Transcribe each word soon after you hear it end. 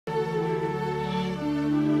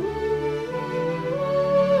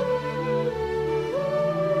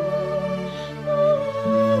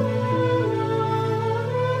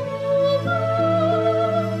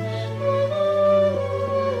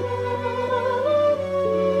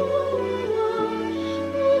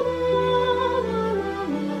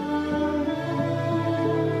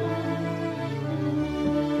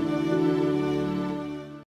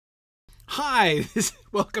Hi,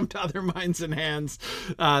 welcome to Other Minds and Hands.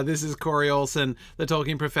 This is Corey Olsen, the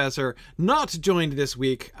Tolkien Professor, not joined this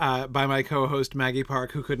week by my co-host Maggie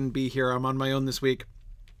Parke, who couldn't be here. I'm on my own this week.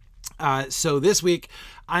 So this week,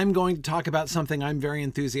 I'm going to talk about something I'm very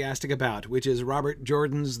enthusiastic about, which is Robert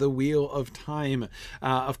Jordan's The Wheel of Time.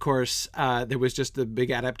 Of course, there was just the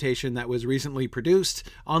big adaptation that was recently produced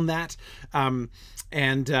on that, and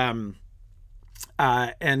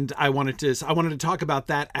I wanted to talk about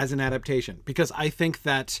that as an adaptation, because I think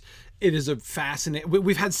that it is a fascinating...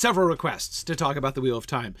 We've had several requests to talk about The Wheel of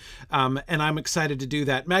Time, and I'm excited to do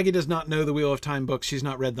that. Maggie does not know the Wheel of Time books. She's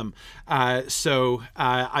not read them. So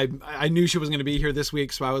I knew she was going to be here this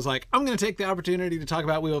week, so I was like, I'm going to take the opportunity to talk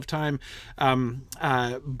about Wheel of Time.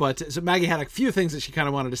 So Maggie had a few things that she kind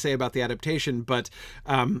of wanted to say about the adaptation, but,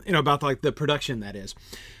 about like the production, that is.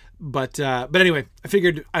 But anyway, I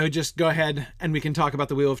figured I would just go ahead and we can talk about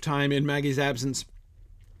the Wheel of Time in Maggie's absence.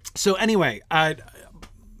 So anyway,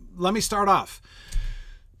 let me start off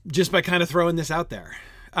just by kind of throwing this out there.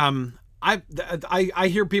 I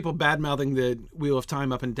hear people bad-mouthing the Wheel of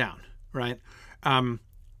Time up and down, right?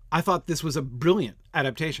 I thought this was a brilliant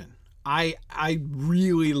adaptation. I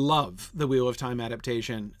really love the Wheel of Time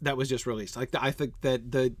adaptation that was just released. I think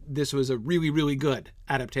that this was a really, really good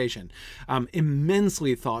adaptation.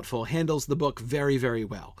 Immensely thoughtful, handles the book very, very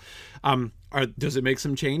well. Does it make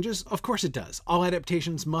some changes? Of course it does. All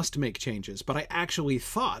adaptations must make changes. But I actually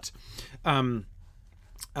thought, that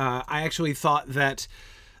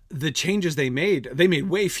the changes they made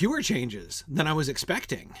way fewer changes than I was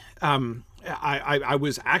expecting. I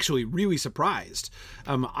was actually really surprised.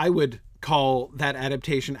 I would call that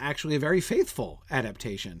adaptation actually a very faithful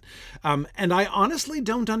adaptation. And I honestly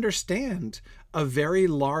don't understand a very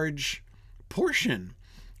large portion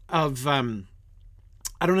of...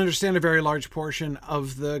 I don't understand a very large portion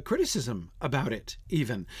of the criticism about it,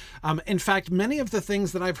 even. In fact, many of the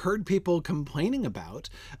things that I've heard people complaining about,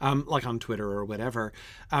 like on Twitter or whatever,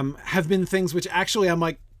 have been things which actually I'm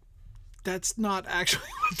like, that's not actually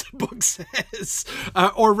what the book says.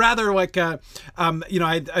 Or rather, like, I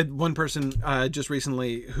had one person just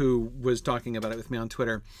recently who was talking about it with me on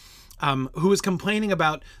Twitter, who was complaining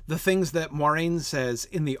about the things that Maureen says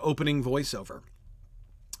in the opening voiceover.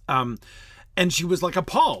 And she was like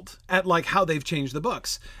appalled at like how they've changed the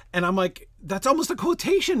books. And I'm like, that's almost a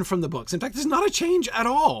quotation from the books. In fact, there's not a change at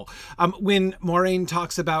all. When Maureen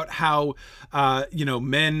talks about how,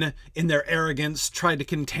 men in their arrogance tried to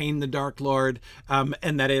contain the Dark Lord,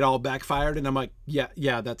 and that it all backfired. And I'm like,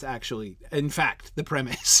 yeah, that's actually, in fact, the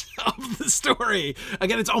premise of the story.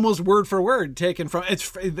 Again, it's almost word for word taken from,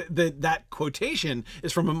 that quotation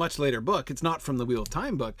is from a much later book. It's not from the Wheel of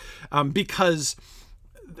Time book, because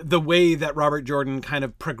the way that Robert Jordan kind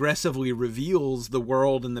of progressively reveals the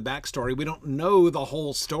world and the backstory, we don't know the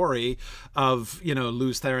whole story of,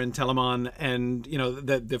 Lews Therin, Telamon, and,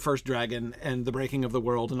 the first dragon and the breaking of the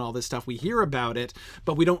world and all this stuff. We hear about it,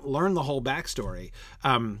 but we don't learn the whole backstory.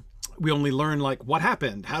 We only learn, like, what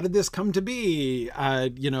happened? How did this come to be?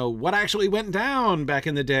 What actually went down back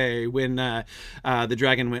in the day when the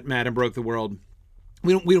dragon went mad and broke the world?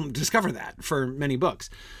 We don't discover that for many books.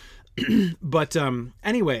 But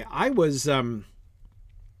anyway, I was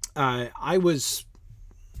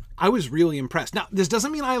really impressed. Now, this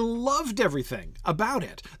doesn't mean I loved everything about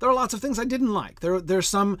it. There are lots of things I didn't like. There's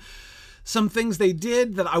some things they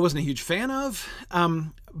did that I wasn't a huge fan of,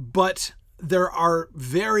 but there are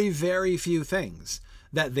very, very few things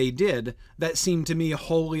that they did that seem to me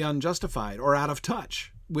wholly unjustified or out of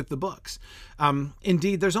touch with the books.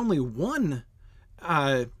 Indeed, there's only one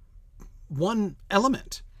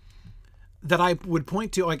element that I would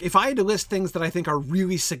point to. Like, if I had to list things that I think are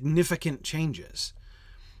really significant changes,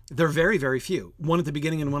 they're very, very few. One at the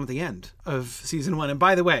beginning and one at the end of season 1. And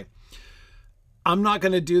by the way, I'm not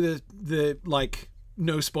going to do the like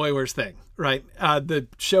no spoilers thing, right? The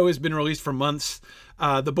show has been released for months.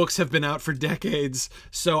 The books have been out for decades.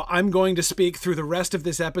 So I'm going to speak through the rest of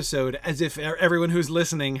this episode as if everyone who's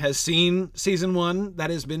listening has seen season 1 that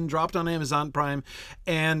has been dropped on Amazon Prime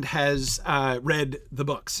and has read the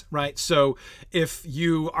books, right? So if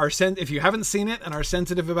you haven't seen it and are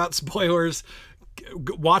sensitive about spoilers,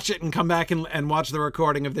 watch it and come back and watch the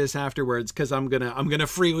recording of this afterwards, because I'm gonna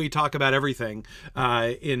freely talk about everything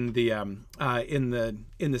in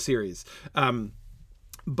the series.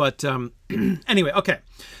 Anyway, okay,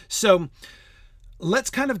 so let's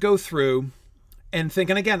kind of go through and think.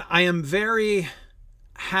 And again, I am very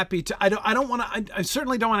happy to, I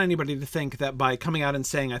certainly don't want anybody to think that by coming out and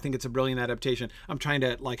saying I think it's a brilliant adaptation, I'm trying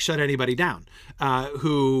to like shut anybody down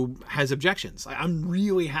who has objections. I'm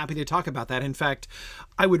really happy to talk about that. In fact,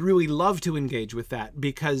 I would really love to engage with that,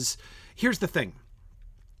 because here's the thing.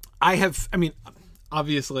 I mean,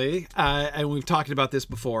 obviously, and we've talked about this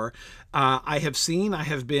before, I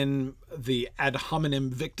have been the ad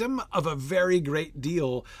hominem victim of a very great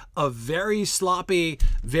deal of very sloppy,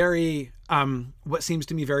 very, what seems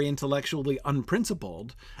to me very intellectually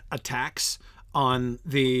unprincipled attacks on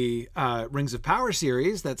the Rings of Power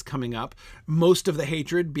series that's coming up, most of the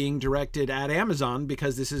hatred being directed at Amazon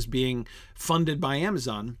because this is being funded by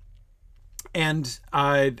Amazon. And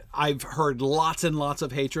I've heard lots and lots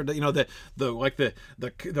of hatred. You know,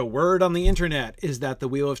 the word on the internet is that the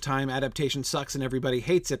Wheel of Time adaptation sucks and everybody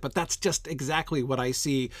hates it. But that's just exactly what I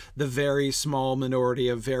see the very small minority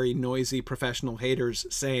of very noisy professional haters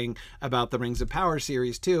saying about the Rings of Power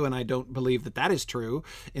series too. And I don't believe that that is true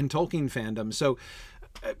in Tolkien fandom. So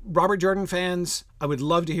Robert Jordan fans, I would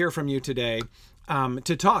love to hear from you today.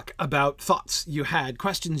 To talk about thoughts you had,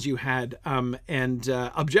 questions you had, and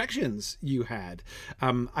objections you had.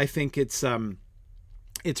 I think it's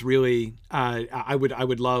really I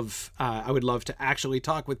would love to actually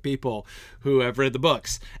talk with people who have read the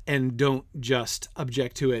books and don't just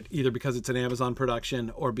object to it either because it's an Amazon production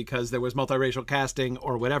or because there was multiracial casting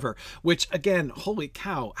or whatever. Which again, holy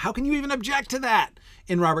cow, how can you even object to that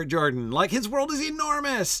in Robert Jordan? Like, his world is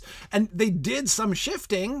enormous, and they did some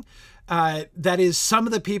shifting. That is, some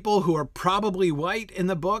of the people who are probably white in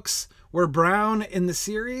the books were brown in the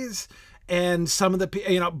series, and some of the,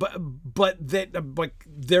 you know, but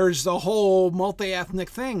there's a whole multi-ethnic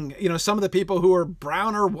thing. You know, some of the people who are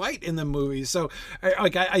brown are white in the movies. So,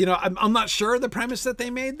 I'm not sure the premise that they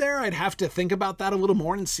made there. I'd have to think about that a little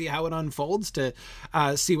more and see how it unfolds to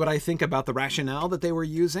see what I think about the rationale that they were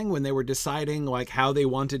using when they were deciding like how they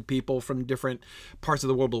wanted people from different parts of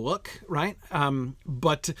the world to look, right?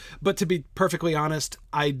 But to be perfectly honest,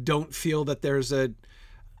 I don't feel that there's a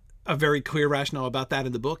very clear rationale about that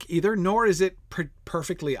in the book either, nor is it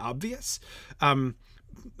perfectly obvious.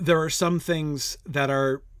 There are some things that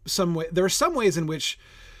are there are some ways in which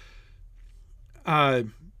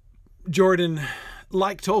Jordan,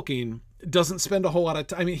 like Tolkien, doesn't spend a whole lot of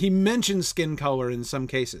time. I mean, he mentions skin color in some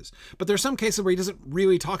cases, but there's some cases where he doesn't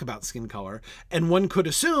really talk about skin color. And one could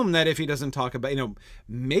assume that if he doesn't talk about,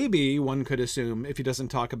 maybe one could assume if he doesn't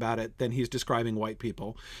talk about it, then he's describing white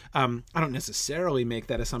people. I don't necessarily make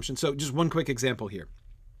that assumption. So just one quick example here.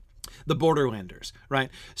 The Borderlanders,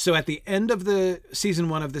 right? So at the end of the season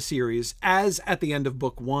 1 of the series, as at the end of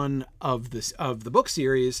book 1 of the book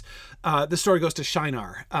series, the story goes to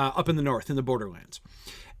Shinar, up in the north in the Borderlands.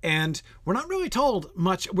 And we're not really told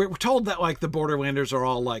much. We're told that like the Borderlanders are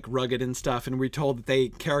all like rugged and stuff, and we're told that they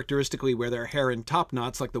characteristically wear their hair in top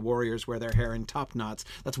knots, like the warriors wear their hair in top knots.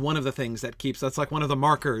 That's one of the things that keeps. That's like one of the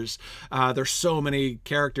markers. There's so many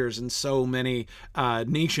characters and so many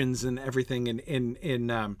nations and everything in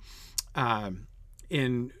the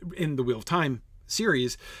Wheel of Time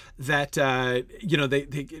series that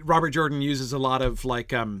Robert Jordan uses a lot of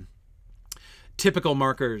like typical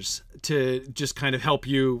markers to just kind of help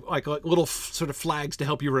you, like little sort of flags to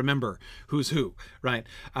help you remember who's who, right?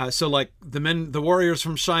 So like the warriors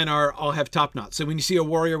from Shinar all have top knots. So when you see a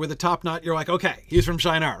warrior with a top knot, you're like, okay, he's from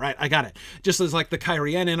Shinar, right? I got it. Just as like the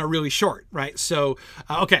Cairhienin are really short, right? So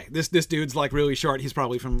okay, this dude's like really short. He's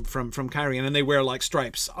probably from Cairhien, and they wear like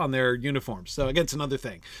stripes on their uniforms. So again, it's another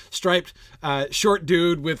thing. Striped, short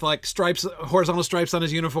dude with like stripes, horizontal stripes on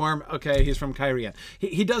his uniform. Okay, he's from Cairhien.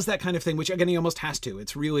 He does that kind of thing, which again, he almost has to.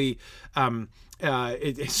 It's really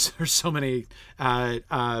there's so many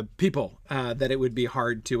people that it would be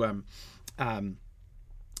hard to it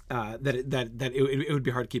would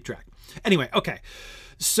be hard to keep track. Anyway, okay.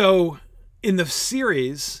 So in the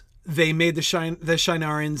series, they made the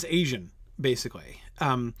Shinarans Asian, basically.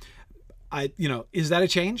 Is that a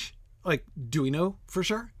change? Like, do we know for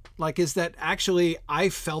sure? Like, is that actually, I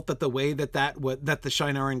felt that the way that the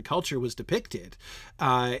Shinaran culture was depicted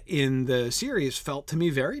in the series felt to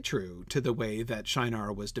me very true to the way that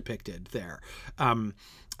Shinar was depicted there. So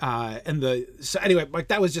anyway, like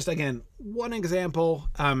that was just, again, one example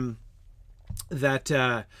that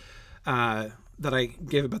I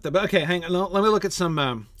gave about that. But okay, hang on. Let me look at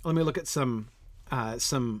some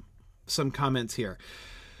comments here.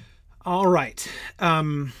 All right.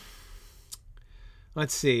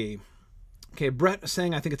 Let's see. Okay, Brett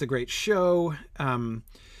saying, I think it's a great show.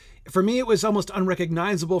 For me, it was almost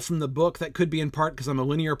unrecognizable from the book. That could be in part because I'm a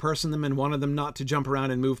linear person and wanted them not to jump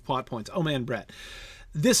around and move plot points. Oh man, Brett.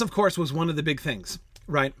 This, of course, was one of the big things,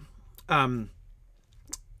 right? As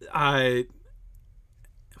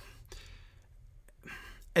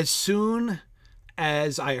soon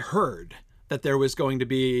as I heard that there was going to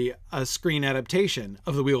be a screen adaptation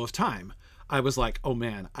of The Wheel of Time, I was like, oh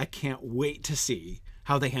man, I can't wait to see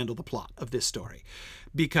how they handle the plot of this story.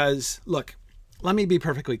 Because, look, let me be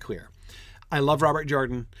perfectly clear. I love Robert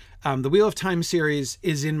Jordan. The Wheel of Time series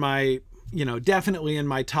is in my, definitely in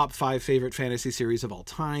my top 5 favorite fantasy series of all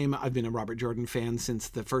time. I've been a Robert Jordan fan since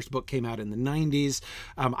the first book came out in the 90s.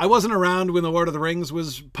 I wasn't around when The Lord of the Rings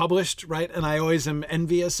was published, right? And I always am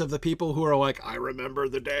envious of the people who are like, I remember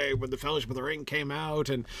the day when The Fellowship of the Ring came out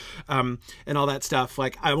and all that stuff.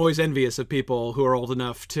 Like, I'm always envious of people who are old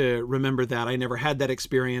enough to remember that. I never had that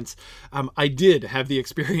experience. I did have the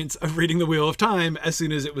experience of reading The Wheel of Time as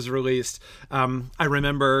soon as it was released. I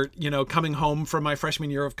remember, coming home from my freshman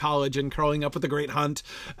year of college and growing up with The Great Hunt.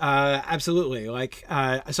 Absolutely.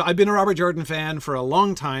 So I've been a Robert Jordan fan for a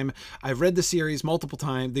long time. I've read the series multiple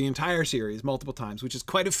times, the entire series multiple times, which is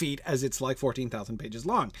quite a feat as it's like 14,000 pages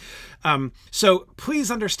long. So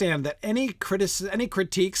please understand that any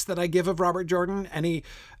critiques that I give of Robert Jordan, any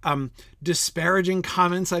disparaging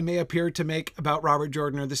comments I may appear to make about Robert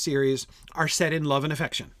Jordan or the series are said in love and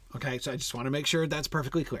affection. Okay. So I just want to make sure that's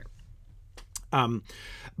perfectly clear.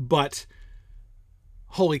 But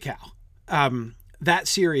holy cow. That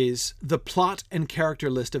series, the plot and character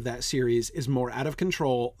list of that series is more out of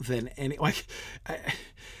control than any,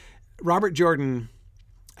 Robert Jordan.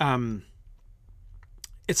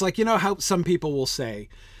 It's like, how some people will say,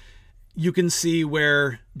 you can see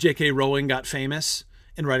where J.K. Rowling got famous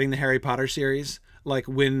in writing the Harry Potter series, like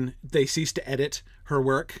when they ceased to edit her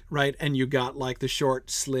work, right? And you got like the short,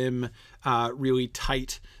 slim, really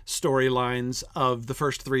tight storylines of the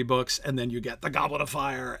first 3 books, and then you get the Goblet of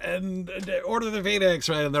Fire and Order of the Phoenix,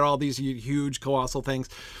 right? And they're all these huge, colossal things.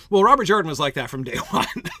 Well, Robert Jordan was like that from day one,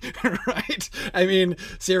 right? I mean,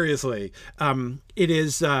 seriously, it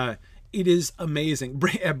is amazing.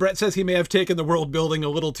 Brett says he may have taken the world building a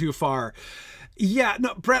little too far. Yeah,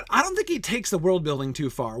 no, Brett, I don't think he takes the world building too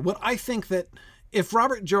far. What I think that if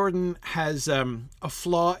Robert Jordan has a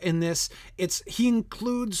flaw in this, he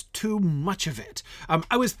includes too much of it.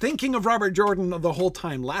 I was thinking of Robert Jordan the whole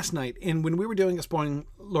time last night, and when we were doing Exploring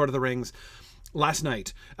Lord of the Rings last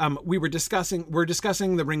night, we're discussing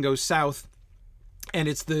The Ring Goes South, and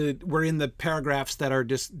we're in the paragraphs that are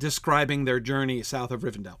describing their journey south of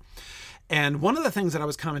Rivendell. And one of the things that I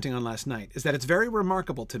was commenting on last night is that it's very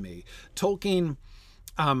remarkable to me. Tolkien,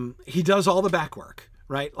 he does all the back work.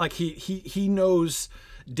 Right? Like he knows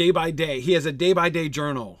day by day. He has a day-by-day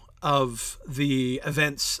journal of the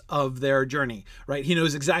events of their journey, right? He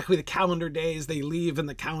knows exactly the calendar days they leave and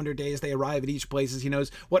the calendar days they arrive at each place. He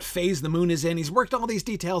knows what phase the moon is in. He's worked all these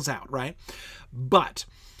details out, right? But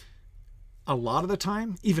a lot of the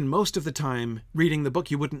time, even most of the time, reading the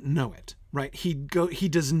book, you wouldn't know it, right? He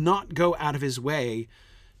does not go out of his way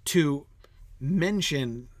to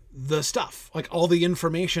mention the stuff, like all the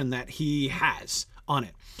information that he has on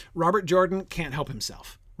it. Robert Jordan can't help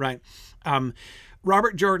himself, right?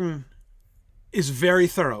 Robert Jordan is very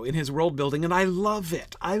thorough in his world building, and I love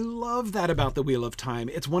it. I love that about The Wheel of Time.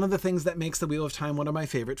 It's one of the things that makes The Wheel of Time one of my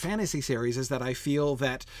favorite fantasy series, is that I feel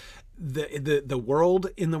that the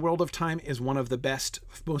world in The World of Time is one of the best,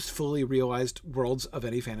 most fully realized worlds of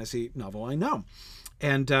any fantasy novel I know.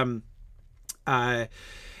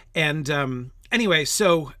 Anyway,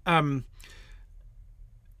 so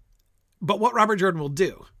but what Robert Jordan will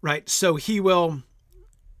do, right? So he will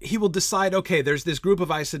decide, okay, there's this group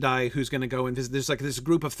of Aes Sedai who's going to go and there's like this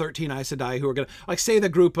group of 13 Aes Sedai who are going to, like, say the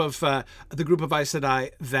group of Aes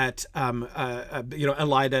Sedai that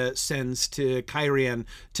Elida sends to Cairhien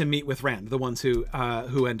to meet with Rand, the ones who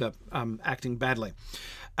end up acting badly,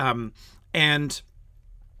 and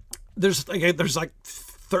there's like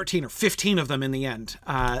 13 or 15 of them in the end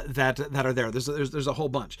that are there. There's a whole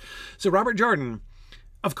bunch. So Robert Jordan,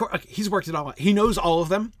 of course, he's worked it all out. He knows all of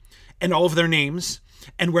them and all of their names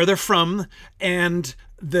and where they're from and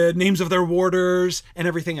the names of their warders and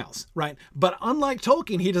everything else, right? But unlike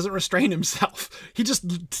Tolkien, he doesn't restrain himself. He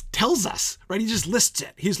just tells us, right? He just lists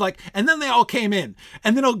it. He's like, and then they all came in,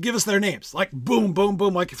 and then he'll give us their names, like boom, boom,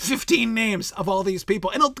 boom, like 15 names of all these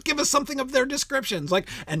people, and he'll give us something of their descriptions, like,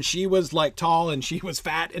 and she was like tall, and she was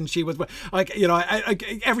fat, and she was like,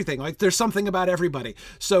 everything. Like, there's something about everybody.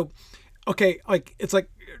 So, okay, like, it's like,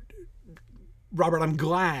 Robert, I'm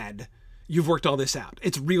glad you've worked all this out.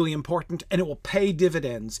 It's really important, and it will pay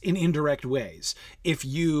dividends in indirect ways if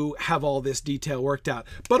you have all this detail worked out.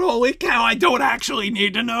 But holy cow, I don't actually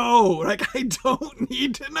need to know. Like, I don't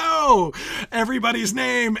need to know everybody's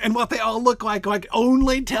name and what they all look like. Like,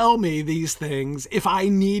 only tell me these things if I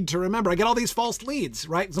need to remember. I get all these false leads,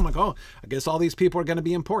 right? So I'm like, oh, I guess all these people are going to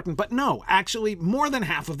be important. But no, actually, more than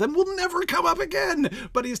half of them will never come up again.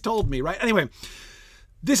 But he's told me, right? Anyway,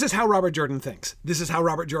 this is how Robert Jordan thinks. This is how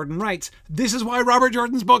Robert Jordan writes. This is why Robert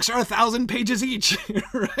Jordan's books are 1,000 pages each,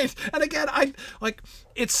 right? And again,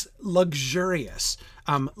 it's luxurious.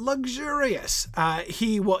 Luxurious.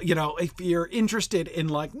 He will, if you're interested in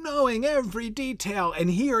like knowing every detail and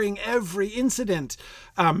hearing every incident,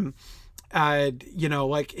 he'll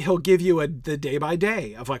give you the day by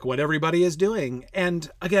day of like what everybody is doing.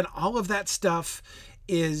 And again, all of that stuff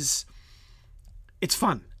it's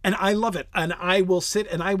fun. And I love it. And I will sit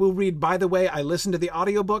and I will read. By the way, I listen to the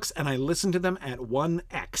audiobooks and I listen to them at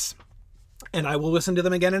 1x. And I will listen to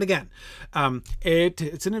them again and again.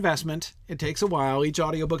 It's an investment. It takes a while. Each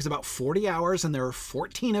audiobook is about 40 hours and there are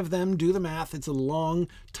 14 of them. Do the math. It's a long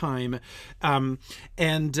time.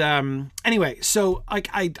 Anyway, so like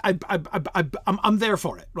I'm there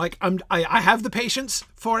for it. Like I have the patience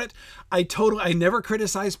for it. I never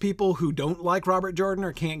criticize people who don't like Robert Jordan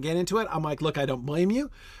or can't get into it. I'm like, look, I don't blame you.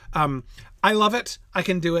 I love it. I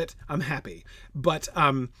can do it. I'm happy. But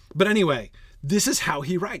anyway, this is how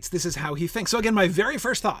he writes. This is how he thinks. So again, my very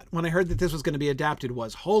first thought when I heard that this was going to be adapted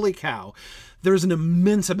was, holy cow, there's an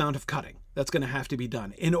immense amount of cutting that's going to have to be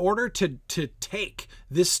done in order to take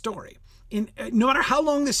this story. No matter how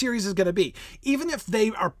long the series is going to be, even if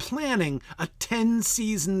they are planning a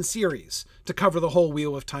 10-season series to cover the whole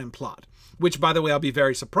Wheel of Time plot, which, by the way, I'll be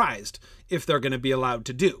very surprised if they're going to be allowed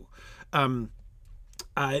to do.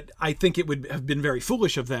 I think it would have been very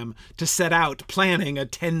foolish of them to set out planning a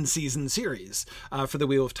 10-season series for the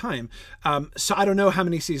Wheel of Time. So I don't know how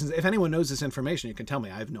many seasons. If anyone knows this information, you can tell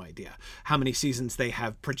me. I have no idea how many seasons they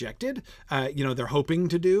have projected. They're hoping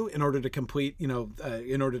to do in order to complete.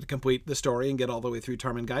 In order to complete the story and get all the way through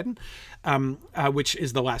Tarmangaiden, which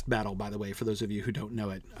is the last battle, by the way, for those of you who don't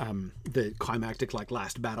know it. The climactic,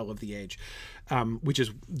 last battle of the age, which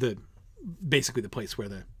is basically the place where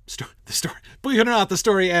the story, believe it or not, the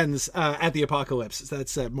story ends at the apocalypse. So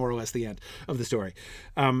that's more or less the end of the story.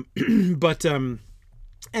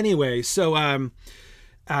 Anyway, so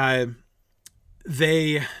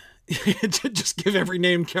they just give every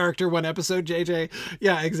named character one episode, JJ.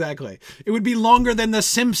 Yeah, exactly. It would be longer than The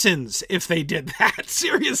Simpsons if they did that.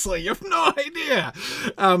 Seriously, you have no idea.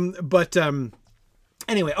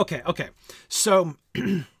 Anyway, okay. So,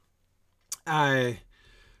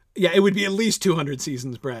 yeah, it would be at least 200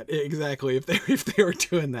 seasons, Brett. Exactly, if they were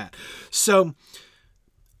doing that. So,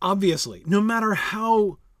 obviously, no matter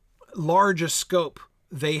how large a scope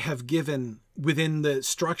they have given within the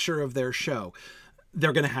structure of their show,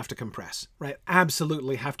 they're going to have to compress, right?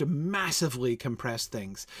 Absolutely have to massively compress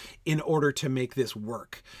things in order to make this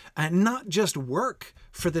work. And not just work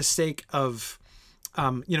for the sake of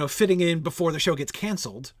fitting in before the show gets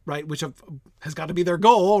canceled, right? Which has got to be their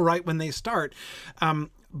goal, right? When they start.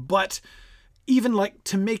 But even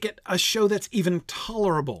to make it a show that's even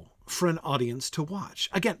tolerable for an audience to watch.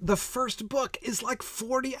 Again, the first book is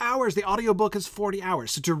 40 hours. The audiobook is 40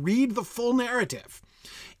 hours. So to read the full narrative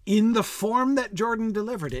in the form that Jordan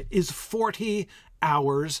delivered it is 40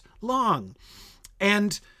 hours long.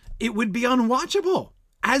 And it would be unwatchable.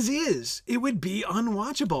 As is, it would be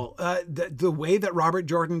unwatchable. The way that Robert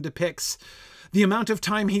Jordan depicts the amount of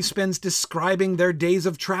time he spends describing their days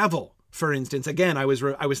of travel, for instance. Again, I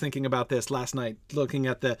was thinking about this last night, looking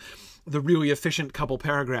at the really efficient couple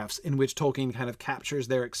paragraphs in which Tolkien kind of captures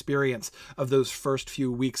their experience of those first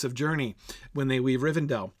few weeks of journey when they leave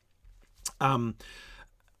Rivendell.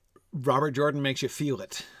 Robert Jordan makes you feel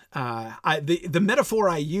it. The metaphor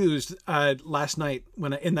I used last night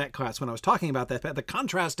in that class when I was talking about that, the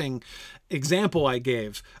contrasting example I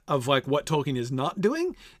gave of what Tolkien is not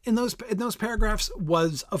doing in those paragraphs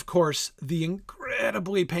was, of course, the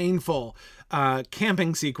incredibly painful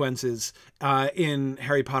camping sequences in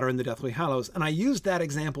Harry Potter and the Deathly Hallows. And I used that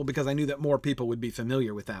example because I knew that more people would be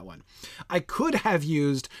familiar with that one. I could have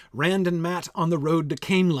used Rand and Mat on the road to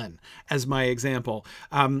Camelin as my example.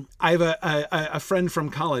 I have a friend from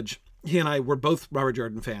college. He and I were both Robert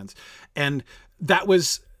Jordan fans. And that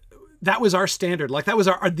was our standard. That was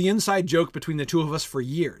the inside joke between the two of us for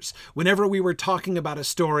years. Whenever we were talking about a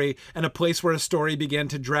story and a place where a story began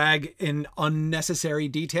to drag in unnecessary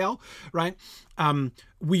detail, right?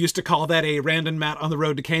 We used to call that a Rand and Mat on the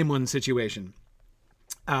road to Camelin situation.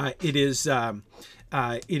 It is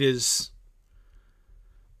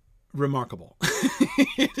remarkable.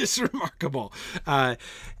 It is remarkable.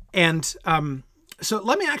 So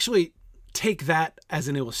let me actually take that as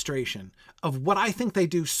an illustration of what I think they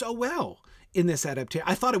do so well in this adaptation.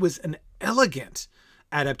 I thought it was an elegant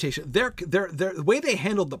adaptation. The way they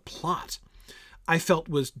handled the plot, I felt,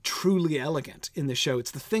 was truly elegant in the show.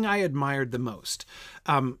 It's the thing I admired the most,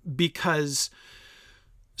 because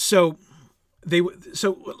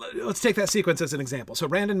So let's take that sequence as an example. So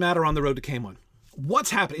Rand and Matt are on the road to Camelon.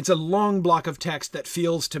 What's happening? It's a long block of text that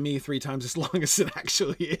feels to me 3 times as long as it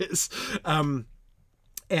actually is.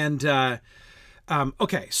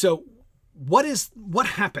 Okay, so what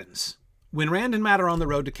happens when Rand and Matt are on the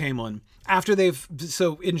road to Camelon after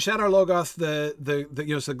so in Shadar Logoth,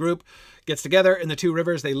 the group gets together in the 2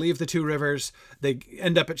 rivers, they leave the 2 rivers, they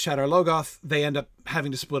end up at Shadar Logoth, they end up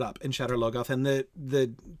having to split up in Shadar Logoth, and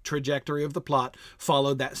the trajectory of the plot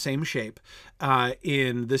followed that same shape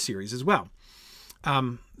in the series as well.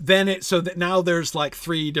 So that now there's like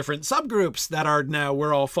 3 different subgroups that are now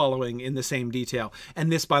we're all following in the same detail.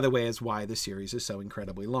 And this, by the way, is why the series is so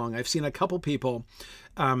incredibly long. I've seen a couple people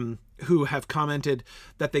who have commented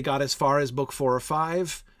that they got as far as book 4 or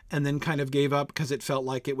 5 and then kind of gave up because it felt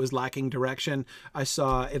like it was lacking direction. I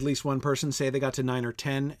saw at least one person say they got to 9 or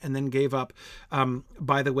 10 and then gave up.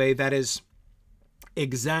 By the way, that is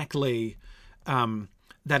exactly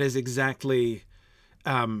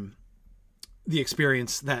the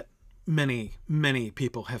experience that many, many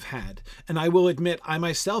people have had. And I will admit, I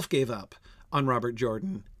myself gave up on Robert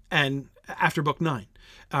Jordan. And after book 9,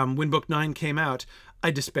 when book 9 came out, I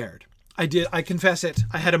despaired. I confess it.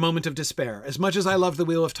 I had a moment of despair. As much as I love The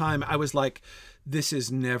Wheel of Time, I was like, this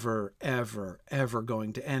is never, ever, ever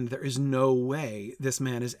going to end. There is no way this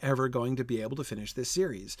man is ever going to be able to finish this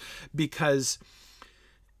series, because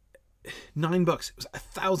 9 books, it was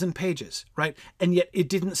 1,000 pages, right? And yet it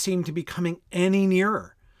didn't seem to be coming any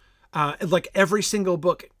nearer. Like every single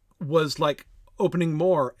book was like opening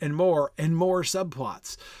more and more and more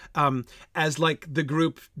subplots, as like the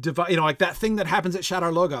group divide, like that thing that happens at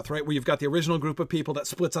Shadar Logoth, right? Where you've got the original group of people that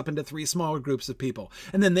splits up into 3 smaller groups of people.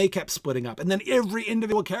 And then they kept splitting up. And then every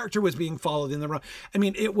individual character was being followed in the run. I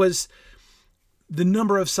mean, it was the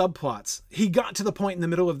number of subplots. He got to the point in the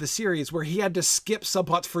middle of the series where he had to skip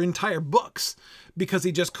subplots for entire books because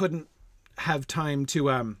he just couldn't have time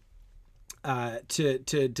to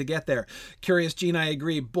get there. Curious Gene, I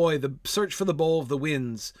agree. Boy, the search for the Bowl of the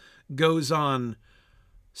Winds goes on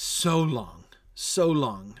so long.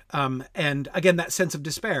 And again, that sense of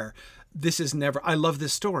despair. I love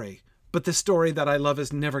this story, but the story that I love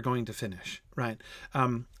is never going to finish, right?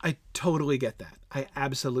 I totally get that. I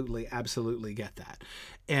absolutely get that.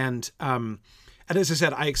 And as I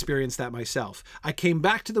said, I experienced that myself. I came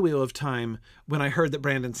back to The Wheel of Time when I heard that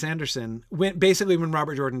Brandon Sanderson went, basically when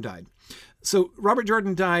Robert Jordan died. So Robert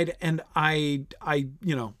Jordan died, and I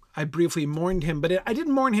briefly mourned him, but I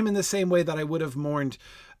didn't mourn him in the same way that I would have mourned.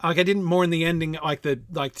 Like, I didn't mourn the ending,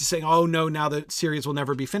 like saying, oh no, now the series will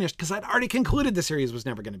never be finished, because I'd already concluded the series was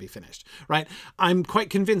never going to be finished, right? I'm quite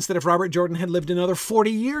convinced that if Robert Jordan had lived another 40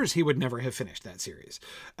 years, he would never have finished that series.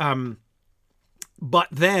 But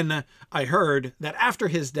then I heard that after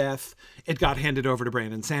his death, it got handed over to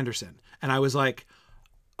Brandon Sanderson. And I was like,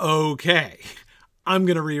 okay, I'm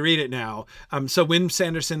going to reread it now. So when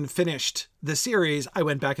Sanderson finished the series, I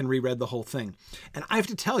went back and reread the whole thing. And I have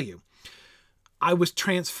to tell you, I was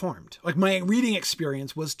transformed. Like, my reading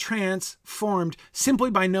experience was transformed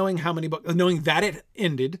simply by knowing how many books, knowing that it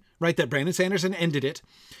ended, right? That Brandon Sanderson ended it,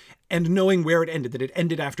 and knowing where it ended, that it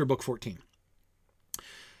ended after book 14.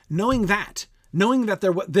 Knowing that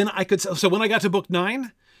there was, then I could, so when I got to book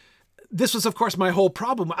 9, this was, of course, my whole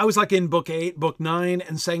problem. I was like in book 8, book 9,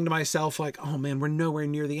 and saying to myself, like, oh man, we're nowhere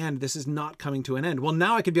near the end. This is not coming to an end. Well,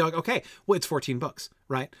 now I could be like, okay, well, it's 14 books,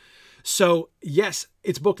 right? So yes,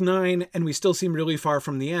 it's book 9 and we still seem really far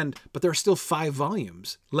from the end, but there are still 5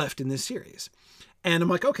 volumes left in this series. And I'm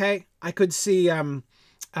like, okay, I could see that,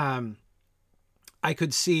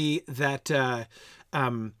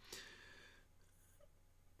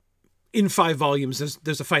 in 5 volumes,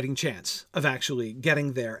 there's a fighting chance of actually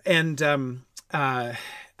getting there. And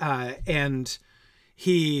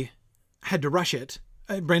he had to rush it.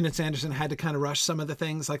 Brandon Sanderson had to kind of rush some of the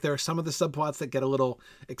things. Like, there are some of the subplots that get a little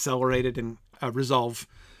accelerated and resolve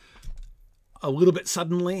a little bit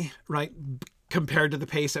suddenly, right? Compared to the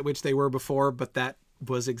pace at which they were before. But that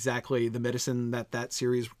was exactly the medicine that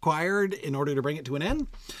series required in order to bring it to an end.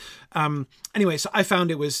 Anyway, so I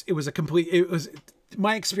found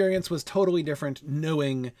my experience was totally different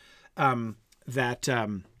knowing that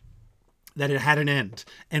it had an end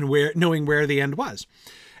and knowing where the end was.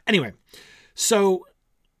 Anyway, so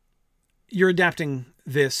you're adapting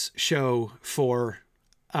this show for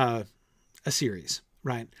a series,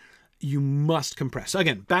 right? You must compress. So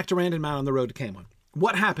again, back to Rand and Matt on the road to Camelon.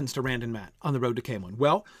 What happens to Rand and Matt on the road to Camelon?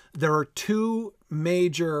 Well, there are three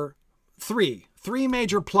major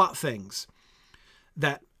plot things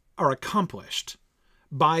that are accomplished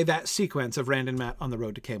by that sequence of Rand and Mat on the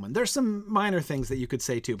road to Caemlyn. There's some minor things that you could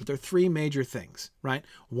say too, but there are three major things, right?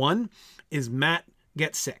 One is Mat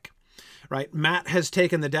gets sick, right? Mat has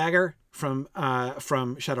taken the dagger from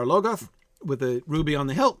Shadar Logoth with the ruby on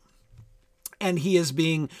the hilt, and he is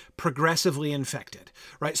being progressively infected,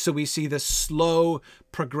 right? So we see the slow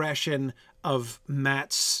progression of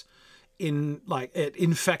Mat's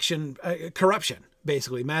infection, corruption,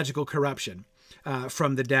 basically magical corruption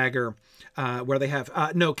from the dagger, where they have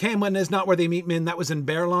no, Caemlyn is not where they meet Min. That was in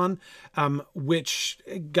Baerlon, which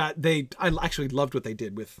I actually loved what they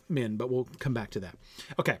did with Min, but we'll come back to that.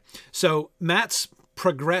 Okay, so Mat's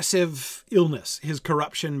progressive illness, his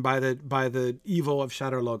corruption by the evil of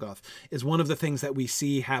Shadar Logoth, is one of the things that we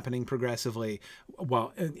see happening progressively,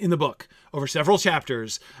 well, in the book over several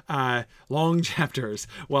chapters, long chapters,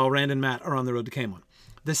 while Rand and Mat are on the road to Caemlyn.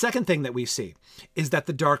 The second thing that we see is that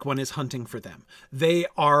the Dark One is hunting for them. They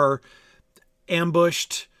are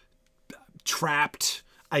ambushed, trapped,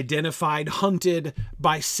 identified, hunted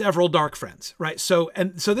by several dark friends, right? So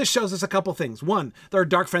this shows us a couple things. One, there are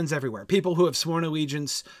dark friends everywhere, people who have sworn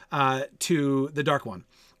allegiance to the Dark One,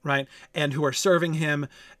 right? And who are serving him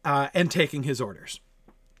and taking his orders.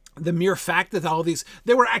 The mere fact that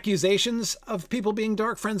there were accusations of people being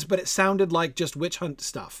dark friends, but it sounded like just witch hunt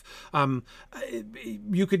stuff.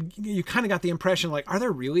 You kind of got the impression, like, are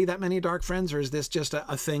there really that many dark friends, or is this just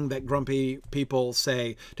a thing that grumpy people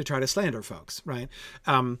say to try to slander folks, right?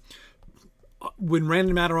 When Rand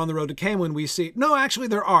and Mat are on the road to Caemlyn, we see, no, actually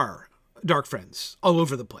there are dark friends all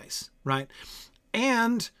over the place, right?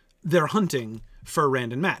 And they're hunting for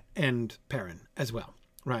Rand and Mat and Perrin as well,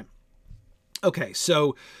 right? Okay,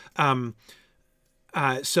 so Rand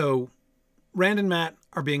and Mat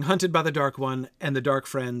are being hunted by the Dark One, and the Dark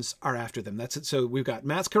Friends are after them. That's it. So we've got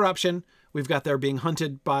Mat's corruption, we've got their being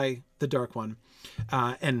hunted by the Dark One,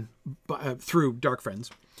 through Dark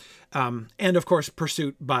Friends, and of course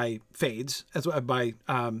pursuit by Fades, as well by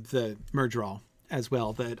the Murdral as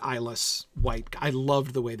well. The eyeless white. I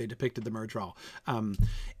loved the way they depicted the Murdral.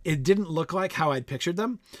 It didn't look like how I'd pictured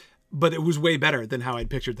them, but it was way better than how I'd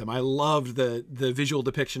pictured them. I loved the visual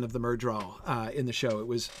depiction of the Murdral in the show. It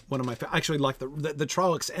was one of my I actually liked the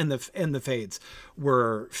Trollocs and the Fades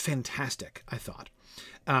were fantastic, I thought.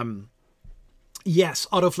 Yes,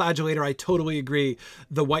 Autoflagellator, I totally agree.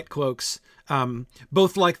 The White Cloaks,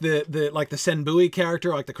 both like the Senbui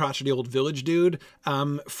character, like the crotchety old village dude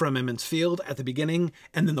from Emond's Field at the beginning,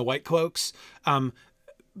 and then the White Cloaks,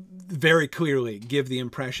 very clearly give the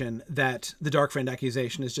impression that the Dark Friend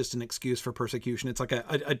accusation is just an excuse for persecution. It's like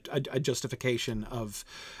a justification of,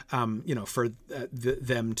 for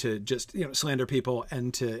them to just, slander people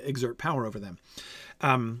and to exert power over them.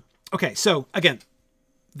 Okay, so again,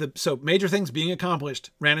 so major things being accomplished,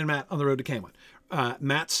 Rand and Mat on the road to Caemlyn.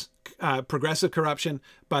 Mat's progressive corruption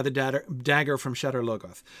by the dagger from Shadar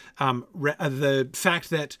Logoth. The fact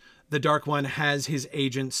that the Dark One has his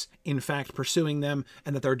agents, in fact, pursuing them,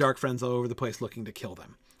 and that there are dark friends all over the place looking to kill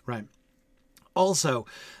them, right? Also,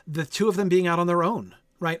 the two of them being out on their own,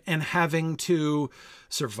 right? And having to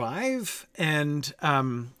survive and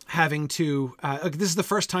having to... this is the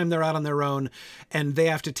first time they're out on their own, and they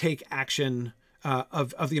have to take action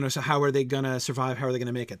so how are they going to survive? How are they going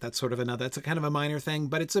to make it? That's that's a kind of a minor thing,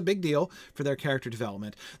 but it's a big deal for their character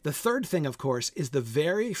development. The third thing, of course, is the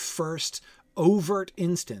very first overt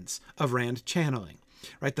instance of Rand channeling,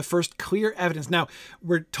 right? The first clear evidence. Now,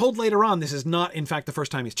 we're told later on this is not, in fact, the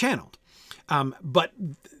first time he's channeled, but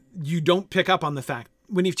you don't pick up on the fact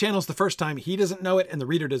when he channels the first time, he doesn't know it and the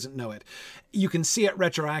reader doesn't know it. You can see it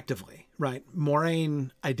retroactively, right?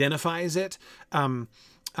 Moiraine identifies it.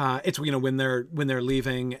 It's when they're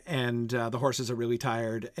leaving and the horses are really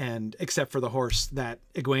tired, and except for the horse that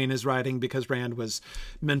Egwene is riding, because Rand was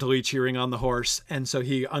mentally cheering on the horse, and so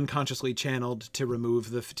he unconsciously channeled to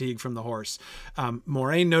remove the fatigue from the horse.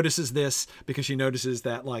 Moiraine notices this because she notices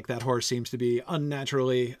that that horse seems to be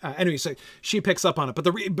unnaturally anyway. So she picks up on it,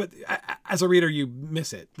 but as a reader you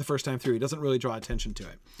miss it the first time through. He doesn't really draw attention to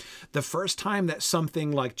it. The first time that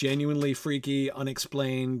something like genuinely freaky,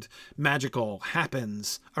 unexplained, magical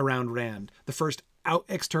happens around Rand, the first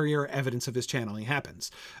exterior evidence of his channeling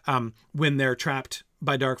happens when they're trapped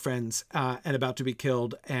by dark friends and about to be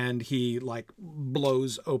killed, and he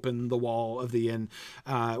blows open the wall of the inn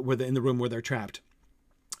in the room where they're trapped,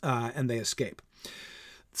 and they escape.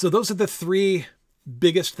 So those are the three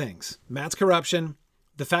biggest things: Mat's corruption,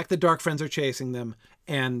 the fact that dark friends are chasing them,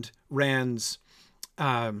 and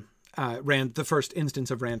the first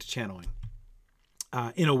instance of Rand channeling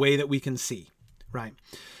in a way that we can see. Right.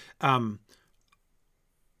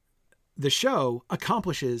 The show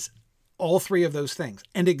accomplishes all three of those things,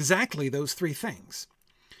 and exactly those three things,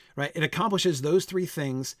 right? It accomplishes those three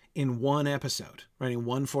things in one episode, right? In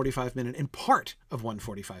one 45-minute, in part of one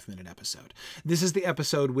 45-minute episode. This is the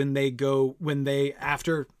episode when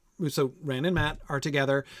so Rand and Mat are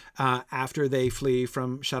together after they flee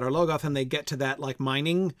from Shadar Logoth, and they get to that like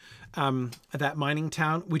mining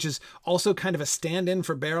town, which is also kind of a stand-in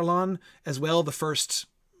for Baerlon as well, the first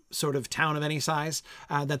sort of town of any size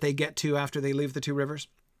that they get to after they leave the Two Rivers.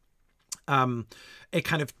 It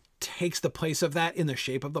kind of takes the place of that in the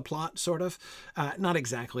shape of the plot, sort of. Not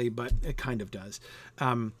exactly, but it kind of does.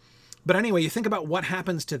 But anyway, you think about what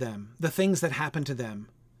happens to them, the things that happen to them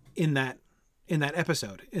in that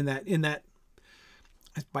episode, in that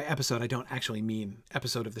by episode, I don't actually mean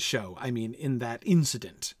episode of the show. I mean in that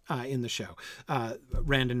incident in the show,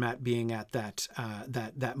 Rand and Mat being at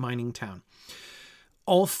that mining town.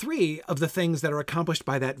 All three of the things that are accomplished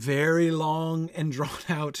by that very long and drawn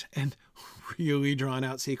out and really drawn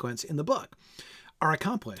out sequence in the book are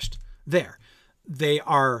accomplished there. They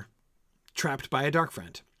are trapped by a dark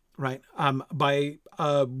friend, right? By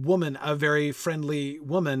a woman, a very friendly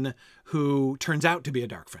woman who turns out to be a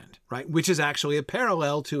dark friend, right? Which is actually a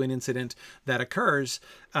parallel to an incident that occurs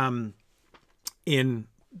in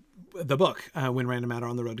the book when Rand and Mat are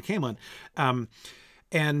on the road to Camelin.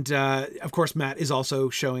 And of course, Mat is also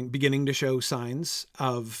beginning to show signs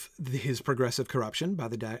of his progressive corruption by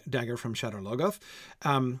the dagger from Shadar Logoth.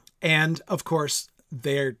 And of course,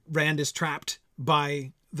 Rand is trapped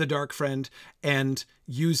by the dark friend and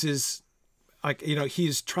uses, like, you know,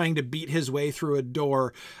 he's trying to beat his way through a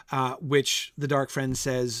door, which the dark friend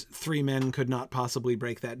says 3 men could not possibly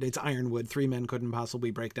break that. It's ironwood. 3 men couldn't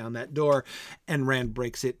possibly break down that door. And Rand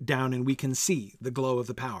breaks it down, and we can see the glow of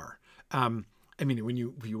the power. I mean, when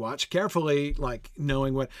you watch carefully, like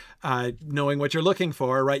knowing what you're looking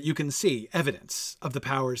for, right, you can see evidence of the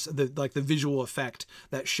powers, the visual effect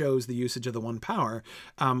that shows the usage of the one power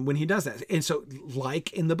when he does that. And so,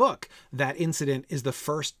 like in the book, that incident is the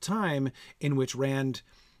first time in which Rand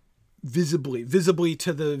visibly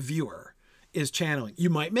to the viewer is channeling. You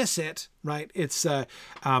might miss it, right? It's you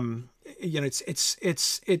know,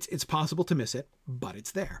 it's possible to miss it, but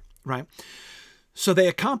it's there, right? So they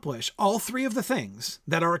accomplish all three of the things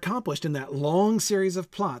that are accomplished in that long series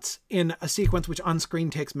of plots in a sequence which on screen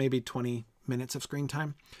takes maybe 20 minutes of screen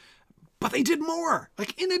time. But they did more.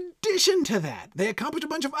 Like, in addition to that, they accomplished a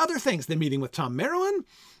bunch of other things. The meeting with Tom Merrilin,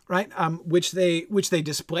 right? Which they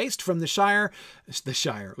displaced from the Shire. The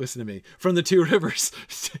Shire, listen to me. From the Two Rivers.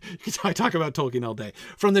 I talk about Tolkien all day.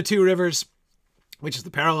 From the Two Rivers, which is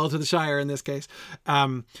the parallel to the Shire in this case,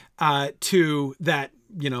 to that,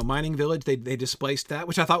 you know, mining village. They displaced that,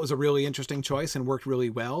 which I thought was a really interesting choice and worked really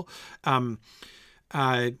well.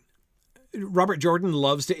 Robert Jordan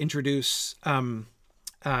loves to introduce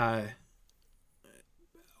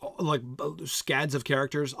like scads of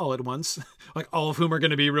characters all at once, like all of whom are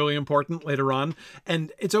going to be really important later on.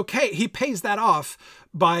 And it's okay. He pays that off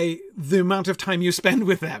by the amount of time you spend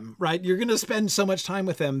with them, right? You're going to spend so much time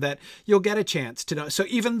with them that you'll get a chance to know. So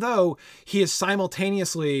even though he is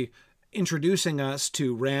simultaneously introducing us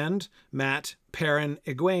to Rand, Mat, Perrin,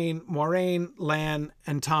 Egwene, Moiraine, Lan,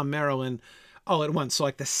 and Tom Merrilin all at once. So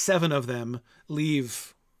like the 7 of them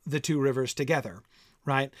leave the Two Rivers together,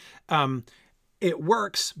 right? It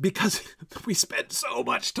works because we spent so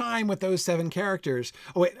much time with those 7 characters.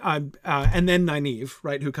 Oh, wait, and then Nynaeve,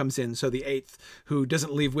 right, who comes in. So the 8th, who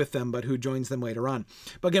doesn't leave with them, but who joins them later on.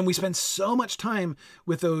 But again, we spend so much time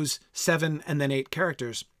with those 7 and then 8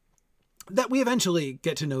 characters that we eventually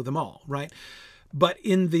get to know them all, right? But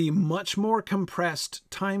in the much more compressed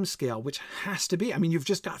time scale, which has to be, I mean, you've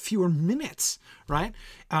just got fewer minutes, right?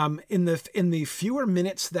 In the fewer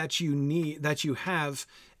minutes that you have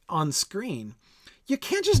on screen, you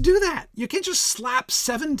can't just do that. You can't just slap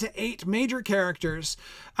 7 to 8 major characters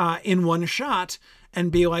in one shot and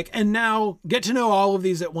be like, and now get to know all of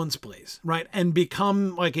these at once, please, right? And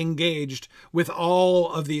become like engaged with all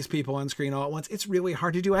of these people on screen all at once. It's really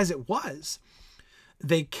hard to do as it was.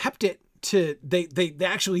 They kept it to, they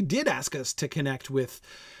actually did ask us to connect with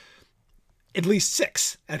at least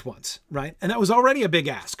 6 at once, right? And that was already a big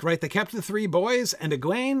ask, right? They kept the 3 boys and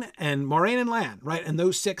Egwene and Moiraine and Lan, right? And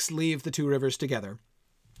those 6 leave the Two Rivers together.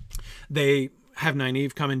 They have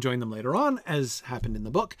Nynaeve come and join them later on, as happened in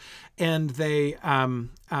the book, and they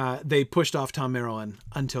pushed off Tom Merrilin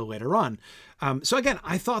until later on. So again,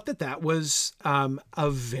 I thought that was a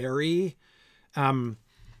very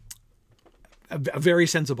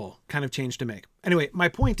sensible kind of change to make. Anyway, my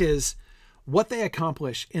point is, what they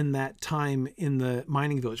accomplish in that time in the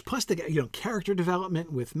mining village, plus the character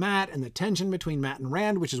development with Matt and the tension between Matt and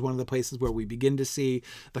Rand, which is one of the places where we begin to see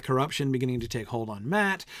the corruption beginning to take hold on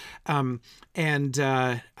Matt. And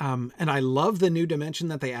I love the new dimension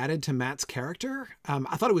that they added to Matt's character.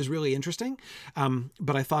 I thought it was really interesting,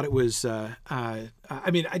 but I thought it was,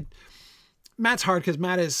 Matt's hard because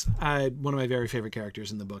Matt is one of my very favorite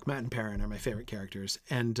characters in the book. Matt and Perrin are my favorite characters.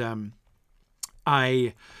 And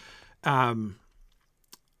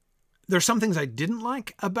there's some things I didn't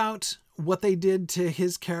like about what they did to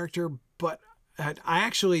his character, but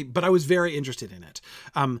I was very interested in it.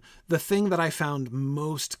 The thing that I found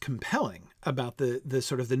most compelling about the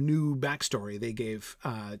sort of the new backstory they gave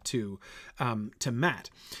to Matt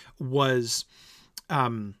was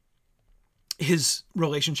his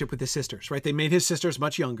relationship with his sisters, right? They made his sisters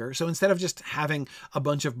much younger. So instead of just having a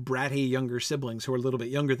bunch of bratty younger siblings who are a little bit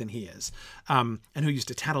younger than he is, and who used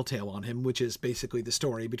to tattletale on him, which is basically the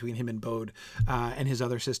story between him and Bode and his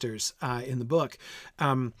other sisters in the book,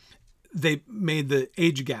 they made the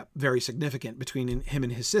age gap very significant between him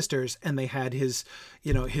and his sisters. And they had his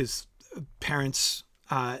parents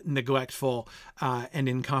neglectful and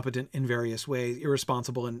incompetent in various ways,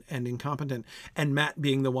 irresponsible and incompetent, and Matt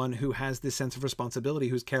being the one who has this sense of responsibility,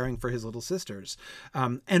 who's caring for his little sisters,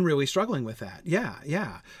 and really struggling with that.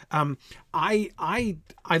 I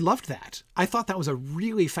loved that. I thought that was a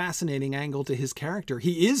really fascinating angle to his character.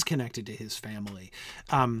 He is connected to his family,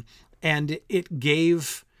 and it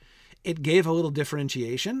gave a little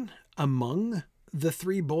differentiation among the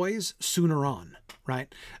three boys sooner on,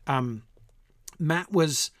 right? Matt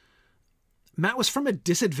was from a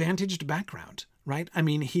disadvantaged background, right? I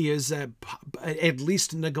mean, he is at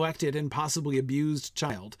least neglected and possibly abused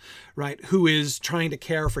child, right? Who is trying to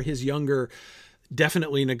care for his younger,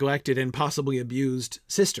 definitely neglected and possibly abused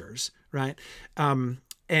sisters, right?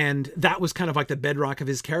 And that was kind of like the bedrock of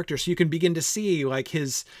his character. So you can begin to see like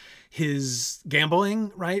his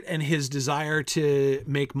gambling, right? And his desire to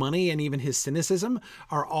make money and even his cynicism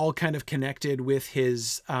are all kind of connected with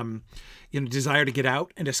his, desire to get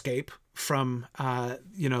out and escape from, the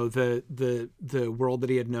world that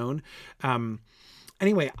he had known.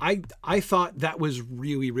 Anyway, I thought that was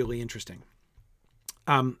really, really interesting.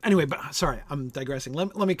 Anyway, but sorry, I'm digressing.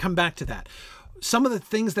 Let me come back to that. Some of the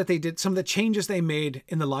things that they did, some of the changes they made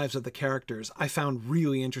in the lives of the characters, I found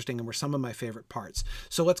really interesting and were some of my favorite parts.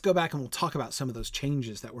 So let's go back and we'll talk about some of those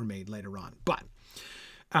changes that were made later on. But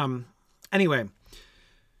anyway,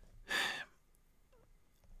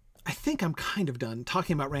 I think I'm kind of done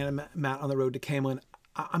talking about Rand and Matt on the road to Camelin.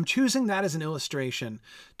 I'm choosing that as an illustration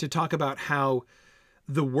to talk about how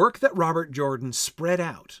the work that Robert Jordan spread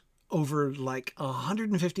out over like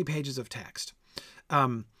 150 pages of text,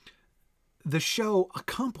 the show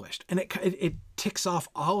accomplished, and it ticks off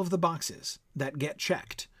all of the boxes that get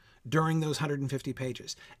checked during those 150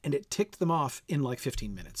 pages. And it ticked them off in like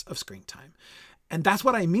 15 minutes of screen time. And that's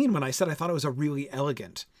what I mean when I said I thought it was a really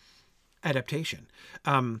elegant adaptation.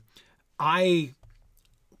 I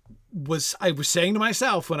was saying to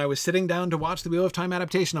myself when I was sitting down to watch the Wheel of Time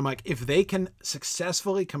adaptation, I'm like, if they can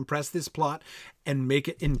successfully compress this plot and make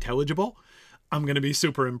it intelligible, I'm going to be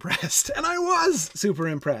super impressed. And I was super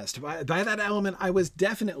impressed. By that element, I was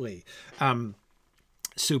definitely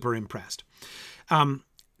super impressed. Now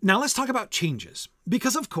let's talk about changes.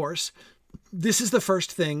 Because, of course, this is the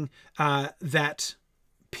first thing that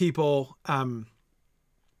people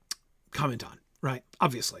comment on, right?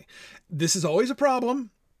 Obviously. This is always a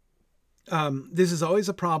problem. This is always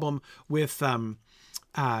a problem with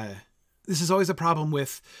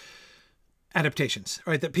adaptations,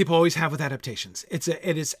 right? That people always have with adaptations.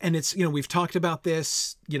 We've talked about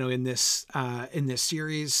this, in this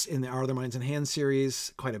series, in the Are There Minds and Hands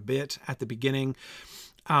series, quite a bit at the beginning.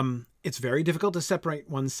 It's very difficult to separate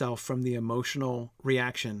oneself from the emotional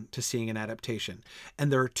reaction to seeing an adaptation.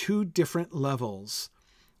 And there are two different levels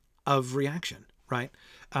of reaction, right?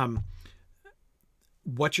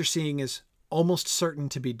 What you're seeing is almost certain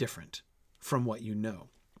to be different from what you know,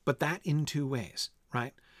 but that in two ways,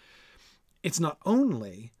 right? It's not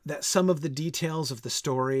only that some of the details of the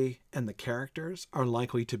story and the characters are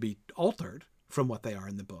likely to be altered from what they are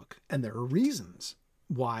in the book, and there are reasons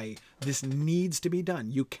why this needs to be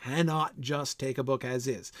done. You cannot just take a book as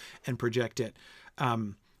is and project it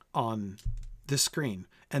on the screen.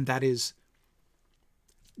 And that is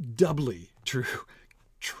doubly true,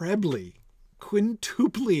 trebly,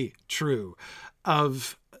 quintuply true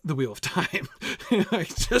of the Wheel of Time.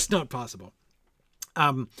 It's just not possible.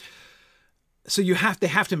 So they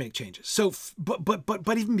have to make changes. So,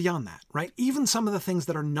 but even beyond that, right? Even some of the things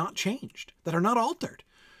that are not changed, that are not altered,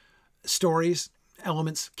 stories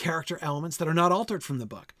elements, character elements that are not altered from the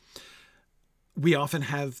book, we often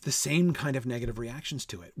have the same kind of negative reactions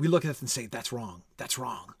to it. We look at it and say, that's wrong,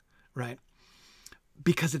 right?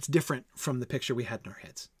 Because it's different from the picture we had in our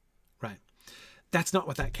heads, right? That's not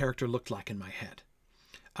what that character looked like in my head.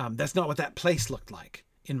 That's not what that place looked like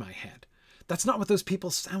in my head. That's not what those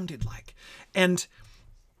people sounded like. And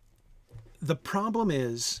the problem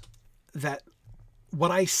is that what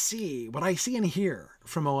I see and hear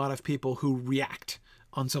from a lot of people who react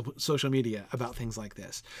on social media about things like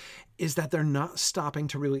this is that they're not stopping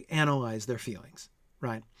to really analyze their feelings,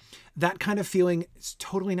 right? That kind of feeling is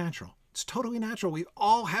totally natural. It's totally natural. We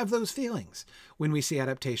all have those feelings when we see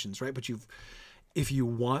adaptations, right? But if you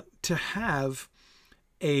want to have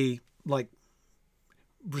a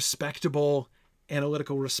respectable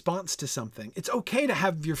analytical response to something, it's okay to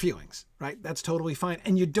have your feelings, right? That's totally fine.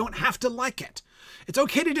 And you don't have to like it. It's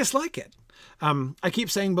okay to dislike it. I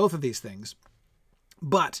keep saying both of these things,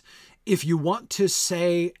 but if you want to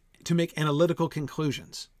make analytical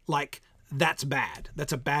conclusions, like that's bad,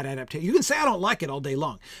 that's a bad adaptation, you can say I don't like it all day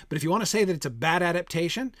long. But if you want to say that it's a bad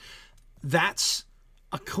adaptation, that's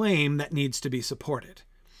a claim that needs to be supported.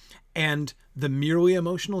 And the merely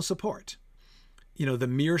emotional support, the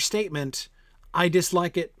mere statement, I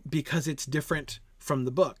dislike it because it's different from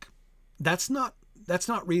the book, that's not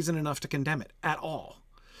reason enough to condemn it at all.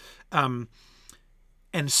 And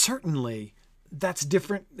certainly that's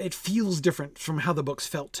different. It feels different from how the books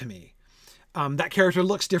felt to me. That character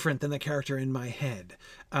looks different than the character in my head.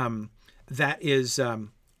 It's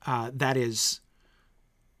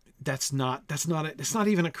not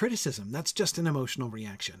even a criticism. That's just an emotional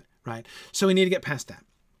reaction, right? So we need to get past that.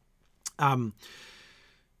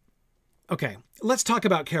 Okay, let's talk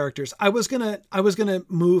about characters. I was gonna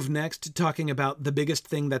move next to talking about the biggest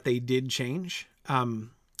thing that they did change,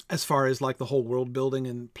 as far as like the whole world building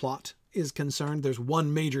and plot is concerned. There's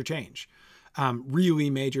one major change, really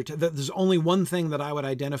major. There's only one thing that I would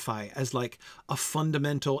identify as like a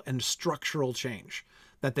fundamental and structural change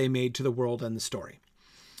that they made to the world and the story,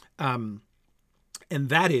 and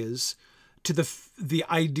that is to the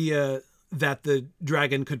idea that the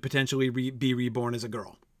dragon could potentially be reborn as a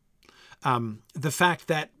girl. The fact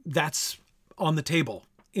that that's on the table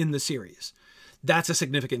in the series, that's a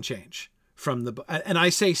significant change from the book. And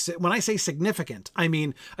when I say significant, I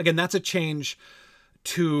mean, again, that's a change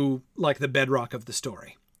to like the bedrock of the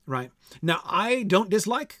story, right? Now, I don't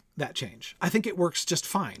dislike that change. I think it works just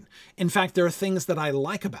fine. In fact, there are things that I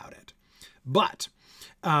like about it, but,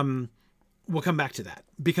 we'll come back to that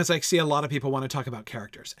because I see a lot of people want to talk about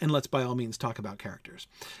characters, and let's by all means talk about characters.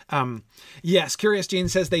 Yes, Curious Gene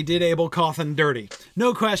says they did Abel Cawthon dirty.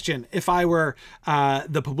 No question. If I were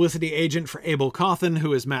the publicity agent for Abel Cawthon,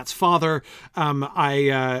 who is Matt's father,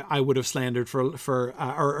 I would have slandered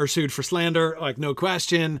or sued for slander. Like, no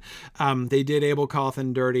question. They did Abel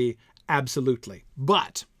Cawthon dirty. Absolutely.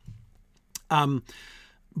 But I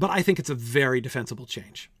think it's a very defensible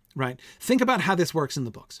change, right? Think about how this works in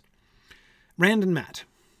the books. Rand and Matt,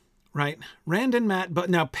 right? Rand and Matt,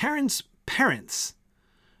 but now parents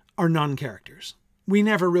are non-characters. We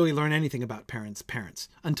never really learn anything about parents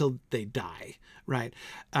until they die, right?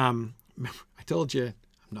 I told you, I'm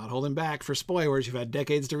not holding back for spoilers. You've had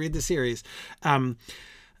decades to read the series.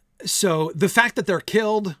 So the fact that they're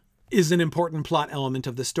killed is an important plot element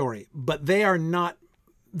of the story, but they are not.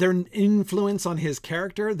 Their influence on his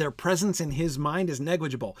character, their presence in his mind is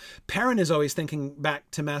negligible. Perrin is always thinking back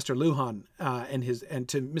to Master Luhan and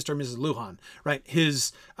to Mr. and Mrs. Luhan, right?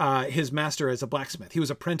 His master as a blacksmith. He was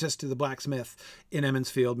apprenticed to the blacksmith in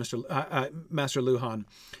Emmonsfield, Master Luhan.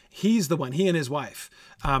 He's the one. He and his wife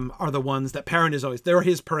are the ones that Perrin is always. They're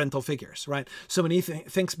his parental figures, right? So when he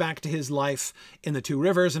thinks back to his life in the Two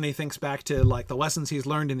Rivers and he thinks back to like the lessons he's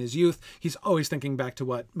learned in his youth, he's always thinking back to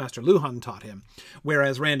what Master Luhan taught him.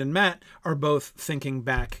 Whereas Rand and Matt are both thinking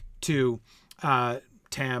back to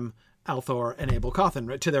Tam, Althor, and Abel Cawthon,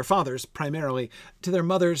 right? To their fathers primarily, to their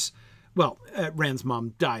mothers. Well, Rand's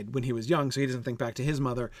mom died when he was young, so he doesn't think back to his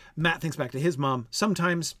mother. Matt thinks back to his mom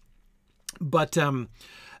sometimes, but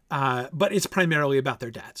it's primarily about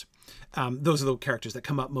their dads. Those are the characters that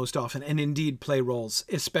come up most often, and indeed play roles,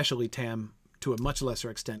 especially Tam, to a much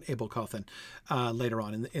lesser extent, Abel Cawthon, later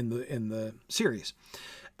on in the series.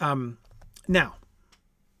 Now,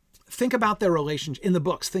 think about their relationship in the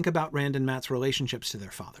books. Think about Rand and Matt's relationships to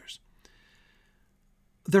their fathers.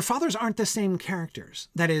 Their fathers aren't the same characters.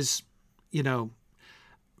 That is,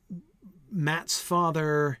 Matt's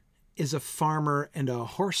father is a farmer and a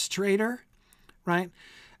horse trader, right?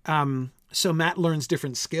 So Matt learns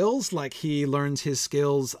different skills, like he learns his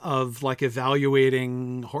skills of like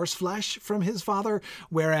evaluating horse flesh from his father,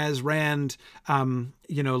 whereas Rand,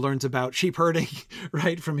 learns about sheep herding,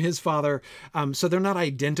 right, from his father. So they're not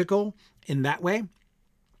identical in that way,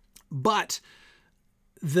 but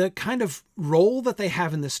the kind of role that they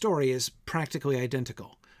have in the story is practically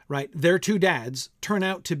identical, right? Their two dads turn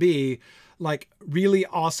out to be like really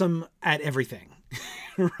awesome at everything.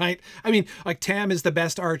 Right? I mean, like Tam is the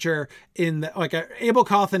best archer in the, like Abel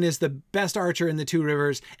Cawthon is the best archer in the Two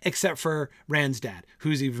Rivers, except for Rand's dad,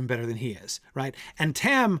 who's even better than he is. Right? And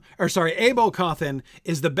Abel Cawthon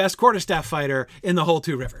is the best quarterstaff fighter in the whole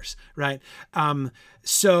Two Rivers. Right?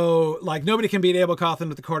 So like nobody can beat Abel Cawthon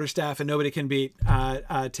with the quarterstaff and nobody can beat Tam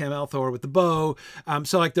Althor with the bow.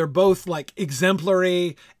 So like they're both like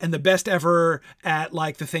exemplary and the best ever at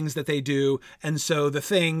like the things that they do. And so the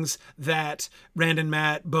things that Rand and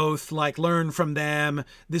Matt both like learn from them,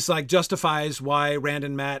 this like justifies why Rand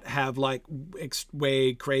and Matt have like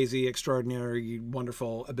way crazy, extraordinary,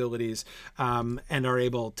 wonderful abilities, and are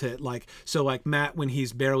able to like, so like Matt, when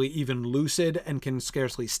he's barely even lucid and can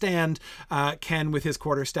scarcely stand, can with his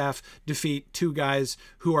quarterstaff defeat two guys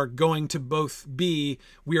who are going to both be,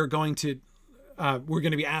 we're going to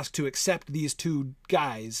be asked to accept these two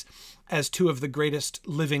guys as two of the greatest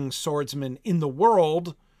living swordsmen in the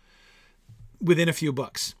world within a few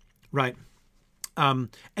books, right? And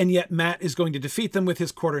yet Matt is going to defeat them with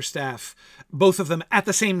his quarterstaff, both of them at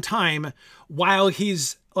the same time, while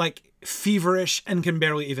he's like feverish and can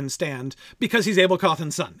barely even stand because he's Abel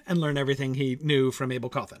Cawthon's son and learned everything he knew from Abel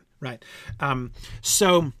Cawthon, right?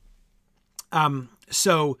 So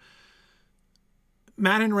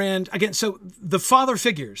Matt and Rand, again, so the father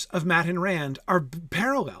figures of Matt and Rand are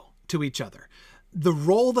parallel to each other. The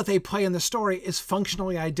role that they play in the story is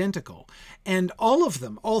functionally identical. And all of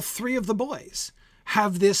them, all three of the boys,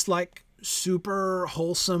 have this like super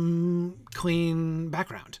wholesome, clean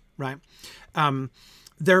background, right?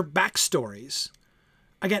 Their backstories,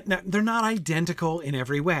 again, now, they're not identical in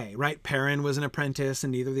every way, right? Perrin was an apprentice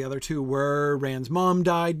and neither of the other two were. Rand's mom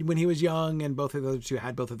died when he was young and both of the other two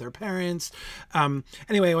had both of their parents.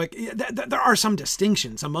 Anyway, like there are some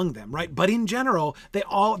distinctions among them, right? But in general, they're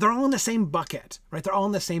all in the same bucket, right? They're all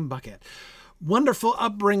in the same bucket. Wonderful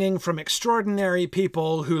upbringing from extraordinary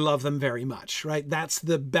people who love them very much, right? That's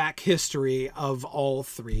the back history of all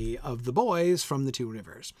three of the boys from the Two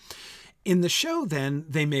Rivers. In the show, then,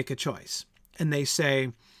 they make a choice. And they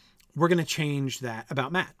say, we're going to change that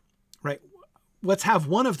about Matt, right? Let's have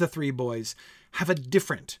one of the three boys have a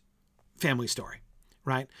different family story,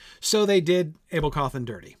 right? So they did Abel Cawthon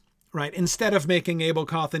dirty, right? Instead of making Abel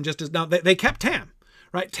Cawthon just as, now they kept Tam,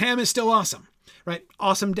 right? Tam is still awesome, right?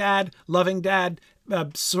 Awesome dad, loving dad,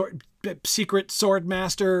 secret sword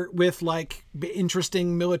master with like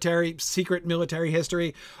interesting secret military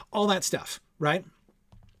history, all that stuff, right?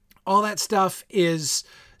 All that stuff is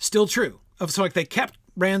still true. So like they kept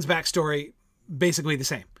Rand's backstory basically the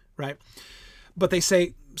same, right? But they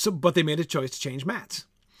say, but they made a choice to change Matt's.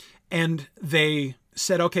 And they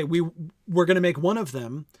said, okay, we're going to make one of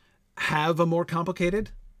them have a more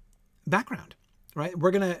complicated background, right?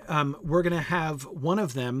 We're going to have one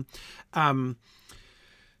of them,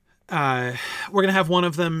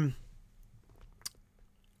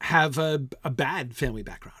 have a bad family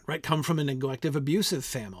background, right? Come from a neglective, abusive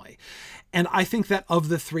family. And I think that of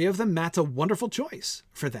the three of them, Matt's a wonderful choice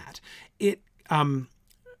for that. When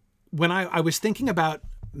I was thinking about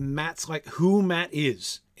Matt's, like who Matt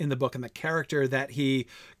is in the book and the character that he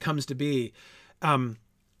comes to be,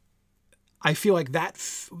 I feel like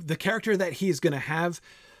the character that he's going to have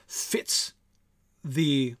fits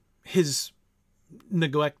his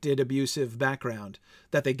neglected, abusive background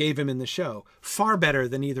that they gave him in the show far better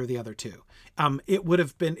than either of the other two. It would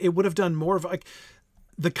have done more of like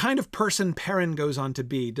the kind of person Perrin goes on to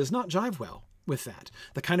be does not jive well with that.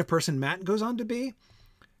 The kind of person Matt goes on to be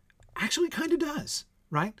actually kind of does,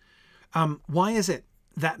 right? Why is it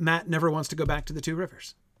that Matt never wants to go back to the Two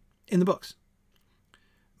Rivers in the books?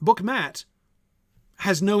 Book Matt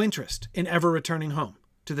has no interest in ever returning home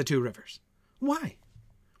to the Two Rivers. Why?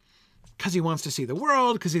 Because he wants to see the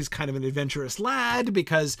world, because he's kind of an adventurous lad,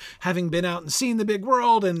 because having been out and seen the big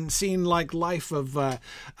world and seen like life of,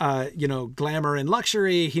 glamour and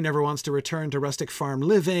luxury, he never wants to return to rustic farm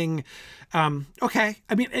living. Okay.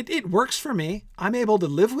 I mean, it works for me. I'm able to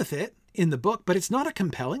live with it in the book, but it's not a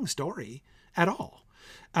compelling story at all.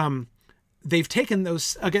 They've taken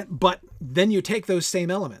those again, but then you take those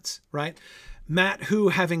same elements, right? Matt, who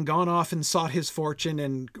having gone off and sought his fortune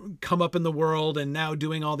and come up in the world and now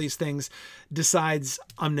doing all these things, decides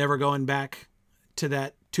I'm never going back to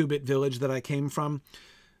that two-bit village that I came from.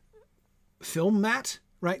 film Matt,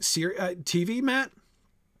 right? TV Matt,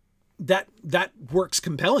 that works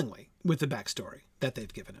compellingly with the backstory that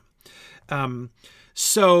they've given him.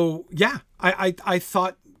 So yeah, I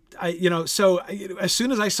thought, so as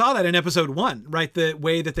soon as I saw that in episode 1, right, the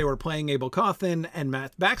way that they were playing Abel Cawthon and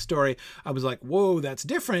Matt's backstory, I was like, whoa, that's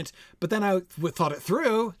different. But then I thought it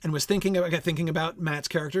through and was thinking about Matt's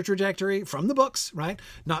character trajectory from the books, right?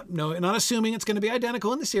 Not assuming it's going to be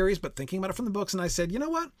identical in the series, but thinking about it from the books. And I said, you know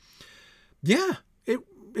what? Yeah, it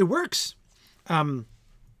works. I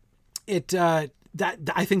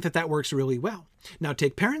think that works really well. Now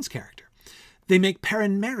take Perrin's character. They make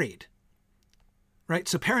Perrin married. Right?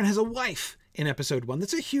 So Perrin has a wife in episode 1.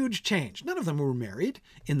 That's a huge change. None of them were married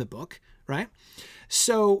in the book, right?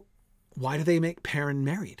 So why do they make Perrin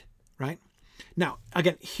married, right? Now,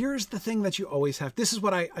 again, here's the thing that you always have. This is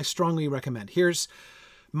what I strongly recommend. Here's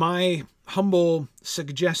my humble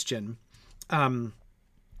suggestion.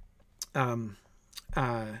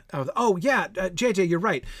 JJ, you're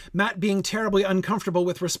right. Matt being terribly uncomfortable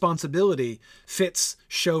with responsibility fits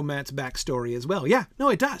show Matt's backstory as well. Yeah, no,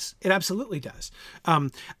 it does. It absolutely does.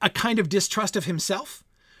 A kind of distrust of himself,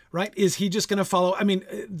 right? Is he just going to follow? I mean,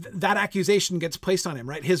 that accusation gets placed on him,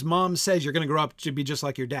 right? His mom says you're going to grow up to be just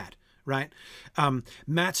like your dad, right?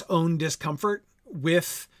 Matt's own discomfort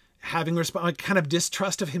with having a kind of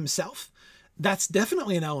distrust of himself. That's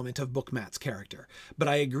definitely an element of Book Matt's character. But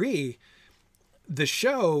I agree,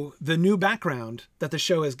 the new background that the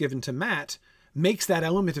show has given to Matt makes that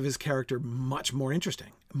element of his character much more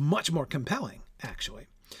interesting, much more compelling, actually.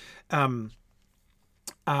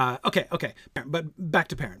 Okay. But back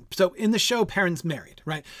to Perrin. So in the show, Perrin's married,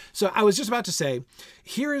 right? So I was just about to say,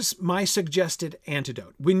 here's my suggested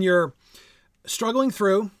antidote. When you're struggling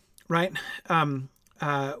through, right?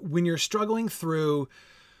 When you're struggling through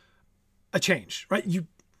a change, right? You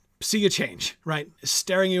see a change, right?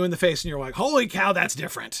 Staring you in the face and you're like, holy cow, that's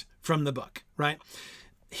different from the book, right?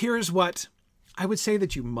 Here's what I would say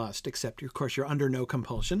that you must, except of course you're under no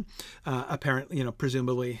compulsion. Apparently,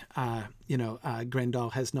 presumably,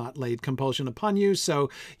 Grendel has not laid compulsion upon you, so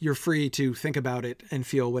you're free to think about it and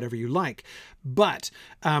feel whatever you like. But,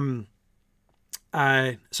 so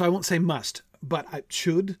I won't say must, but I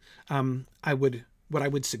should, what I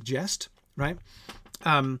would suggest, right?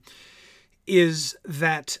 Is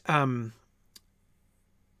that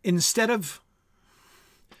instead of,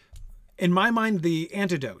 in my mind, the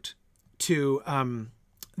antidote to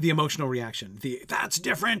the emotional reaction, that's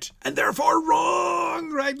different and therefore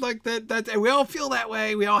wrong, right? Like that we all feel that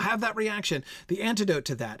way. We all have that reaction. The antidote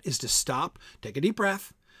to that is to stop, take a deep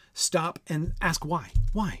breath, stop and ask why?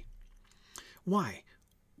 Why?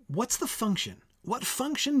 What's the function? What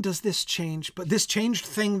function does this change, but this changed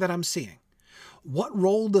thing that I'm seeing? What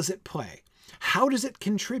role does it play? How does it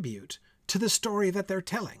contribute to the story that they're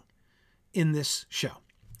telling in this show,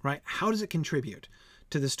 right? How does it contribute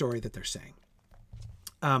to the story that they're saying?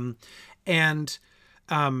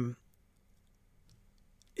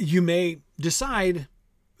 You may decide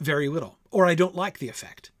very little, or I don't like the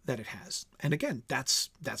effect that it has. And again, that's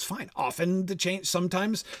fine. Often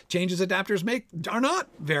sometimes changes adapters make are not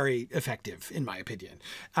very effective, in my opinion.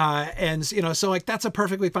 So like that's a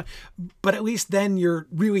perfectly fine, but at least then you're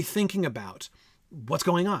really thinking about what's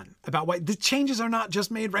going on, about why the changes are not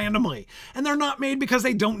just made randomly, and they're not made because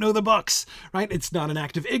they don't know the books, right? It's not an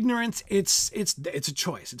act of ignorance. It's a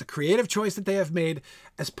choice. It's a creative choice that they have made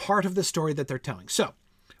as part of the story that they're telling. So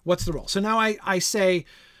what's the role? So now I say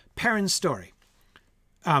Perrin's story.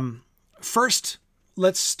 First,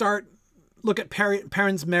 let's look at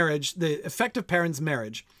Perrin's marriage, the effect of Perrin's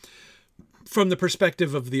marriage from the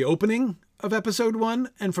perspective of the opening of episode 1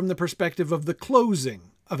 and from the perspective of the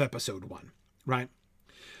closing of episode 1, right?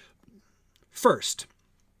 First,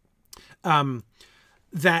 the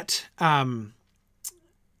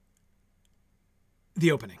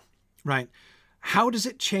opening, right? How does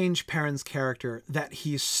it change Perrin's character that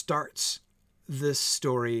he starts this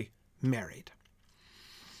story married?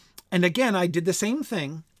 And again, I did the same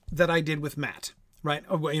thing that I did with Matt, right?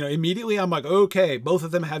 Immediately I'm like, okay, both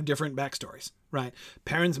of them have different backstories, right?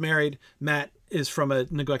 Perrin's married, Matt is from a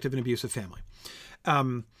neglective and abusive family.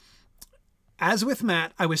 As with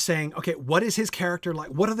Matt, I was saying, okay, what is his character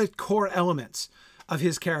like? What are the core elements of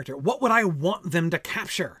his character? What would I want them to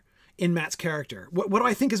capture in Matt's character? What do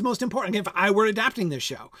I think is most important? If I were adapting this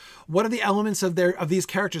show, what are the elements of these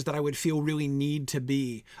characters that I would feel really need to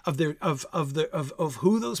be of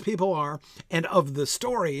who those people are and of the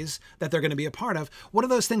stories that they're going to be a part of? What are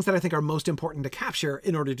those things that I think are most important to capture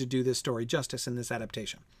in order to do this story justice in this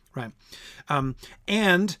adaptation, right?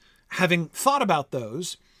 And having thought about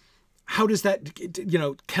those, how does that, you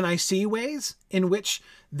know, can I see ways in which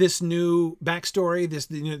this new backstory, this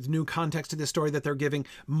new context to this story that they're giving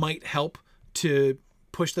might help to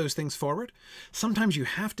push those things forward? Sometimes you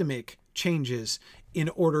have to make changes in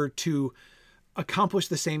order to accomplish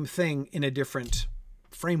the same thing in a different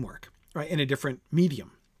framework, right? In a different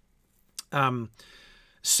medium.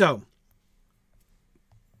 So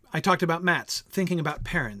I talked about Matt's, thinking about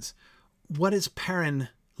Perrin's. What is Perrin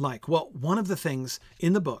like? Well, one of the things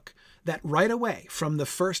in the book that right away from the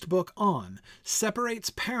first book on separates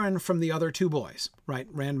Perrin from the other two boys, right?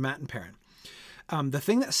 Rand, Matt, and Perrin. The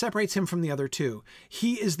thing that separates him from the other two,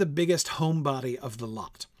 he is the biggest homebody of the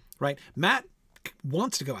lot, right? Matt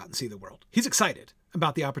wants to go out and see the world. He's excited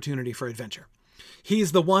about the opportunity for adventure.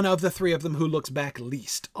 He's the one of the three of them who looks back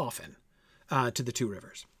least often to the two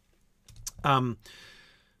rivers.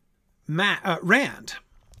 Rand,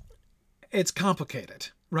 it's complicated,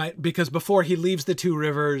 right? Because before he leaves the two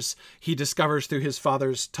rivers, he discovers through his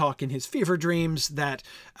father's talk in his fever dreams that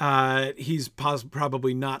he's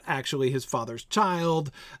probably not actually his father's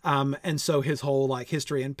child. And so his whole like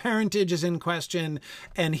history and parentage is in question.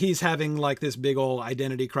 And he's having like this big old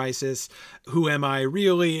identity crisis. Who am I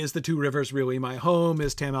really? Is the two rivers really my home?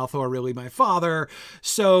 Is Tam Althor really my father?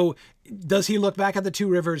 So does he look back at the two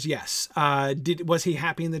rivers? Yes. Was he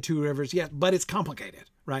happy in the two rivers? Yes. But it's complicated,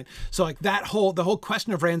 right? So like the whole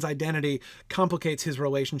question of Rand's identity complicates his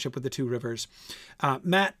relationship with the two rivers.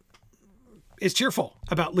 Matt is cheerful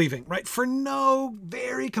about leaving, right? For no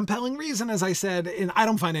very compelling reason, as I said, and I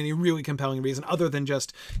don't find any really compelling reason other than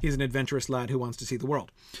just he's an adventurous lad who wants to see the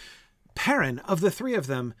world. Perrin, of the three of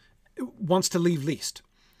them, wants to leave least.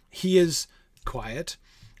 He is quiet.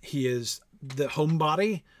 He is the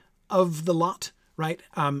homebody of the lot, right?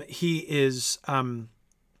 He is,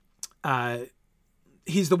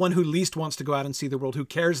 he's the one who least wants to go out and see the world, who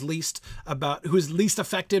cares least about, who is least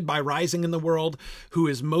affected by rising in the world, who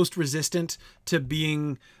is most resistant to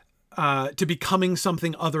being, to becoming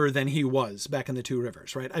something other than he was back in the two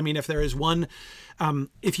rivers, right? I mean, if there is one,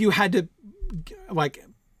 if you had to like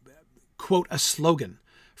quote a slogan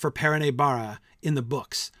for Perrin Barra in the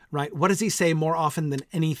books, right? What does he say more often than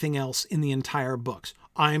anything else in the entire books?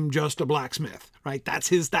 I'm just a blacksmith, right? That's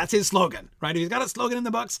his slogan, right? If he's got a slogan in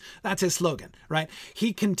the books, that's his slogan, right?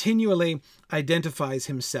 He continually identifies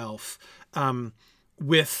himself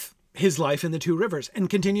with his life in the two rivers and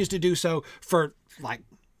continues to do so for like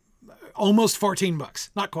almost 14 books.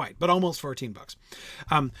 Not quite, but almost 14 books.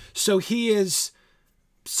 So he is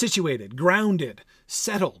situated, grounded,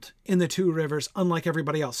 settled in the two rivers, unlike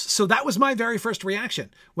everybody else. So that was my very first reaction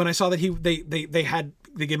when I saw that they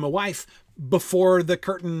gave him a wife before the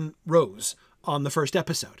curtain rose on the first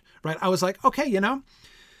episode, right? I was like, okay, you know,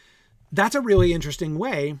 that's a really interesting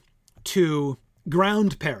way to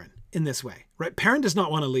ground Perrin in this way, right? Perrin does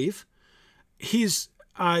not want to leave. He's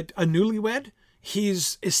a newlywed.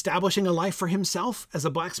 He's establishing a life for himself as a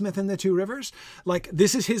blacksmith in the two rivers. Like,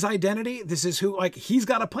 this is his identity. This is who, like, he's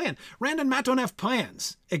got a plan. Rand and Matt don't have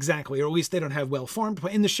plans exactly, or at least they don't have well-formed,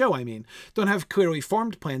 in the show, I mean, don't have clearly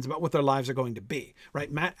formed plans about what their lives are going to be,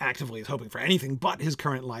 right? Matt actively is hoping for anything but his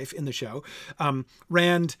current life in the show.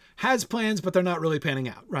 Rand has plans, but they're not really panning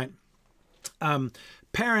out, right?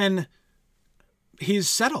 Perrin, he's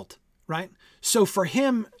settled, right? So for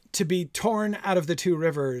him to be torn out of the two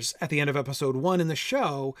rivers at the end of episode 1 in the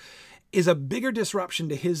show is a bigger disruption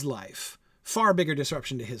to his life, far bigger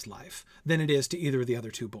disruption to his life than it is to either of the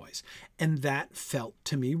other two boys. And that felt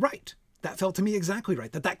to me right. That felt to me exactly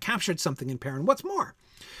right, that captured something in Perrin. What's more,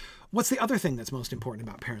 what's the other thing that's most important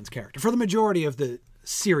about Perrin's character? For the majority of the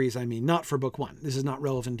series, I mean, not for book 1. This is not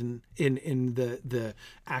relevant in the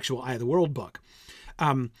actual Eye of the World book.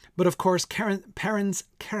 But of course, Perrin's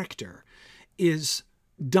character is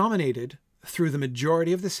dominated through the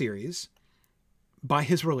majority of the series by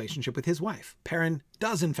his relationship with his wife. Perrin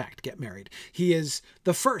does, in fact, get married. He is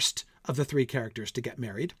the first of the 3 characters to get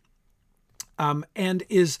married, and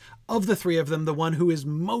is, of the 3 of them, the one who is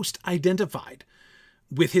most identified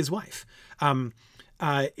with his wife.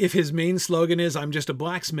 If his main slogan is, I'm just a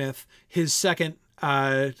blacksmith, his second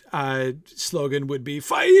slogan would be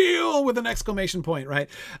 "Fail!" with an exclamation point, right?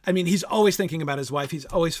 I mean, he's always thinking about his wife. He's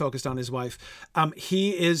always focused on his wife.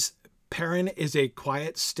 Perrin is a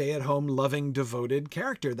quiet, stay-at-home, loving, devoted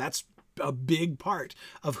character. That's a big part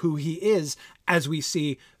of who he is, as we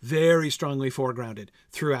see very strongly foregrounded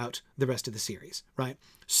throughout the rest of the series, right?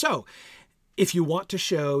 So if you want to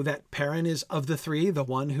show that Perrin is, of the 3, the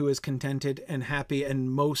one who is contented and happy and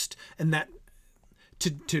that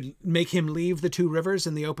to make him leave the two rivers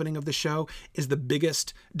in the opening of the show is the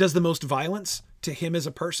biggest, does the most violence to him as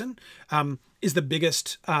a person, is the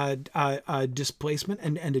biggest displacement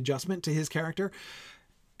and adjustment to his character.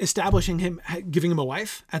 Establishing him, giving him a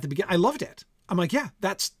wife at the beginning. I loved it. I'm like, yeah,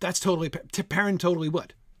 that's totally, Perrin totally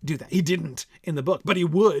would do that. He didn't in the book, but he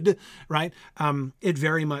would, right? It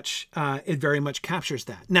very much captures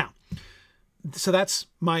that. Now, so that's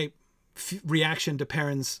my reaction to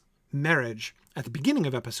Perrin's marriage at the beginning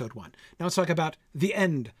of episode 1. Now let's talk about the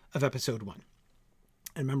end of episode 1.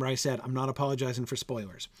 And remember I said, I'm not apologizing for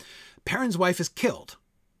spoilers. Perrin's wife is killed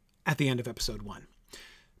at the end of episode 1.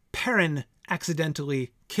 Perrin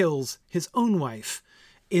accidentally kills his own wife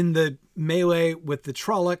in the melee with the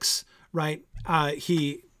Trollocs, right?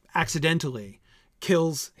 He accidentally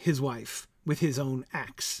kills his wife with his own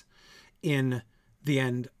axe in the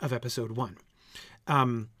end of episode 1.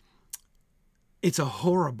 It's a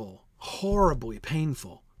horrible, horribly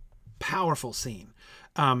painful, powerful scene.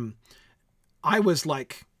 I was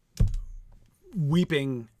like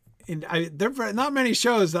weeping. There are not many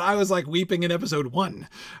shows that I was like weeping in episode 1,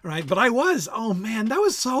 right? But I was, oh man, that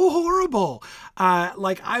was so horrible.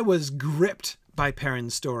 Like I was gripped by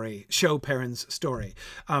Perrin's story, Perrin's story.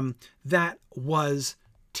 That was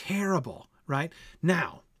terrible, right?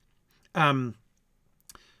 Now,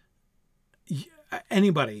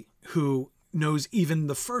 anybody who knows even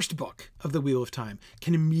the first book of The Wheel of Time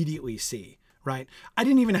can immediately see, right? I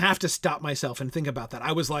didn't even have to stop myself and think about that.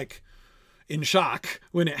 I was like in shock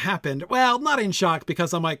when it happened. Well, not in shock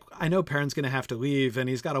because I'm like, I know Perrin's going to have to leave and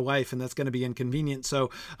he's got a wife and that's going to be inconvenient. So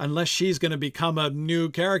unless she's going to become a new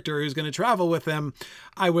character who's going to travel with him,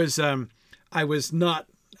 I was not,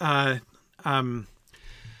 I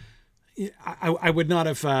would not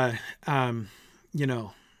have,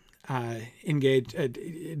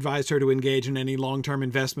 advised her to engage in any long-term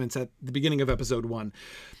investments at the beginning of episode 1.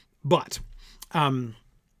 But,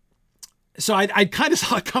 so I kind of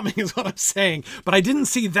saw it coming is what I'm saying, but I didn't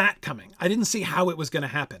see that coming. I didn't see how it was going to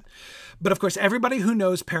happen. But of course, everybody who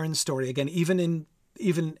knows Perrin's story, again, even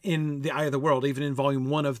in The Eye of the World, even in volume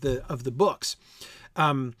 1 of the books,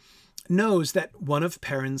 knows that one of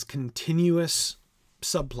Perrin's continuous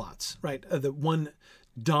subplots, right, the one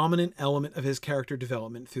dominant element of his character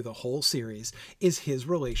development through the whole series is his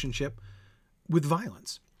relationship with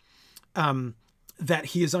violence. That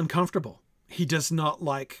he is uncomfortable. He does not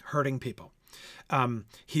like hurting people.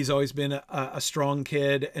 He's always been a strong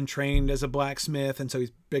kid and trained as a blacksmith. And so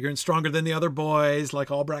he's bigger and stronger than the other boys,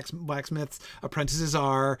 like all blacksmiths apprentices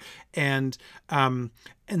are. And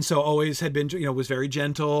so always had been, was very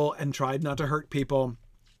gentle and tried not to hurt people.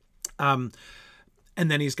 And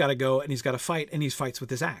then he's got to go and he's got to fight, and he fights with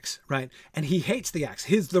his axe, right? And he hates the axe.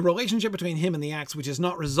 The relationship between him and the axe, which is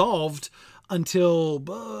not resolved until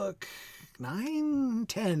book 9,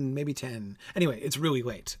 10, maybe 10. Anyway, it's really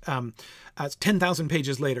late. 10,000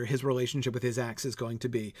 pages later, his relationship with his axe is going to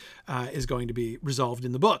be resolved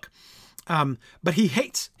in the book. But he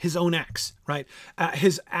hates his own axe, right?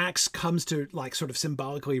 His axe comes to like sort of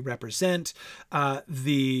symbolically represent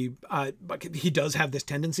he does have this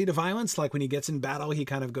tendency to violence. Like when he gets in battle, he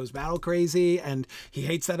kind of goes battle crazy, and he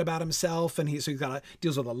hates that about himself. And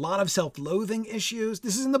deals with a lot of self-loathing issues.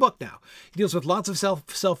 This is in the book now. He deals with lots of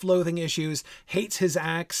self-loathing issues, hates his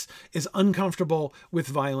axe, is uncomfortable with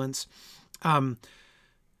violence. In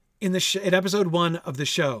episode 1 of the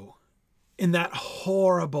show, in that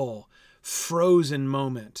horrible frozen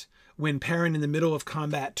moment when Perrin in the middle of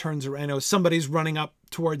combat turns around, somebody's running up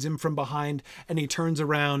towards him from behind, and he turns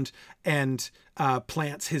around and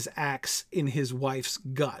plants his axe in his wife's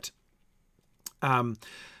gut. I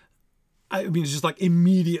mean, just like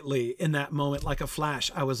immediately in that moment, like a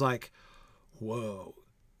flash, I was like, whoa.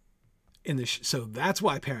 So that's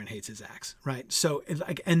why Perrin hates his axe, right? So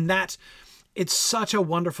it's such a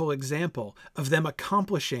wonderful example of them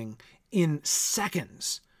accomplishing in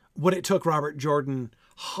seconds what it took Robert Jordan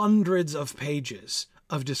hundreds of pages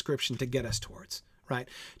of description to get us towards, right?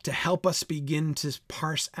 To help us begin to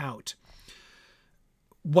parse out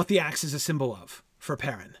what the axe is a symbol of for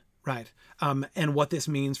Perrin, right? And what this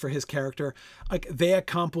means for his character. Like, they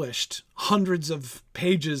accomplished hundreds of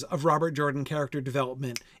pages of Robert Jordan character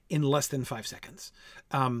development in less than 5 seconds.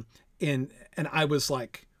 And I was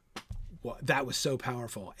like, that was so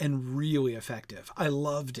powerful and really effective. I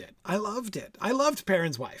loved it. I loved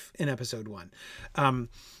Perrin's wife in episode 1.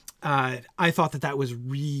 I thought that was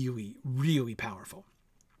really, really powerful.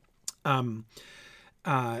 So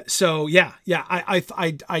yeah, I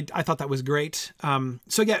thought that was great.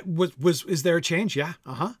 So yeah, is there a change? Yeah.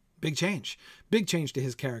 Big change to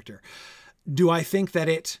his character. Do I think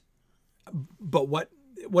that but what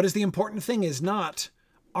what is the important thing is not,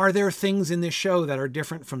 are there things in this show that are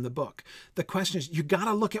different from the book? The question is, you got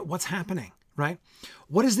to look at what's happening, right?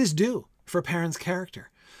 What does this do for Perrin's character?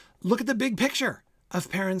 Look at the big picture of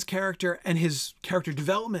Perrin's character and his character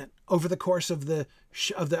development over the course of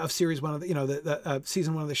series one of the,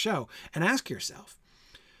 season one of the show, and ask yourself.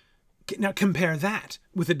 Now compare that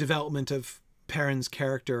with the development of Perrin's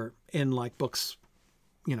character in like books,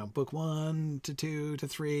 book 1 to 2 to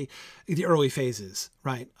 3, the early phases,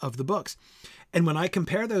 right, of the books. And when I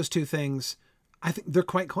compare those two things, I think they're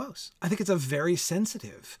quite close. I think it's a very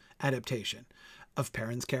sensitive adaptation of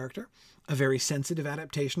Perrin's character, a very sensitive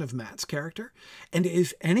adaptation of Matt's character. And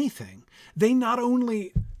if anything, they not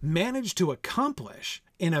only managed to accomplish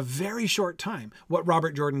in a very short time what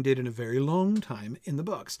Robert Jordan did in a very long time in the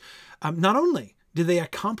books. Not only did they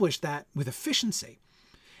accomplish that with efficiency,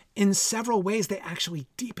 in several ways they actually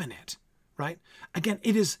deepen it, right? Again,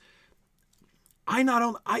 it is... I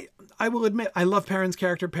will admit, I love Perrin's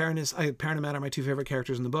character. Perrin and Matt are my two favorite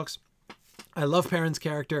characters in the books. I love Perrin's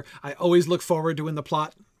character. I always look forward to when the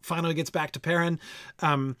plot finally gets back to Perrin.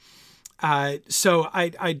 So I'm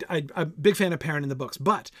a big fan of Perrin in the books,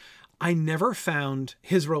 but I never found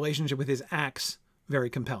his relationship with his axe very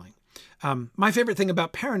compelling. My favorite thing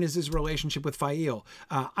about Perrin is his relationship with Fael.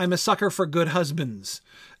 I'm a sucker for good husbands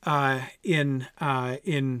in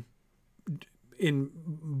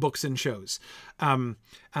books and shows.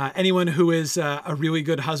 Anyone who is a really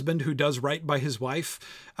good husband who does right by his wife,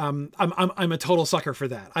 I'm a total sucker for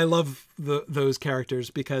that. I love those characters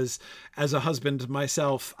because as a husband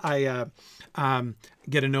myself, I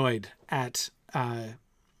get annoyed at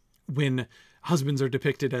when husbands are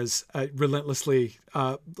depicted as relentlessly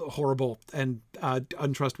horrible and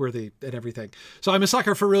untrustworthy and everything. So I'm a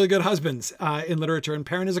sucker for really good husbands in literature, and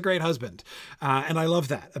Perrin is a great husband. And I love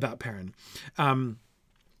that about Perrin.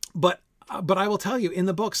 But I will tell you, in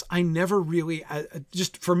the books, I never really,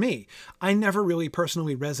 just for me, I never really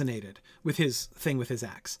personally resonated with his thing with his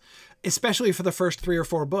axe. Especially for the first 3 or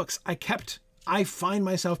 4 books, I find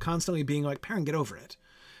myself constantly being like, Perrin, get over it,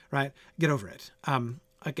 right? Get over it.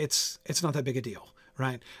 Like it's not that big a deal,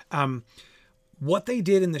 right? What they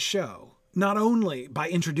did in the show, not only by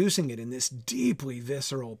introducing it in this deeply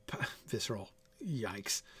visceral,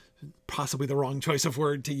 yikes, possibly the wrong choice of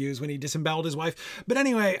word to use when he disemboweled his wife. But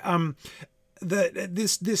anyway,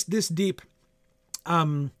 this deep,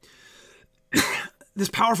 this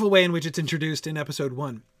powerful way in which it's introduced in episode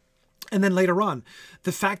 1. And then later on,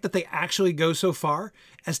 the fact that they actually go so far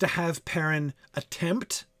as to have Perrin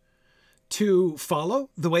attempt to follow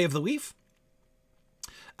the way of the leaf.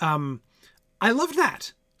 I loved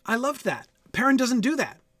that. I loved that. Perrin doesn't do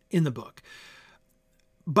that in the book.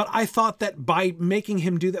 But I thought that by making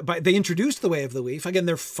him do that, they introduced the way of the leaf. Again,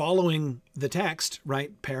 they're following the text,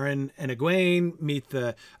 right? Perrin and Egwene meet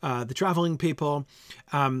the traveling people,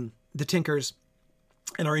 the Tinkers,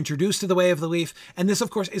 and are introduced to the way of the leaf. And this, of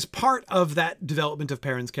course, is part of that development of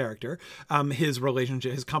Perrin's character, his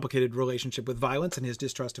relationship, his complicated relationship with violence and his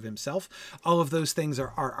distrust of himself. All of those things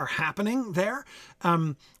are happening there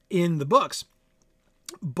in the books.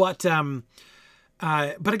 But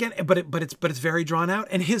it's very drawn out,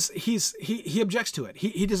 and he objects to it.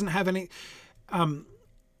 He doesn't have any.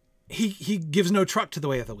 He gives no truck to the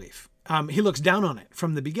way of the leaf. He looks down on it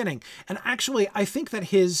from the beginning, and actually, I think that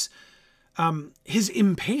his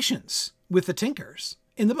impatience with the Tinkers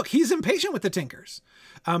in the book, he's impatient with the Tinkers.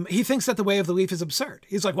 He thinks that the way of the leaf is absurd.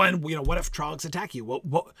 He's like, well, what if Troggs attack you?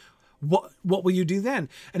 What will you do then?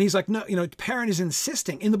 And he's like, no, Perrin is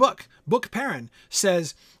insisting in the book. Perrin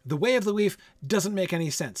says the way of the leaf doesn't make any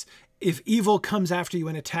sense. If evil comes after you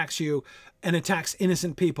and attacks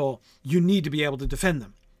innocent people, you need to be able to defend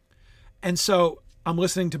them. And so I'm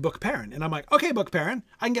listening to Perrin, and I'm like, okay, Perrin,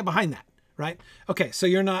 I can get behind that. Right? Okay, so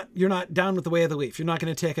you're not down with the way of the leaf. You're not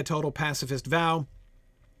going to take a total pacifist vow.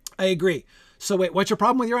 I agree. So wait, what's your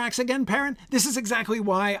problem with your axe again, Perrin? This is exactly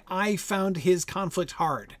why I found his conflict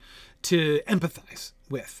hard to empathize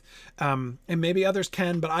with. And maybe others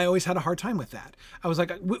can, but I always had a hard time with that. I was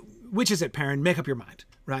like, which is it, Perrin? Make up your mind,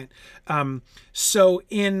 right? So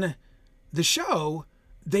in the show,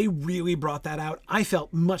 they really brought that out, I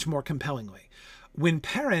felt, much more compellingly. When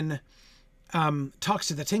Perrin talks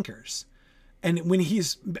to the Tinkers, and when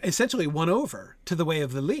he's essentially won over to the way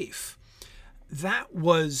of the leaf, that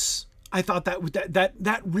was, I thought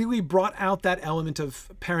that really brought out that element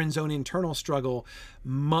of Perrin's own internal struggle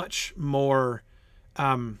much more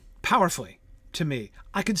powerfully to me.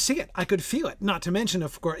 I could see it. I could feel it. Not to mention,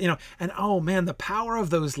 of course, and oh man, the power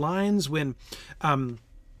of those lines when, when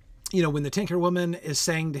the Tinker Woman is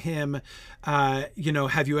saying to him,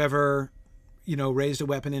 have you ever you know, raised a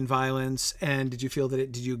weapon in violence? And did you feel that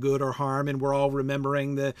it did you good or harm? And we're all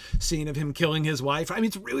remembering the scene of him killing his wife. I mean,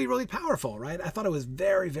 it's really, really powerful, right? I thought it was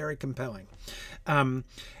very, very compelling.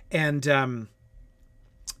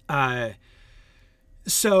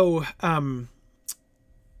 So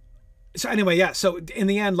anyway, yeah. So in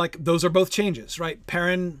the end, like, those are both changes, right?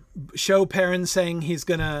 Perrin saying he's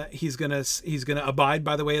gonna abide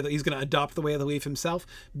by the way of he's gonna adopt the way of the leaf himself.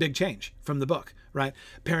 Big change from the book, right?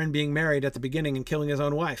 Perrin being married at the beginning and killing his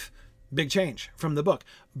own wife. Big change from the book.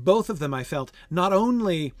 Both of them, I felt, not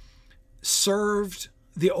only served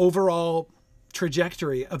the overall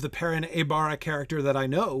trajectory of the Perrin Aybara character that I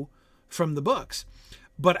know from the books,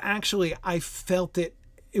 but actually I felt it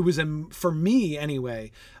was, for me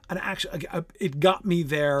anyway, it got me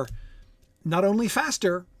there not only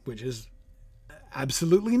faster, which is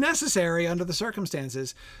absolutely necessary under the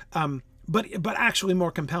circumstances, but actually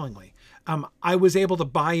more compellingly. I was able to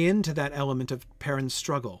buy into that element of Perrin's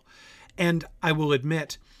struggle. And I will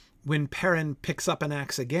admit, when Perrin picks up an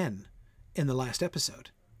axe again in the last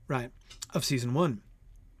episode, right, of season 1,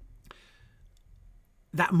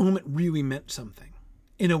 that moment really meant something.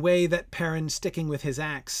 In a way that Perrin sticking with his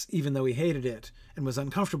axe, even though he hated it and was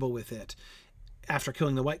uncomfortable with it after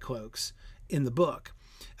killing the White Cloaks in the book,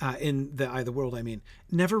 in the Eye of the World, I mean,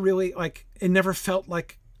 never really, like, it never felt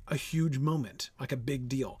like a huge moment, like a big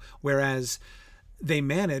deal. Whereas they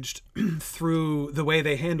managed, through the way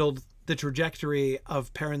they handled the trajectory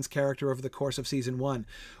of Perrin's character over the course of season 1,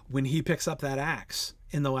 when he picks up that axe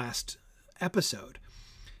in the last episode,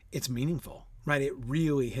 it's meaningful, right? It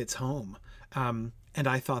really hits home. And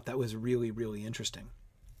I thought that was really, really interesting.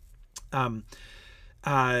 Other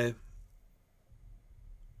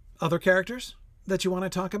characters that you want to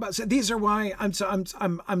talk about? So these are why I'm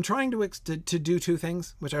trying to do two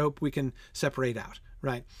things, which I hope we can separate out,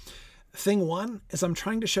 right? Thing one is I'm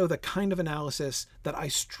trying to show the kind of analysis that I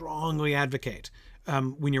strongly advocate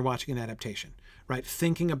when you're watching an adaptation, right?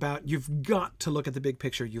 Thinking about, you've got to look at the big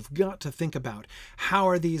picture. You've got to think about, how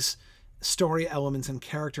are these story elements and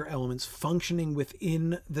character elements functioning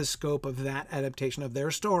within the scope of that adaptation of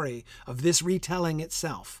their story, of this retelling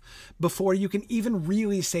itself, before you can even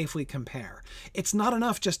really safely compare. It's not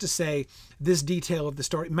enough just to say this detail of the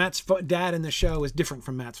story, Matt's dad in the show is different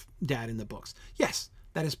from Matt's dad in the books. Yes,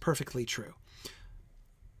 that is perfectly true.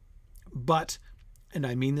 But, and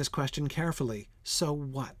I mean this question carefully, so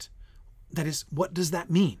what? That is, what does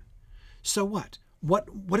that mean? So what?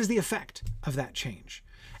 What is the effect of that change?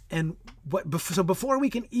 And so before we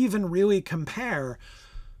can even really compare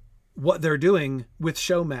what they're doing with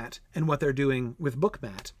show Matt and what they're doing with book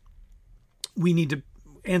Matt, we need to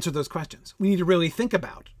answer those questions. We need to really think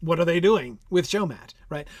about, what are they doing with show Matt,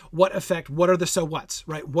 right? What effect, what are the so what's,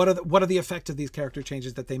 right? What are the effects of these character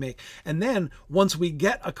changes that they make? And then once we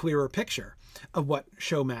get a clearer picture of what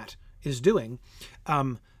show Matt is doing,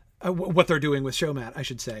 what they're doing with show Matt, I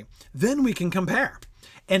should say, then we can compare.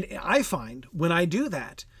 And I find when I do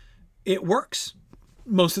that, it works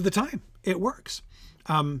most of the time. It works.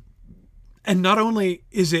 And not only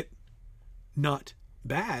is it not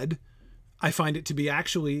bad, I find it to be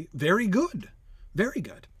actually very good. Very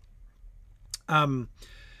good. Okay.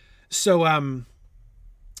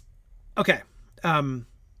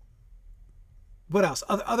 What else?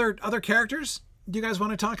 Other characters do you guys want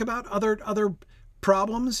to talk about? Other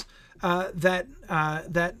problems that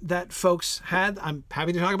folks had? I'm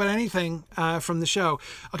happy to talk about anything from the show.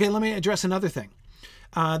 Okay, let me address another thing.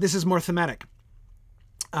 This is more thematic.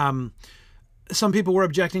 Some people were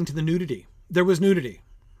objecting to the nudity. There was nudity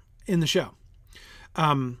in the show.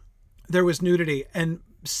 There was nudity, and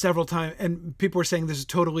several times, and people were saying this is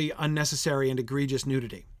totally unnecessary and egregious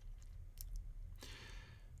nudity.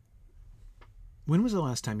 When was the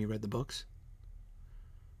last time you read the books?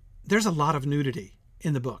 There's a lot of nudity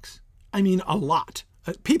in the books. I mean, a lot.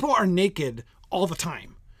 People are naked all the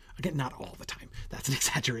time. Again, not all the time. That's an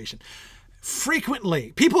exaggeration.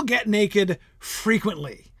 Frequently. People get naked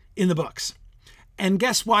frequently in the books. And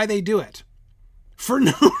guess why they do it? For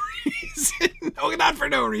no reason. No, not for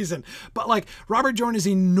no reason. But like, Robert Jordan is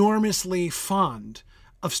enormously fond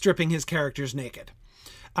of stripping his characters naked.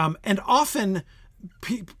 And often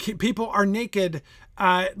people are naked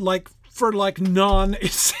for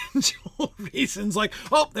non-essential reasons, like,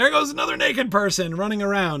 oh, there goes another naked person running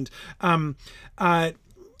around. Cyber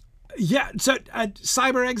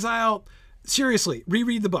Exile, seriously,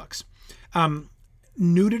 reread the books.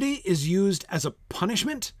 Nudity is used as a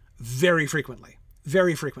punishment very frequently.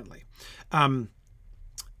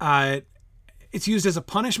 It's used as a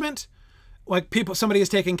punishment like somebody is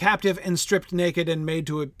taken captive and stripped naked and made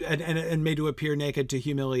to and made to appear naked to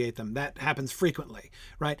humiliate them. That happens frequently,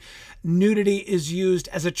 right? Nudity is used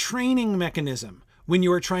as a training mechanism when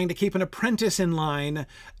you are trying to keep an apprentice in line,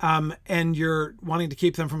 and you're wanting to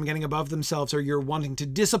keep them from getting above themselves, or you're wanting to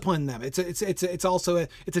discipline them. It's also a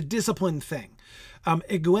discipline thing.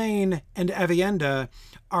 Egwene and Aviendha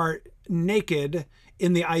are naked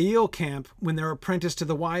in the Aiel camp when they're apprenticed to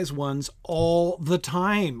the Wise Ones all the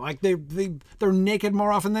time. Like they're naked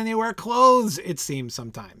more often than they wear clothes, it seems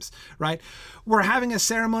sometimes, right? We're having a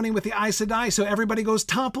ceremony with the Aes Sedai, so everybody goes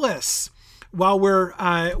topless while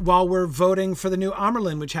we're voting for the new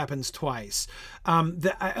Amerlin, which happens twice.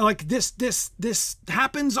 Like this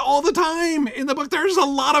happens all the time in the book. There's a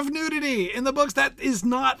lot of nudity in the books that is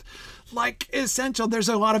not like essential. There's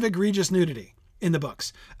a lot of egregious nudity in the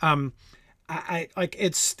books. Now,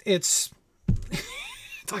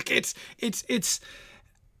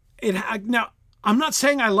 I'm not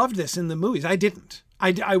saying I loved this in the movies. I didn't.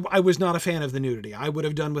 I was not a fan of the nudity. I would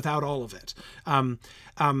have done without all of it.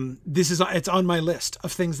 It's on my list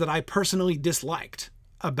of things that I personally disliked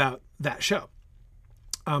about that show.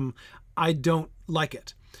 I don't like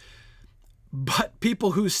it. But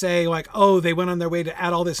people who say like, oh, they went on their way to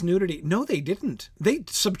add all this nudity. No, they didn't. They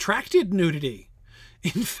subtracted nudity.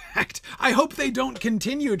 In fact, I hope they don't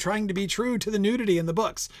continue trying to be true to the nudity in the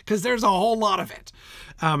books, because there's a whole lot of it.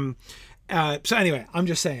 So anyway, I'm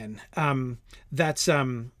just saying, I'm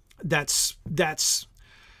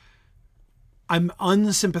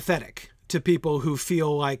unsympathetic to people who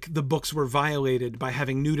feel like the books were violated by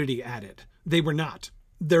having nudity added. They were not.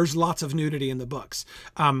 There's lots of nudity in the books.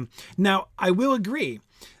 Now, I will agree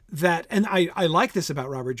that, and I like this about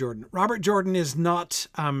Robert Jordan. Robert Jordan is not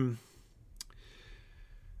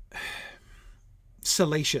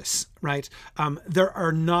salacious, right? There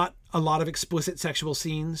are not a lot of explicit sexual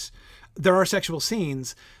scenes. There are sexual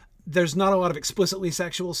scenes. There's not a lot of explicitly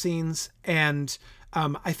sexual scenes. And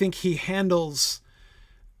I think he handles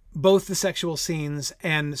both the sexual scenes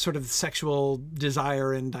and sort of sexual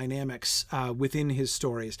desire and dynamics within his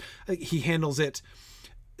stories. He handles it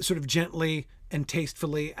sort of gently and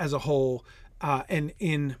tastefully as a whole, and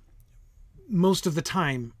in most of the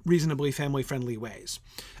time, reasonably family-friendly ways.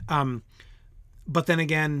 But then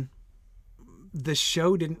again, the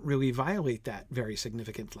show didn't really violate that very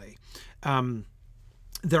significantly.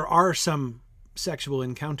 There are some sexual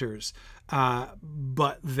encounters,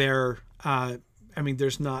 but they're,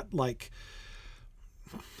 there's not like,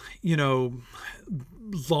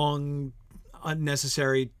 long,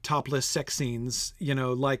 unnecessary topless sex scenes,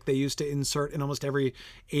 like they used to insert in almost every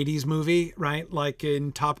 80s movie, right? Like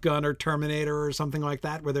in Top Gun or Terminator or something like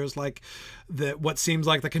that, where there's like what seems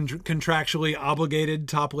like the contractually obligated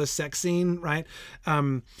topless sex scene, right?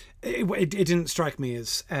 It didn't strike me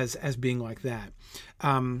as being like that.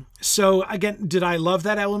 So again, did I love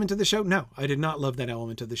that element of the show? No, I did not love that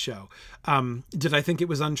element of the show. Did I think it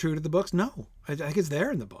was untrue to the books? No, I think it's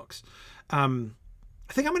there in the books.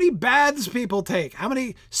 Think how many baths people take. How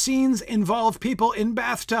many scenes involve people in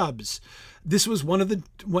bathtubs? This was one of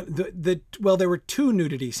there were two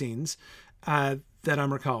nudity scenes that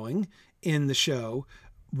I'm recalling in the show.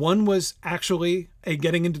 One was actually a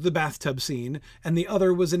getting into the bathtub scene, and the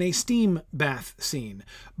other was in a steam bath scene.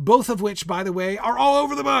 Both of which, by the way, are all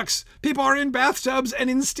over the books. People are in bathtubs and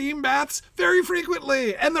in steam baths very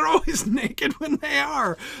frequently, and they're always naked when they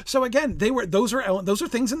are. So again, those are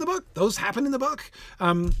things in the book. Those happen in the book.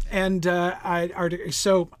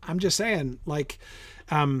 So I'm just saying, like,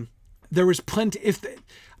 there was plenty.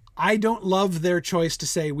 I don't love their choice to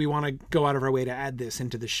say we want to go out of our way to add this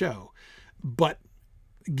into the show, but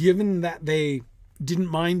given that they didn't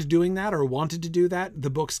mind doing that or wanted to do that, the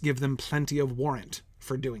books give them plenty of warrant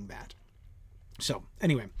for doing that. So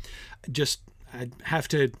anyway, I have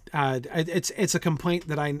to, it's a complaint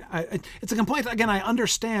that it's a complaint, again, I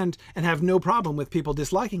understand and have no problem with people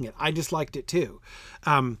disliking it. I disliked it too.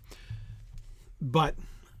 But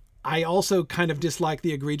I also kind of dislike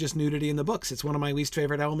the egregious nudity in the books. It's one of my least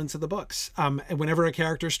favorite elements of the books. And whenever a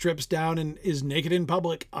character strips down and is naked in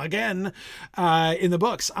public again, in the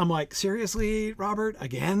books, I'm like, seriously, Robert,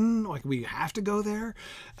 again? Like, we have to go there?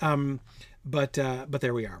 But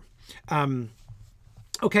there we are.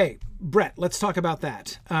 Okay, Brett, let's talk about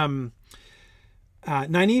that.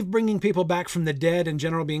 Nynaeve bringing people back from the dead in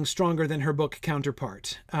general being stronger than her book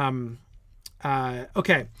counterpart.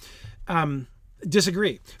 Okay.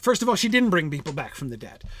 Disagree. First of all, she didn't bring people back from the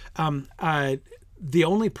dead. The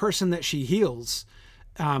only person that she heals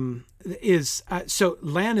so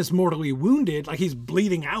Lan is mortally wounded, like he's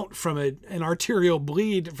bleeding out from an arterial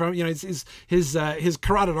bleed from, you know, his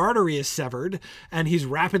carotid artery is severed and he's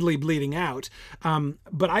rapidly bleeding out.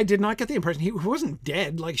 But I did not get the impression he wasn't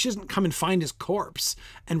dead. Like, she doesn't come and find his corpse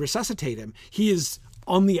and resuscitate him. He is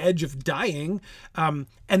on the edge of dying. And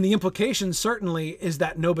the implication certainly is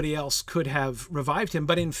that nobody else could have revived him.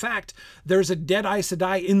 But in fact, there's a dead Aes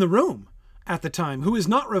Sedai in the room at the time who is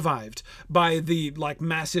not revived by the like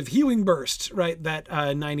massive healing burst, right, that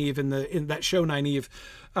Nynaeve in that show Nynaeve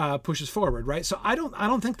pushes forward, right? So I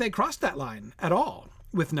don't think they crossed that line at all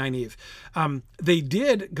with Nynaeve. They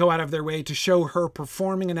did go out of their way to show her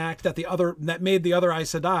performing an act that made the other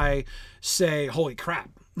Aes Sedai say, "Holy crap,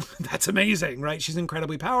 that's amazing," right? She's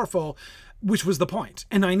incredibly powerful, which was the point,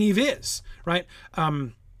 and Nynaeve is, right?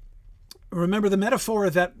 Remember the metaphor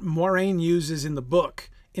that Moiraine uses in the book.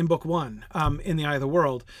 In book 1, in The Eye of the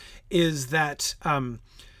World, is that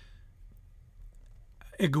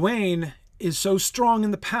Egwene is so strong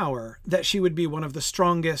in the power that she would be one of the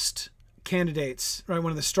strongest candidates, right?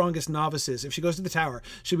 One of the strongest novices. If she goes to the tower,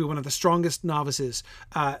 she'll be one of the strongest novices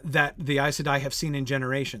that the Aes Sedai have seen in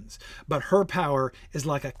generations. But her power is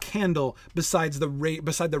like a candle beside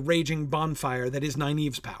the raging bonfire that is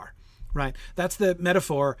Nynaeve's power. Right, that's the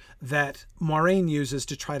metaphor that Moiraine uses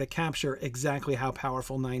to try to capture exactly how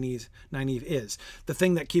powerful Nynaeve is. The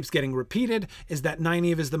thing that keeps getting repeated is that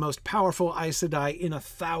Nynaeve is the most powerful Aes Sedai in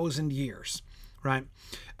 1,000 years. Right,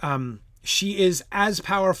 she is as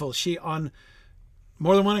powerful. She, on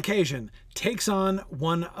more than one occasion, takes on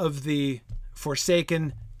one of the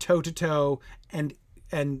Forsaken toe to toe and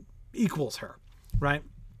equals her. Right,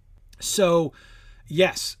 so.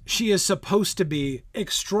 Yes, she is supposed to be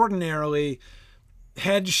extraordinarily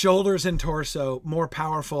head, shoulders, and torso more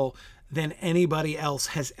powerful than anybody else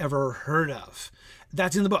has ever heard of.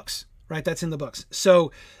 That's in the books, right? That's in the books.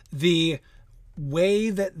 So the way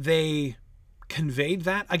that they conveyed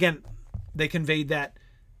that, again, they conveyed that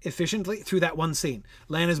efficiently through that one scene.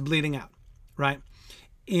 Lan is bleeding out, right?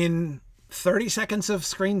 In 30 seconds of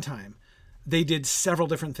screen time, they did several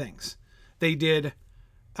different things. They did...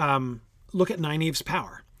 look at Nynaeve's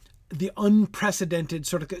power, the unprecedented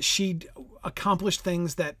sort of, she accomplished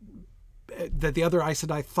things that the other Aes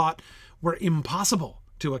Sedai thought were impossible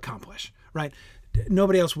to accomplish, right?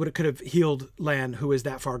 Nobody else could have healed Lan, who is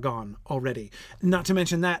that far gone already. Not to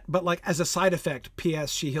mention that, but like as a side effect,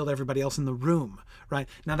 P.S. she healed everybody else in the room, right?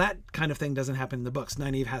 Now that kind of thing doesn't happen in the books.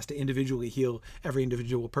 Nynaeve has to individually heal every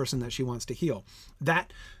individual person that she wants to heal.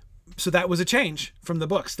 So that was a change from the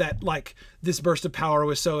books, that like this burst of power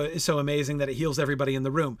was so amazing that it heals everybody in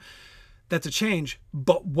the room. That's a change,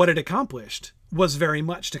 but what it accomplished was very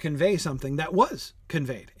much to convey something that was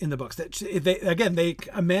conveyed in the books. That they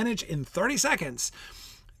manage in 30 seconds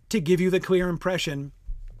to give you the clear impression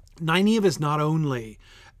Nynaeve is not only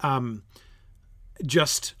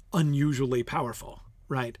just unusually powerful,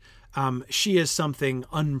 right? She is something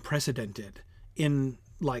unprecedented in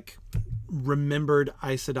like remembered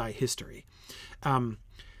Aes Sedai history.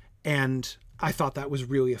 And I thought that was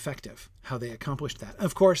really effective, how they accomplished that.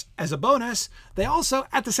 Of course, as a bonus, they also,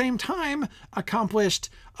 at the same time, accomplished,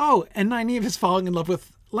 and Nynaeve is falling in love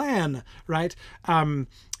with Lan, right?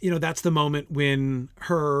 That's the moment when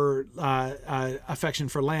her affection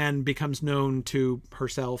for Lan becomes known to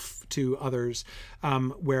herself, to others,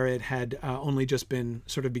 where it had only just been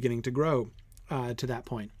sort of beginning to grow to that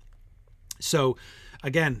point. So,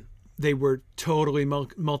 again, they were totally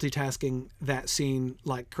multitasking that scene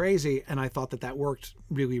like crazy, and I thought that worked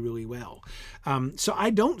really, really well. So I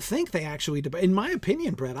don't think they actually, in my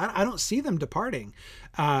opinion, Brett, I don't see them departing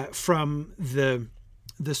from the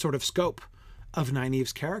sort of scope of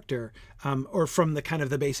Nynaeve's character, or from the kind of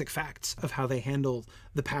the basic facts of how they handle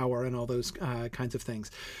the power and all those kinds of things.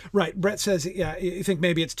 Right, Brett says, yeah, you think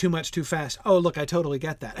maybe it's too much too fast. Oh, look, I totally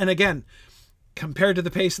get that. And again, compared to the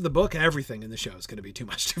pace of the book, everything in the show is going to be too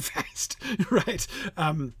much too fast, right?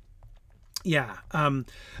 But yeah,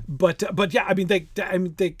 I mean, they,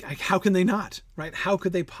 how can they not, right? How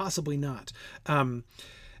could they possibly not? And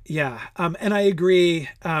I agree.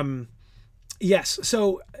 Yes.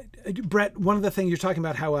 So, Brett, one of the things you're talking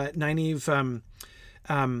about, how Nynaeve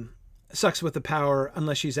sucks with the power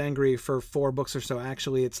unless she's angry for 4 books or so.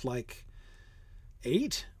 Actually, it's like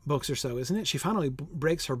 8 books or so, isn't it? She finally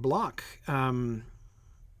breaks her block.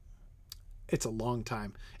 It's a long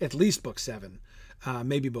time, at least book 7,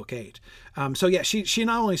 maybe book 8. So yeah, she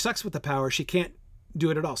not only sucks with the power, she can't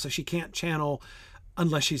do it at all. So she can't channel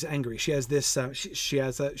unless she's angry. She has this, she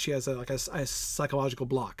has a psychological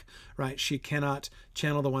block, right? She cannot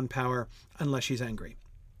channel the one power unless she's angry,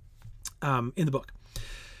 in the book.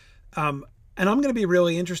 And I'm going to be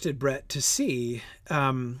really interested, Brett, to see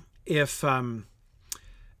if they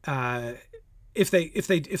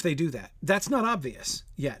do that. That's not obvious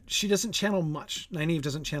yet. She doesn't channel much. Nynaeve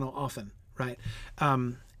doesn't channel often, right?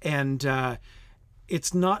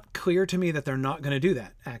 It's not clear to me that they're not going to do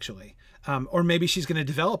that, actually. Or maybe she's going to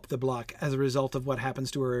develop the block as a result of what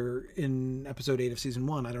happens to her in episode 8 of season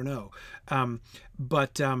 1. I don't know.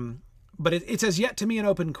 But it's as yet to me an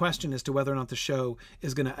open question as to whether or not the show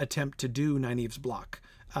is going to attempt to do Nynaeve's block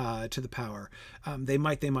to the power. They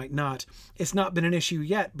might not. It's not been an issue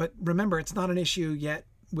yet, but remember, it's not an issue yet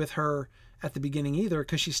with her at the beginning either,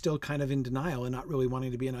 because she's still kind of in denial and not really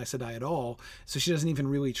wanting to be an Aes Sedai at all. So she doesn't even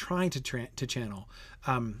really try to channel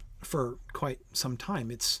for quite some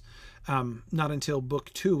time. It's not until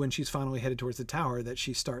book 2, when she's finally headed towards the tower, that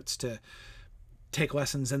she starts to take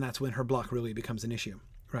lessons, and that's when her block really becomes an issue,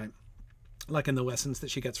 right? Like in the lessons that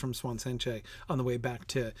she gets from Swan Senche on the way back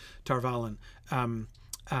to Tar Valon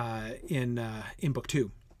in book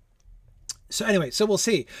 2. So anyway, so we'll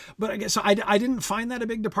see. But I guess I didn't find that a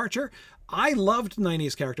big departure. I loved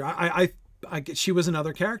Nynaeve's character. She was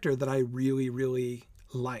another character that I really, really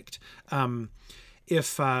liked. I'm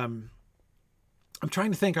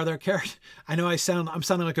trying to think, are there characters? I know I'm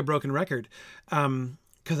sounding like a broken record,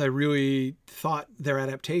 because I really thought their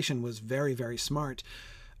adaptation was very, very smart.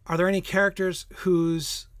 Are there any characters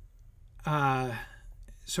whose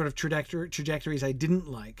sort of trajectories I didn't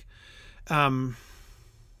like?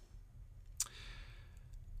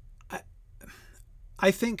 I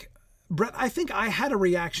think, Brett, I had a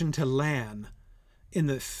reaction to Lan in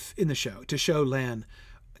the show, to show Lan,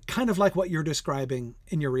 kind of like what you're describing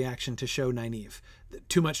in your reaction to show Nynaeve.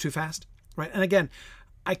 Too much, too fast, right? And again,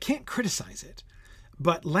 I can't criticize it,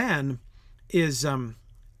 but Lan is,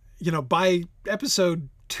 by episode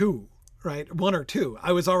 2, right, 1 or 2,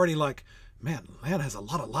 I was already like, man, Lan has a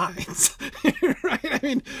lot of lines, right? I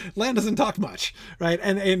mean, Lan doesn't talk much, right?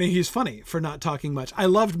 And he's funny for not talking much. I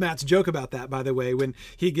loved Matt's joke about that, by the way, when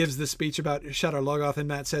he gives the speech about Shadar Logoth, and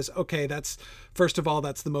Matt says, okay, first of all,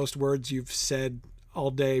 that's the most words you've said all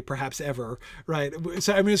day, perhaps ever, right?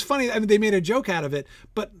 So, I mean, it's funny. I mean, they made a joke out of it,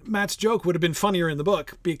 but Matt's joke would have been funnier in the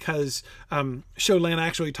book, because show Lan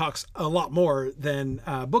actually talks a lot more than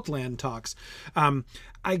book Lan talks.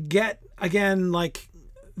 I get, again, like,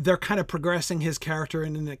 they're kind of progressing his character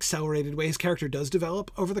in an accelerated way. His character does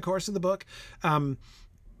develop over the course of the book.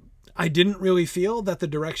 I didn't really feel that the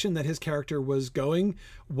direction that his character was going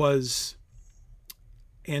was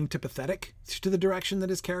antipathetic to the direction that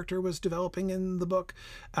his character was developing in the book.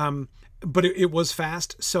 But it was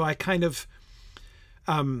fast. So I kind of,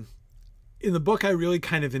 in the book, I really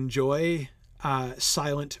kind of enjoy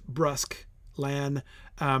silent, brusque Lan.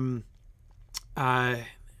 And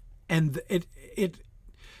it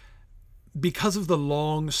because of the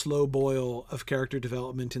long, slow boil of character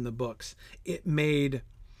development in the books, it made,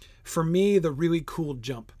 for me, the really cool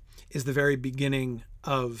jump is the very beginning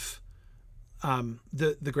of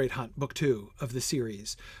the Great Hunt, book 2 of the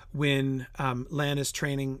series, when Lan is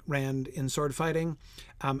training Rand in sword fighting,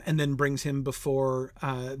 and then brings him before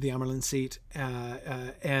the Amerlin seat,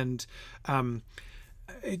 and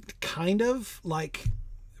it kind of like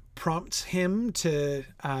prompts him to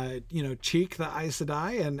cheek the Aes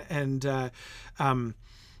Sedai, and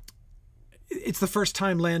it's the first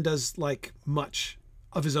time Lan does like much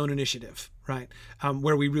of his own initiative, right?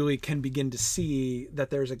 Where we really can begin to see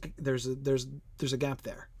that there's a gap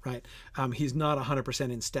there, right? He's not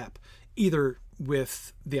 100% in step, either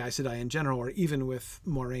with the Aes Sedai in general, or even with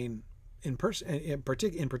Moiraine in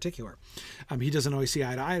particular. He doesn't always see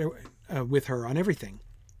eye to eye with her on everything.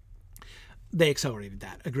 They accelerated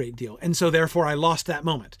that a great deal. And so therefore I lost that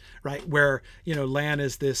moment, right? Where, Lan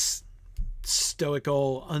is this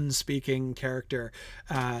stoical, unspeaking character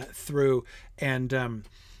through, and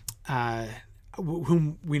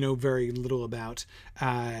whom we know very little about.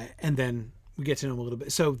 And then we get to know him a little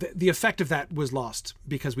bit. So the effect of that was lost,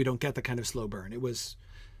 because we don't get the kind of slow burn. It was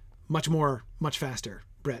much faster,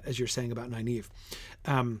 Brett, as you're saying about Nynaeve.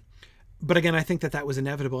 But again, I think that was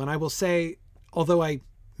inevitable. And I will say, although I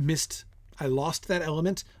lost that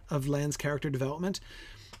element of Lan's character development,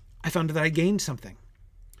 I found that I gained something.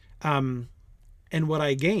 And what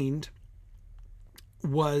I gained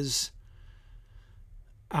was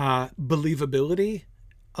believability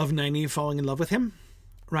of Nynaeve falling in love with him,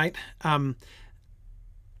 right?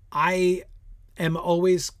 I am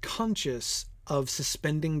always conscious of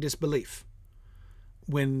suspending disbelief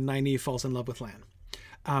when Nynaeve falls in love with Lan.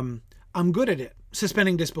 I'm good at it,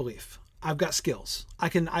 suspending disbelief. I've got skills. I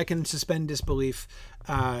can suspend disbelief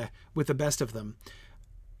with the best of them.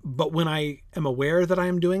 But when I am aware that I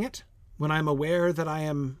am doing it, when I'm aware that I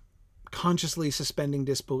am consciously suspending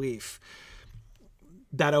disbelief,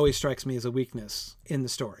 that always strikes me as a weakness in the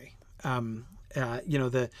story. You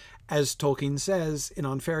know, as Tolkien says in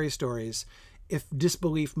On Fairy Stories, if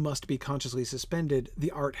disbelief must be consciously suspended,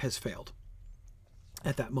 the art has failed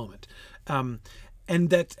at that moment. And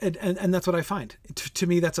that's what I find. To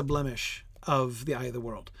me, that's a blemish of The Eye of the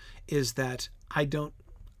World, is that I don't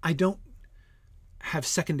have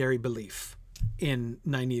secondary belief in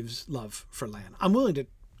Nynaeve's love for Lan. I'm willing to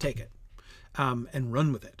take it and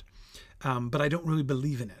run with it, but I don't really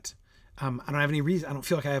believe in it. I don't have any reason. I don't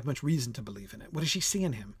feel like I have much reason to believe in it. What does she see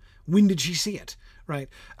in him? When did she see it? Right?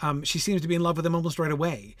 She seems to be in love with him almost right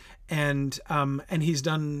away, and he's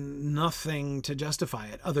done nothing to justify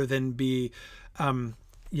it other than be,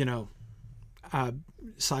 you know,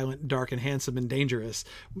 silent, dark, and handsome and dangerous.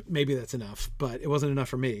 Maybe that's enough, but it wasn't enough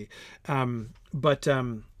for me.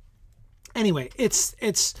 Anyway,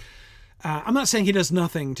 it's. I'm not saying he does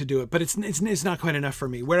nothing to do it, but it's not quite enough for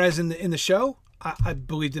me. Whereas in the show, I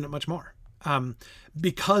believed in it much more,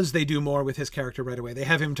 because they do more with his character right away. They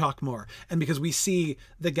have him talk more, and because we see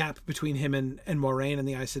the gap between him and Moiraine and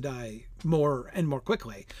the Aes Sedai more and more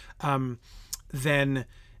quickly, then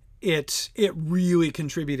it really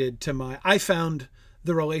contributed to my. I found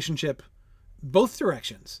the relationship both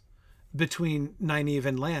directions between Nynaeve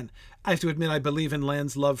and Lan. I have to admit, I believe in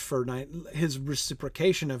Lan's love for his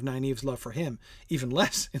reciprocation of Nynaeve's love for him even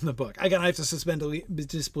less in the book. Again, I have to suspend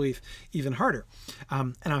disbelief even harder,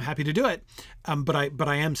 and I'm happy to do it. But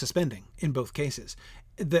I am suspending in both cases.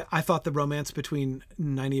 I thought the romance between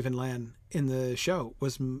Nynaeve and Lan in the show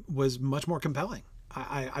was much more compelling.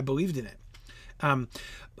 I believed in it.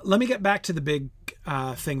 Let me get back to the big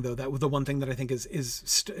thing, though. That the one thing that I think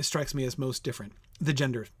strikes me as most different: the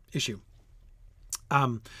gender issue.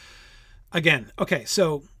 Again, okay,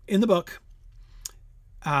 so in the book,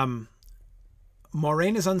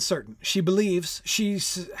 Moiraine is uncertain. She believes, she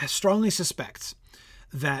strongly suspects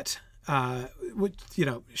that, you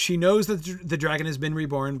know, she knows that the dragon has been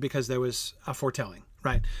reborn because there was a foretelling,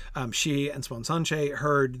 right? She and Swan Sanche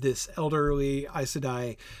heard this elderly Aes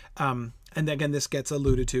Sedai, and again, this gets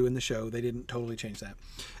alluded to in the show. They didn't totally change that.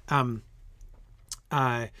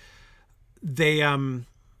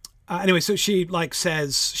 Anyway, so she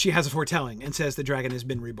says she has a foretelling and says the dragon has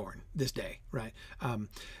been reborn this day, right?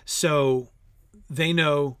 So they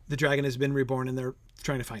know the dragon has been reborn and they're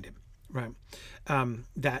trying to find him, right?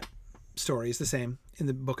 That story is the same in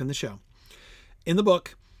the book and the show. In the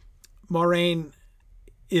book, Moiraine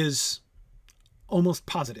is almost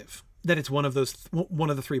positive that it's one of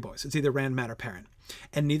the three boys. It's either Rand, Mat, or Perrin,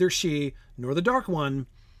 and neither she nor the Dark One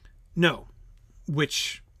know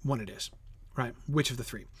which one it is. Right, which of the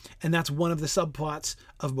three? And that's one of the subplots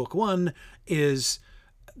of book one, is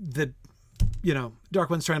the, you know, Dark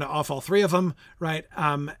One's trying to off all three of them, right?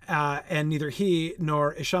 And neither he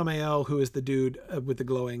nor Ishamael, who is the dude with the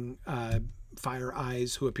glowing fire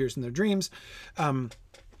eyes who appears in their dreams,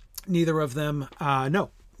 neither of them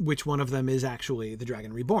know which one of them is actually the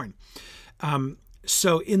dragon reborn.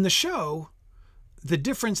 So in the show, the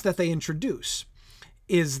difference that they introduce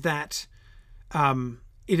is that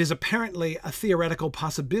it is apparently a theoretical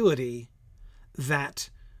possibility that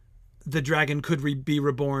the dragon could be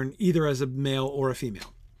reborn either as a male or a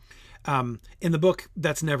female. In the book,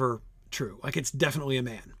 that's never true. Like, it's definitely a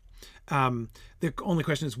man. The only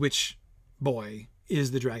question is which boy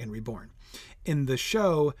is the dragon reborn. In the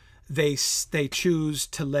show, they choose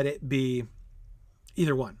to let it be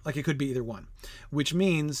either one. Like, it could be either one, which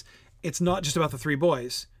means it's not just about the three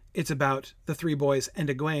boys. It's about the three boys and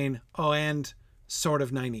Egwene. Oh, and sort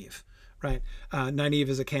of Nynaeve, right? Nynaeve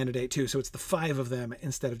is a candidate too, so it's the five of them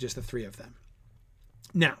instead of just the three of them.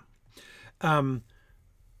 Now,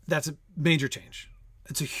 that's a major change.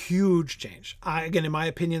 It's a huge change. Again, in my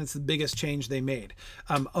opinion, it's the biggest change they made.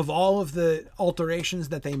 Of all of the alterations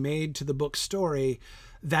that they made to the book story,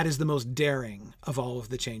 that is the most daring of all of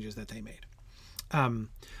the changes that they made.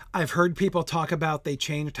 I've heard people talk about they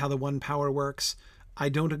changed how the one power works. I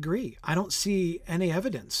don't agree. I don't see any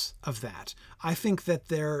evidence of that. I think that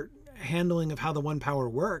their handling of how the one power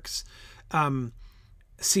works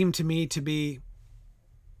seemed to me to be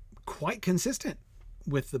quite consistent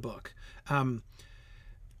with the book. When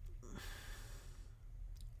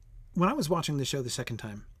I was watching the show the second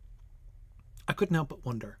time, I couldn't help but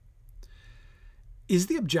wonder, is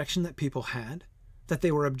the objection that people had that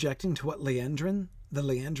they were objecting to what the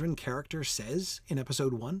Leandrin character says in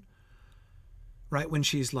episode 1? Right, when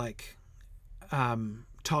she's like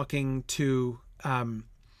talking to, you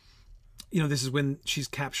know, this is when she's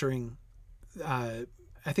capturing, I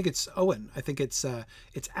think it's Owen. I think it's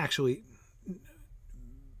actually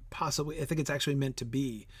possibly, I think it's actually meant to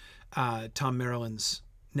be Tom Maryland's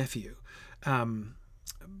nephew.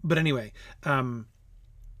 But anyway,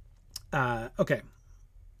 okay.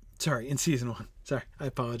 Sorry, in season 1. Sorry, I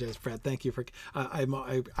apologize, Brad. Thank you for. I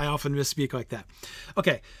often misspeak like that.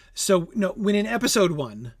 Okay, so no, when in episode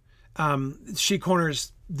 1, she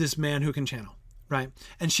corners this man who can channel, right?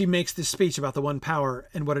 And she makes this speech about the one power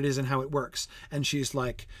and what it is and how it works. And she's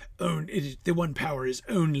like, the one power is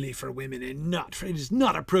only for women and it is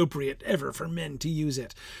not appropriate ever for men to use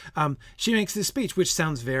it. She makes this speech, which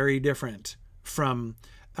sounds very different from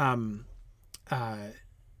the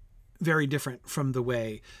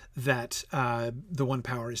way that the one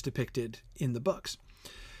power is depicted in the books.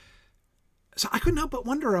 So I couldn't help but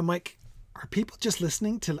wonder, I'm like, are people just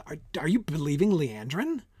listening to, are you believing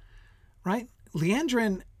Leandrin? Right?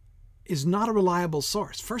 Leandrin is not a reliable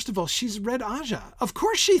source. First of all, she's read Aja. Of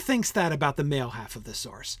course she thinks that about the male half of the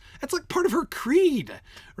source. That's like part of her creed,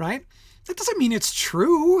 right? That doesn't mean it's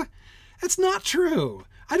true. It's not true.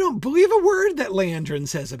 I don't believe a word that Leandrin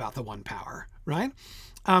says about the one power, right?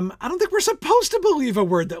 I don't think we're supposed to believe a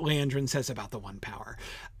word that Leandrin says about the one power.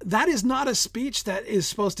 That is not a speech that is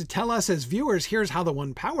supposed to tell us as viewers, here's how the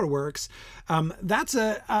one power works. That's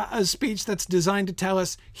a speech that's designed to tell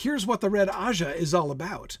us, here's what the Red Aja is all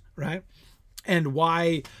about, right? And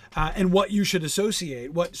why, and what you should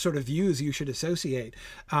associate, what sort of views you should associate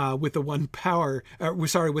with the one power,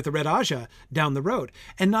 with the Red Aja down the road.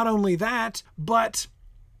 And not only that, but...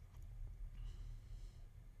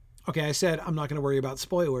 Okay, I said I'm not going to worry about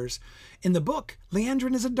spoilers. In the book,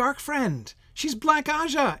 Leandrin is a dark friend. She's Black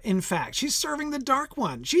Aja, in fact. She's serving the Dark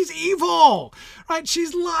One. She's evil, right?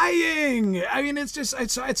 She's lying. I mean, it's just,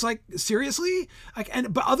 it's like, seriously?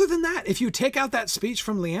 But other than that, if you take out that speech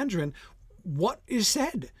from Leandrin, what is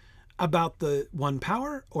said about the one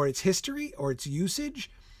power or its history or its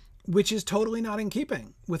usage, which is totally not in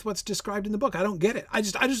keeping with what's described in the book? I don't get it. I'm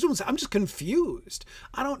just confused.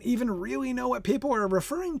 I don't even really know what people are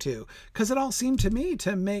referring to, because it all seemed to me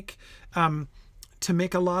to make a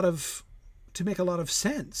lot of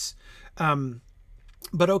sense.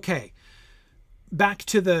 But okay, back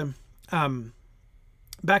to the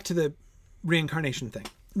reincarnation thing.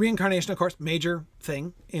 Reincarnation, of course, major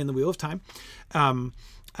thing in the Wheel of Time.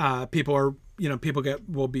 People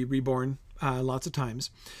will be reborn lots of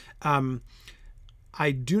times.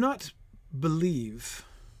 I do not believe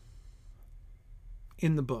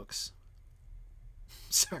in the books.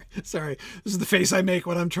 Sorry. This is the face I make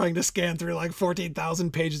when I'm trying to scan through like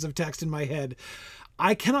 14,000 pages of text in my head.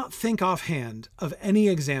 I cannot think offhand of any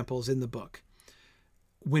examples in the book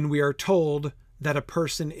when we are told that a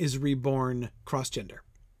person is reborn cross-gender.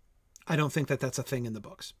 I don't think that that's a thing in the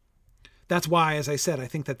books. That's why, as I said, I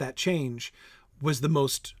think that change was the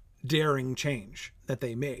most daring change that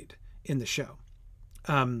they made in the show.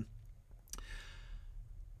 I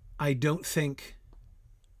don't think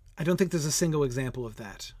there's a single example of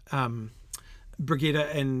that.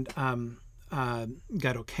 Brigida and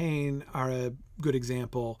Gato Kane are a good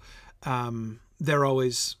example. They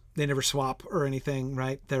never swap or anything,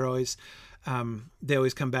 right? They always come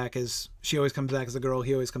back as, she always comes back as a girl,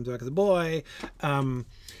 he always comes back as a boy.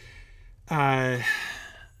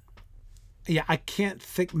 Yeah, I can't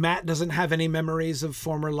think. Matt doesn't have any memories of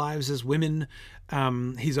former lives as women.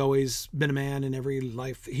 He's always been a man in every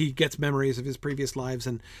life. He gets memories of his previous lives,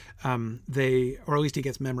 and or at least he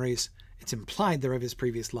gets memories. It's implied they're of his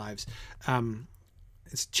previous lives.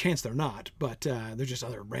 It's a chance they're not, but they're just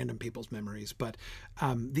other random people's memories. But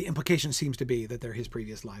the implication seems to be that they're his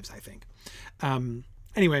previous lives, I think.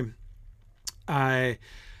 Anyway,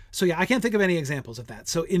 so yeah, I can't think of any examples of that.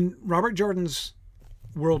 So in Robert Jordan's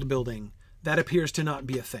world building, that appears to not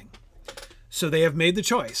be a thing. So they have made the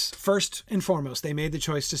choice. First and foremost, they made the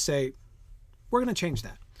choice to say, we're going to change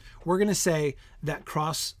that. We're going to say that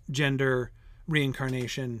cross-gender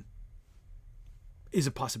reincarnation is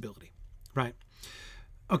a possibility, right?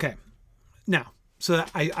 Okay. Now, so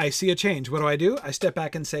I see a change. What do? I step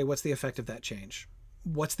back and say, what's the effect of that change?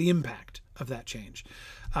 What's the impact of that change?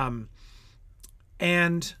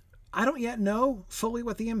 And I don't yet know fully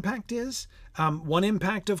what the impact is. One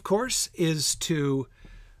impact, of course, is to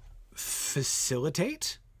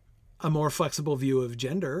facilitate a more flexible view of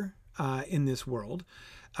gender in this world.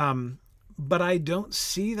 But I don't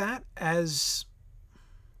see that as...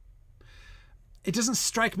 It doesn't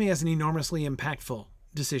strike me as an enormously impactful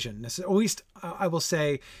decision. At least I will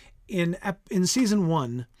say in season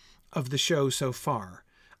 1 of the show so far,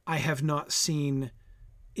 I have not seen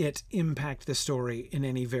it impact the story in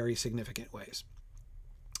any very significant ways.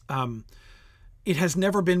 It has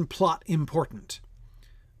never been plot important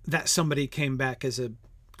that somebody came back as a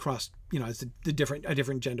you know, as a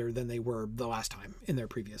different gender than they were the last time in their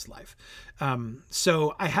previous life.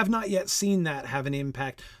 So I have not yet seen that have an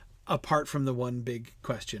impact apart from the one big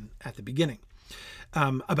question at the beginning,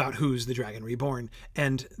 about who's the Dragon Reborn.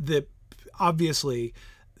 And obviously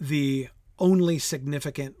the only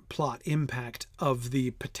significant plot impact of the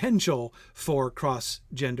potential for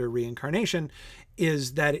cross-gender reincarnation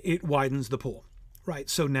is that it widens the pool, right?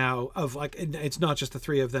 So now it's not just the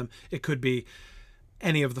three of them. It could be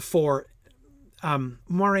any of the four.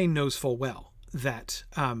 Moiraine knows full well that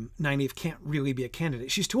Nynaeve can't really be a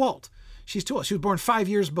candidate. She's too old. She's too old. She was born 5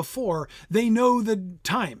 years before. They know the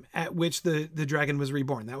time at which the dragon was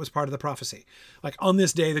reborn. That was part of the prophecy. Like, on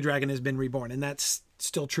this day, the dragon has been reborn. And that's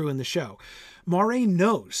still true in the show. Moiraine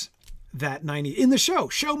knows that Nynaeve, in the show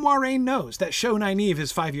Moiraine knows that Nynaeve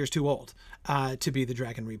is 5 years too old to be the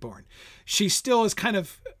dragon reborn. She still is kind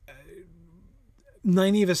of,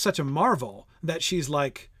 Nynaeve is such a marvel that she's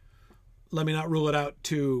like, let me not rule it out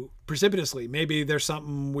too precipitously. Maybe there's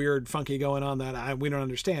something weird, funky going on that we don't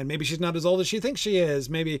understand. Maybe she's not as old as she thinks she is.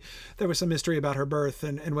 Maybe there was some mystery about her birth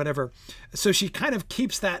and whatever. So she kind of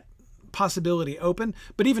keeps that possibility open,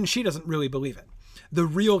 but even she doesn't really believe it. The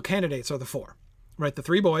real candidates are the four, right? The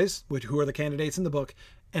three boys, who are the candidates in the book,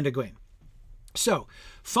 and Egwene. So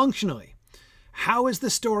functionally, how is the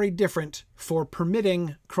story different for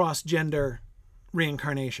permitting cross-gender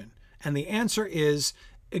reincarnation? And the answer is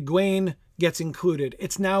Egwene gets included.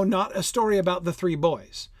 It's now not a story about the three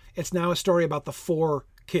boys. It's now a story about the four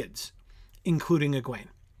kids, including Egwene,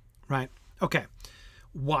 right? Okay.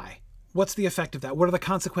 Why? What's the effect of that? What are the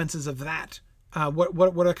consequences of that?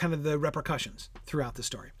 What are kind of the repercussions throughout the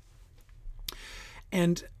story?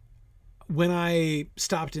 And when I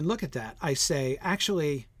stopped and look at that, I say,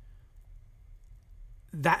 actually,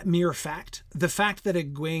 that mere fact, the fact that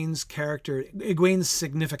Egwene's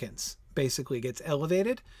significance basically gets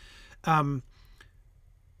elevated,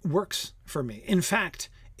 works for me. In fact,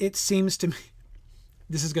 it seems to me,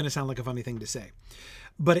 this is going to sound like a funny thing to say,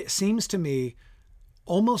 but it seems to me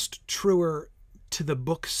almost truer to the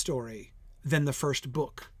book story than the first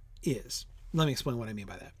book is. Let me explain what I mean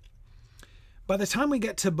by that. By the time we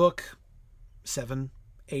get to book 7,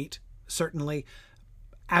 8, certainly,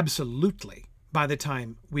 absolutely, by the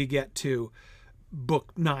time we get to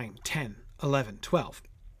book 9, 10, 11, 12,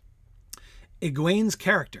 Egwene's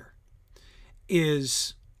character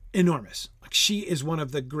is enormous. Like, she is one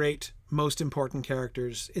of the great, most important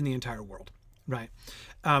characters in the entire world, right?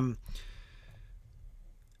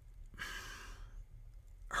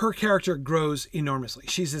 Her character grows enormously.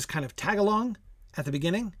 She's this kind of tag-along at the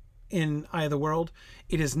beginning in Eye of the World.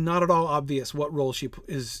 It is not at all obvious what role she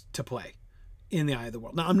is to play in the Eye of the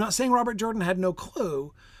World. Now, I'm not saying Robert Jordan had no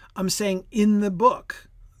clue. I'm saying in the book,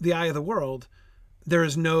 The Eye of the World,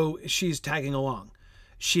 she's tagging along.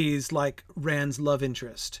 She's like Rand's love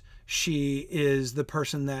interest. She is the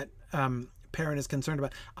person that Perrin is concerned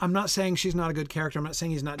about. I'm not saying she's not a good character. I'm not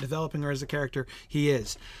saying he's not developing her as a character. He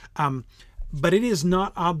is. But it is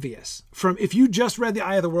not obvious if you just read The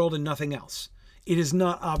Eye of the World and nothing else, it is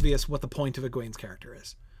not obvious what the point of Egwene's character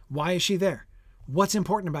is. Why is she there? What's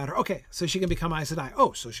important about her? Okay, so she can become Aes Sedai.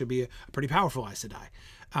 Oh, so she'll be a pretty powerful Aes Sedai,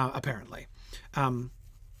 apparently.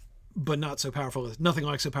 But nothing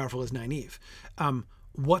like so powerful as Nynaeve.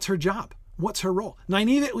 What's her job? What's her role?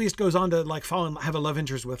 Nynaeve at least goes on to like fall and have a love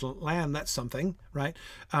interest with Lan. That's something, right?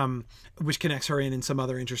 Which connects her in some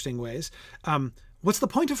other interesting ways. What's the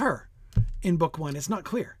point of her? In book 1, it's not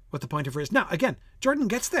clear what the point of her is. Now, again, Jordan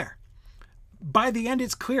gets there. By the end,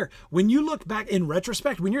 it's clear. When you look back in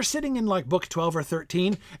retrospect, when you're sitting in like book 12 or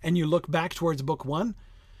 13 and you look back towards book 1,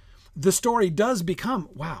 the story does become,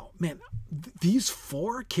 wow, man, these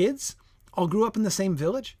 4 kids all grew up in the same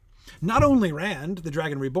village. Not only Rand, the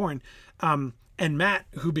Dragon Reborn, and Matt,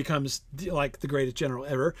 who becomes like the greatest general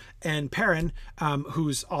ever, and Perrin,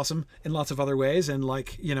 who's awesome in lots of other ways, and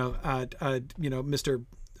like, Mr.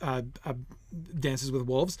 Dances with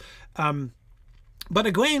Wolves. But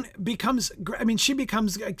Egwene becomes, she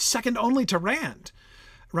becomes second only to Rand,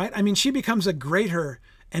 right? she becomes a greater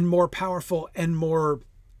and more powerful and more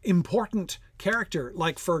important character,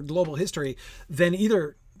 like for global history, than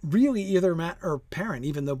either Matt or Perrin,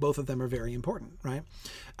 even though both of them are very important, right?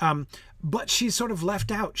 But she's sort of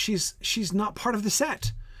left out. She's not part of the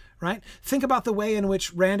set, right? Think about the way in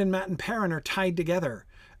which Rand and Matt and Perrin are tied together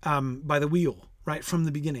by the wheel, right, from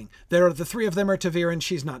the beginning. The 3 of them are Ta'Veren.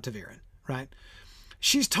 She's not Ta'Veren, right?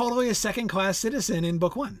 She's totally a second-class citizen in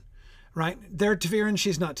book 1, right? They're Ta'Veren.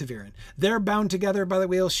 She's not Ta'Veren. They're bound together by the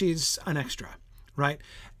wheel. She's an extra, right?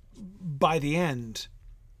 By the end,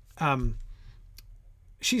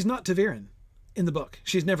 she's not Ta'Veren in the book.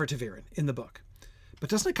 She's never Ta'Veren in the book. But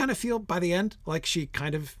doesn't it kind of feel by the end like she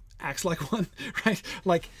kind of acts like one, right?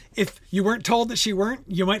 Like if you weren't told that she weren't,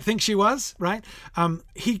 you might think she was, right?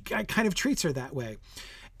 He kind of treats her that way.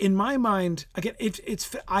 In my mind, again,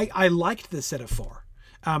 I liked the set of 4.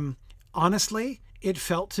 Honestly, it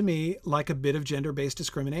felt to me like a bit of gender-based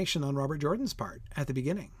discrimination on Robert Jordan's part at the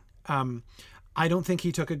beginning. I don't think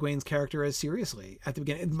he took Egwene's character as seriously at the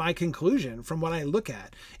beginning. My conclusion, from what I look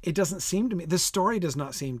at, it doesn't seem to me, the story does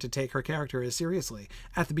not seem to take her character as seriously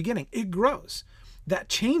at the beginning. It grows. That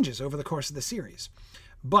changes over the course of the series.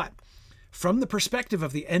 But from the perspective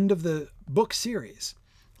of the end of the book series,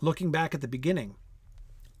 looking back at the beginning,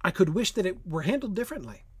 I could wish that it were handled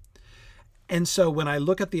differently. And so when I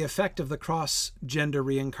look at the effect of the cross-gender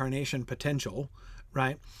reincarnation potential,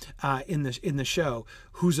 right, in the show,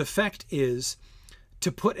 whose effect is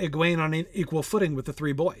to put Egwene on an equal footing with the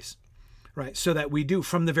 3 boys, right? So that we do,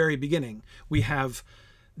 from the very beginning, we have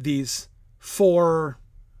these 4,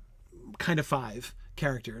 kind of 5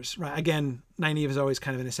 characters, right? Again, Nynaeve is always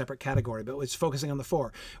kind of in a separate category, but it's focusing on the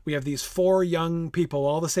 4. We have these 4 young people,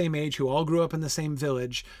 all the same age, who all grew up in the same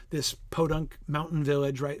village, this podunk mountain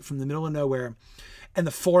village, right, from the middle of nowhere. And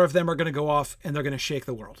the 4 of them are going to go off and they're going to shake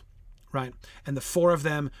the world, right? And the 4 of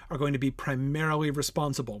them are going to be primarily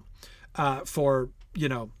responsible for,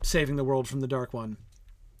 saving the world from the Dark One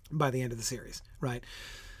by the end of the series, right?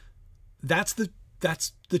 That's the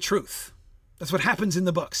truth. That's what happens in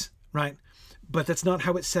the books, right? But that's not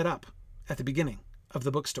how it's set up at the beginning of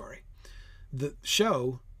the book story. The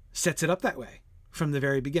show sets it up that way from the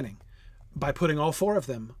very beginning by putting all 4 of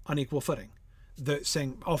them on equal footing.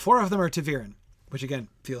 Saying all 4 of them are Ta'veren, which again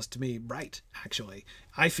feels to me right, actually.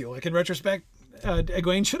 I feel like in retrospect,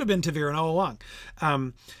 Egwene should have been Ta'veren all along.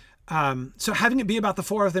 So having it be about the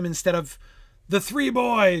 4 of them instead of the 3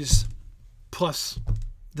 boys plus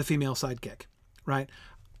the female sidekick, right?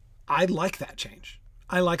 I like that change.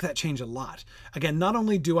 I like that change a lot. Again, not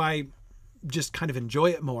only do I just kind of enjoy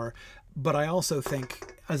it more, but I also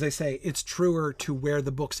think, as I say, it's truer to where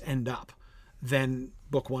the books end up than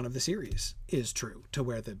book 1 of the series is true to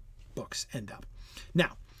where the books end up.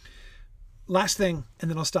 Now, last thing,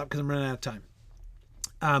 and then I'll stop because I'm running out of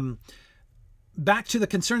time. Back to the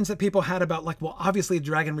concerns that people had about, like, well, obviously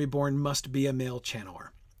Dragon Reborn must be a male channeler,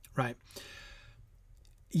 right?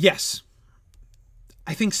 Yes,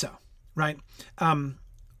 I think so, right?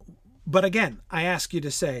 But again, I ask you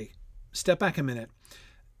to say, step back a minute.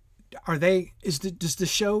 Does the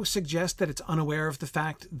show suggest that it's unaware of the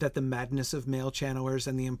fact that the madness of male channelers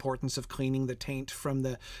and the importance of cleaning the taint from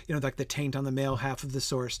the, like the taint on the male half of the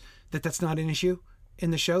source, that's not an issue in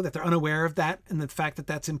the show, that they're unaware of that and the fact that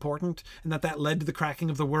that's important and that led to the cracking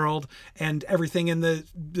of the world and everything in the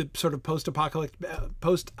sort of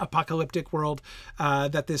post-apocalyptic world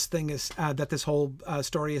that this whole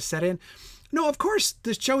story is set in? No, of course,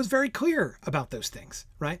 the show is very clear about those things,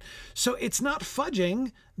 right? So it's not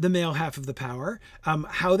fudging the male half of the power.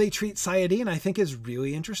 How they treat Sayadine, I think, is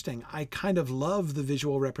really interesting. I kind of love the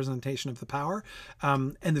visual representation of the power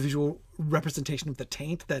and the visual representation of the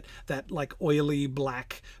taint, that like oily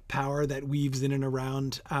black power that weaves in and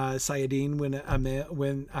around Sayadine when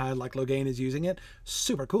like Logain is using it.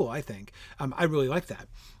 Super cool, I think. I really like that.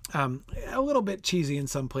 A little bit cheesy in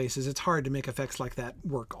some places. It's hard to make effects like that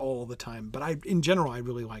work all the time, but in general, I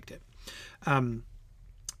really liked it.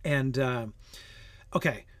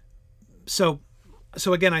 Okay. So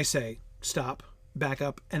again, I say, stop, back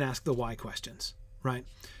up, and ask the why questions, right?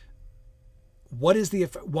 What is the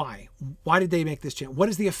why? Why did they make this change? What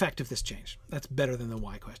is the effect of this change? That's better than the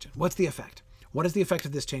why question. What's the effect? What is the effect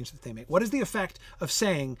of this change that they make? What is the effect of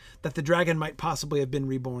saying that the dragon might possibly have been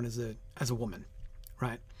reborn as a woman,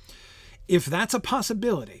 right? If that's a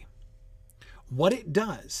possibility, what it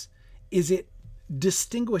does is it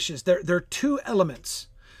distinguishes. There are 2 elements.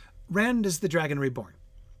 Rand is the dragon reborn.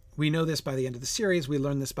 We know this by the end of the series. We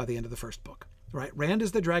learn this by the end of the first book, right? Rand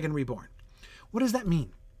is the dragon reborn. What does that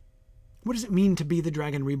mean? What does it mean to be the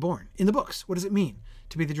dragon reborn? In the books, what does it mean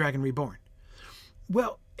to be the dragon reborn?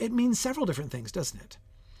 Well, it means several different things, doesn't it?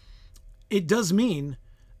 It does mean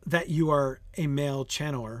that you are a male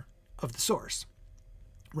channeler of the source,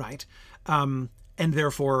 right? And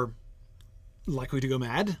therefore likely to go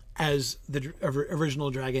mad, as the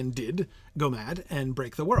original dragon did go mad and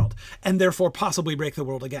break the world, and therefore possibly break the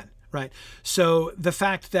world again, right? So the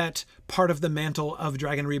fact that part of the mantle of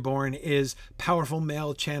Dragon Reborn is powerful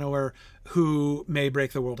male channeler who may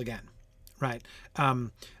break the world again, right?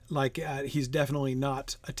 He's definitely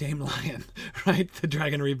not a tame lion, right? The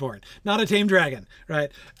Dragon Reborn, not a tame dragon,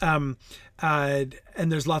 right? And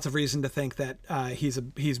there's lots of reason to think that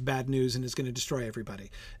he's bad news and is going to destroy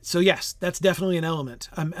everybody. So yes, that's definitely an element,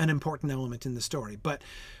 an important element in the story. But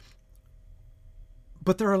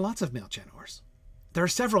there are lots of male channelers. There are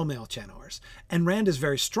several male channelers, and Rand is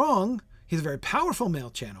very strong. He's a very powerful male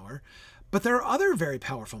channeler, but there are other very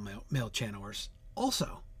powerful male channelers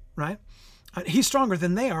also, right? He's stronger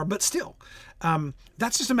than they are, but still,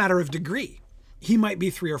 that's just a matter of degree. He might be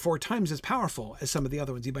 3 or 4 times as powerful as some of the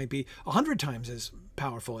other ones. He might be 100 times as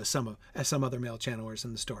powerful as some other male channelers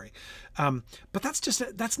in the story. But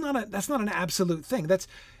that's not an absolute thing.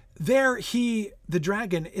 The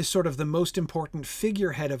dragon is sort of the most important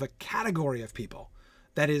figurehead of a category of people,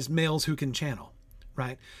 that is males who can channel,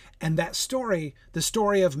 right? And that story, the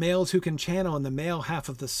story of males who can channel in the male half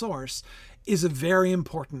of the source, is a very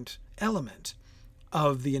important element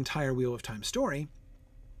of the entire Wheel of Time story,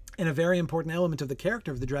 and a very important element of the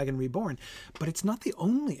character of the Dragon Reborn. But it's not the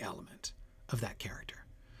only element of that character,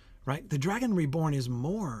 right? The Dragon Reborn is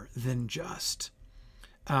more than just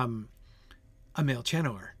a male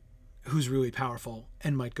channeler who's really powerful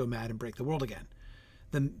and might go mad and break the world again.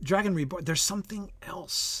 The Dragon Reborn, there's something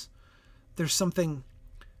else. There's something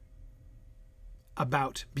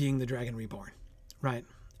about being the Dragon Reborn, right?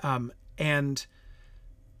 And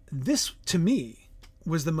this, to me,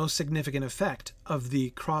 was the most significant effect of the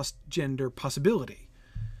cross-gender possibility,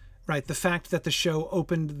 right? The fact that the show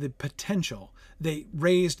opened the potential, they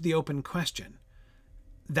raised the open question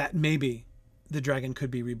that maybe the dragon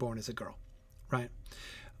could be reborn as a girl, right?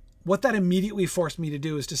 What that immediately forced me to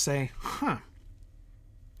do is to say,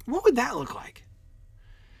 what would that look like?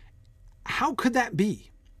 How could that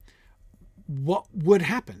be? What would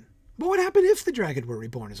happen? What would happen if the dragon were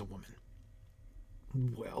reborn as a woman?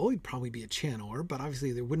 Well, he'd probably be a channeler, but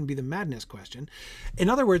obviously there wouldn't be the madness question. In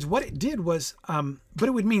other words, what it did was, but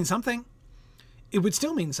it would mean something. It would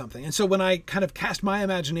still mean something. And so when I kind of cast my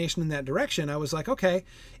imagination in that direction, I was like, okay,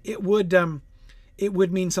 it would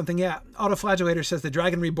mean something. Yeah, Autoflagellator says the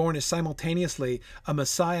Dragon Reborn is simultaneously a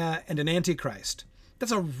Messiah and an Antichrist.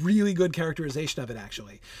 That's a really good characterization of it,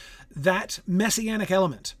 actually. That messianic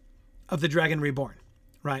element of the Dragon Reborn,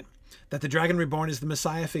 right? That the Dragon Reborn is the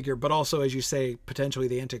Messiah figure, but also, as you say, potentially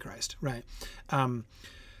the Antichrist, right?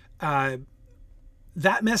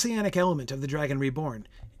 That messianic element of the Dragon Reborn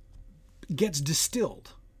gets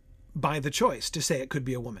distilled by the choice to say it could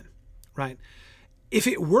be a woman, right? If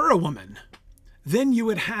it were a woman, then you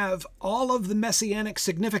would have all of the messianic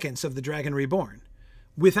significance of the Dragon Reborn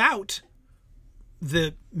without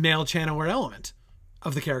the male channeler element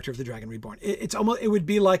of the character of the Dragon Reborn. It would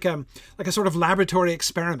be like a sort of laboratory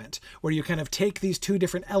experiment where you kind of take these two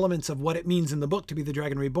different elements of what it means in the book to be the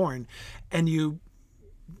Dragon Reborn, and you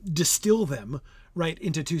distill them right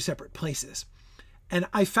into two separate places. And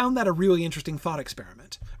I found that a really interesting thought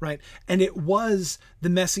experiment, right? And it was the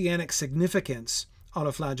messianic significance,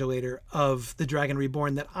 Autoflagellator, of the Dragon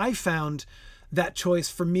Reborn that I found that choice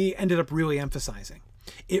for me ended up really emphasizing.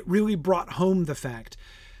 It really brought home the fact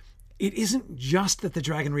it isn't just that the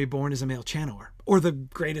Dragon Reborn is a male channeler, or the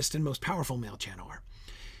greatest and most powerful male channeler.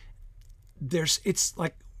 It's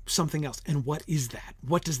like something else. And what is that?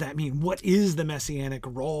 What does that mean? What is the messianic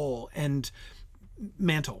role and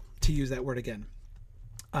mantle, to use that word again,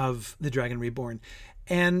 of the Dragon Reborn?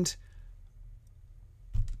 And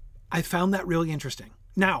I found that really interesting.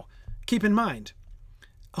 Now, keep in mind,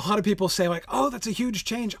 a lot of people say like, oh, that's a huge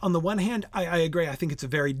change. On the one hand, I agree. I think it's a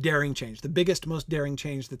very daring change, the biggest, most daring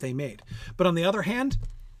change that they made. But on the other hand,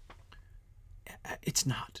 it's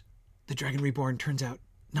not. The Dragon Reborn turns out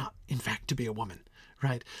not, in fact, to be a woman,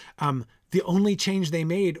 right? The only change they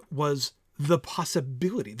made was the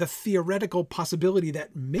possibility, the theoretical possibility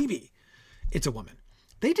that maybe it's a woman.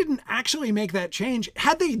 They didn't actually make that change.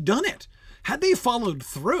 Had they done it, had they followed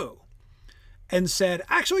through and said,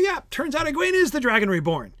 actually, yeah, turns out Egwene is the Dragon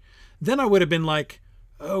Reborn, then I would have been like,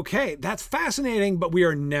 okay, that's fascinating, but we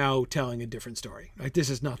are now telling a different story. Like, this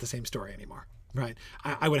is not the same story anymore, right?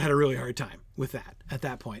 I would have had a really hard time with that at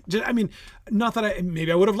that point. I mean, not that maybe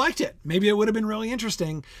I would have liked it. Maybe it would have been really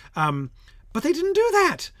interesting, but they didn't do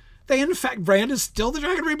that. They, in fact, Rand is still the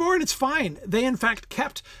Dragon Reborn. It's fine. They, in fact,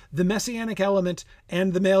 kept the messianic element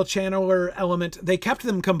and the male channeler element. They kept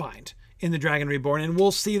them combined in the Dragon Reborn, and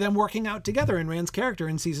we'll see them working out together in Rand's character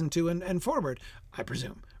in season 2 and forward, I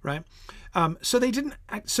presume, right? So they didn't.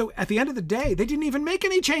 So at the end of the day, they didn't even make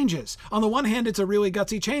any changes. On the one hand, it's a really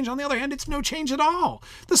gutsy change. On the other hand, it's no change at all.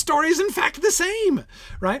 The story is in fact the same,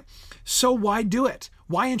 right? So why do it?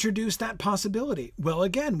 Why introduce that possibility? Well,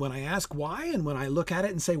 again, when I ask why and when I look at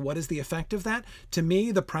it and say, what is the effect of that? To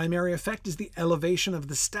me, the primary effect is the elevation of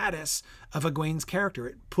the status of Egwene's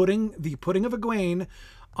character. Putting of Egwene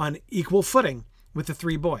on equal footing with the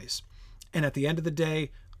three boys. And at the end of the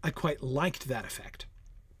day, I quite liked that effect.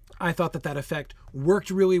 I thought that effect worked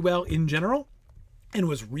really well in general and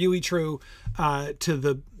was really true to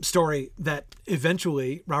the story that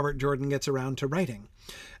eventually Robert Jordan gets around to writing.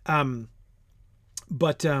 So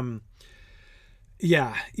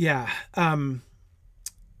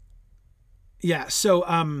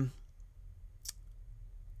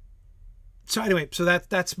anyway, so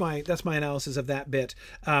that's my analysis of that bit.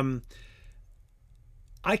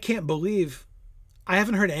 I can't believe I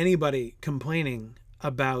haven't heard anybody complaining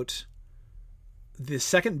about the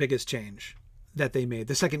second biggest change that they made,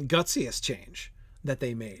 the second gutsiest change that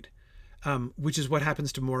they made, which is what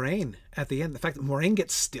happens to Moiraine at the end. The fact that Moiraine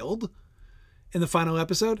gets stilled in the final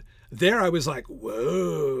episode, there I was like,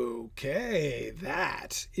 whoa, okay,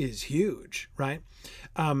 that is huge, right?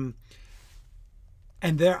 And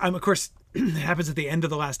there, of course, it happens at the end of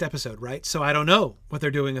the last episode, right? So I don't know what they're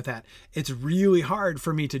doing with that. It's really hard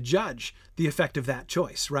for me to judge the effect of that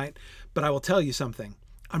choice, right? But I will tell you something.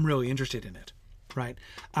 I'm really interested in it, right?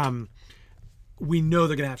 We know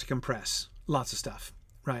they're going to have to compress lots of stuff,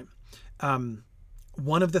 right?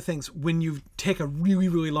 One of the things, when you take a really,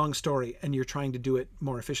 really long story and you're trying to do it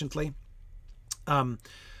more efficiently,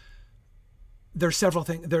 there's several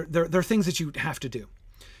things. There are things that you have to do.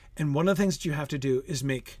 And one of the things that you have to do is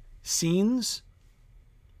make scenes,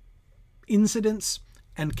 incidents,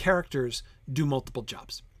 and characters do multiple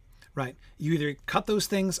jobs, right? You either cut those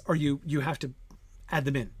things or you have to add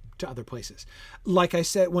them in to other places. Like I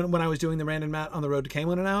said, when I was doing the Rand and Matt on the Road to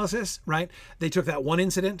Camelin analysis, right? They took that one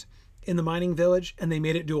incident in the mining village and they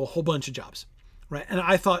made it do a whole bunch of jobs, right? And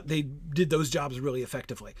I thought they did those jobs really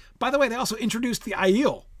effectively. By the way, they also introduced the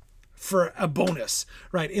Aiel for a bonus,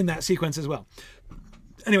 right, in that sequence as well.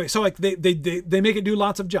 Anyway, so like they make it do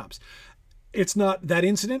lots of jobs. It's not, that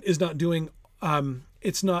incident is not doing,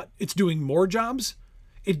 it's doing more jobs.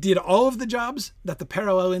 It did all of the jobs that the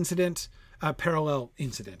parallel incident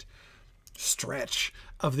stretch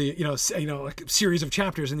of the, like series of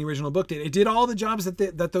chapters in the original book did. It did all the jobs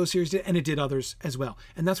that those series did, and it did others as well.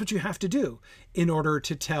 And that's what you have to do in order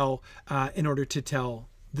to tell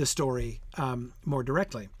the story more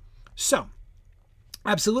directly. So,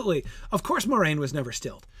 absolutely. Of course, Moiraine was never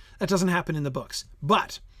stilled. That doesn't happen in the books.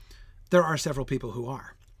 But there are several people who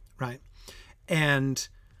are, right? And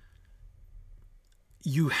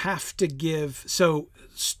you have to give, so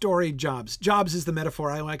story jobs. Jobs is the metaphor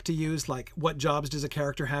I like to use. Like, what jobs does a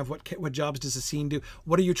character have? What jobs does a scene do?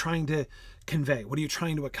 What are you trying to convey? What are you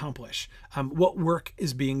trying to accomplish? What work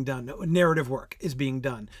is being done? What narrative work is being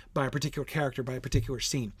done by a particular character, by a particular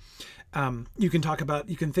scene? You can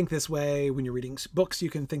think this way when you're reading books. You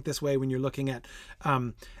can think this way when you're looking at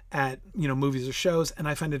movies or shows. And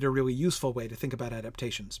I find it a really useful way to think about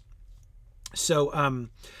adaptations. So,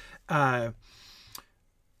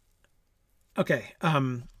 okay.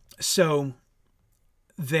 So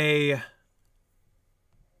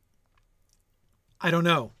I don't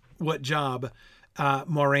know what job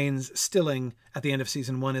Moraine's stilling at the end of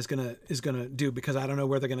season 1 is gonna do, because I don't know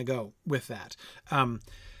where they're gonna go with that.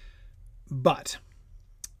 But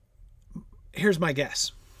here's my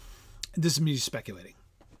guess. This is me speculating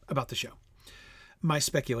about the show. My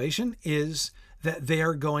speculation is that they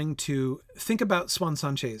are going to think about Swan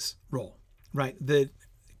Sanche's role, right? The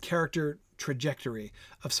character trajectory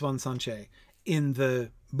of Swan Sanche in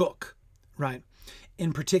the book, right?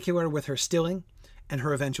 In particular with her stilling and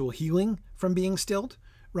her eventual healing from being stilled,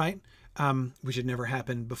 right? Which had never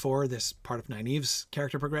happened before, this part of Nynaeve's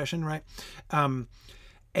character progression, right?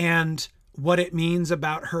 And what it means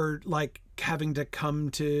about her, like, having to come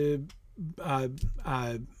to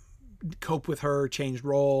cope with her changed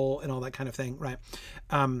role and all that kind of thing, right?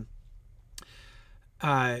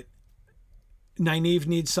 Nynaeve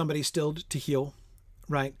needs somebody stilled to heal,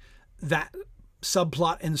 right? That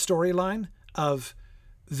subplot and storyline of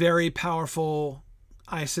very powerful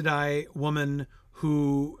Aes Sedai woman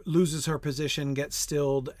who loses her position, gets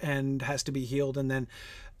stilled, and has to be healed, and then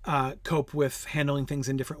cope with handling things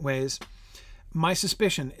in different ways. My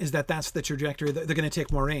suspicion is that that's the trajectory that they're going to take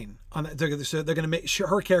Moiraine on. So they're going to make sure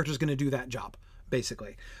her character is going to do that job,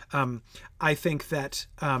 basically. I think that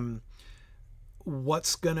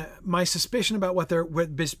my suspicion about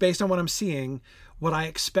based on what I'm seeing, what I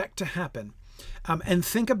expect to happen And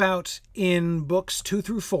think about in books 2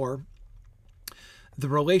 through 4, the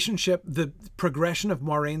relationship, the progression of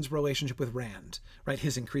Moraine's relationship with Rand, right?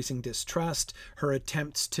 His increasing distrust, her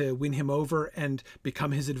attempts to win him over and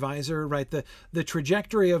become his advisor, right? The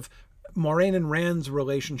trajectory of Moraine and Rand's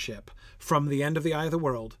relationship from the end of the Eye of the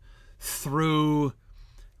World through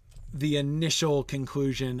the initial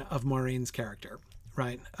conclusion of Moraine's character,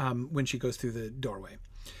 right? When she goes through the doorway.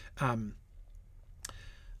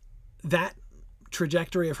 That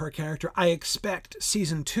trajectory of her character, I expect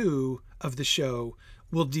season 2 of the show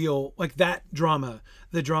will deal like that drama,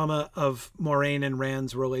 the drama of Moraine and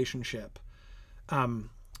Rand's relationship.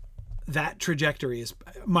 That trajectory is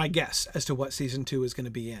my guess as to what season 2 is going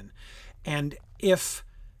to be in. And if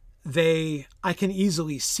I can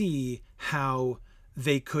easily see how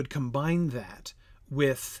they could combine that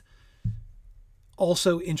with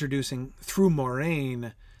also introducing through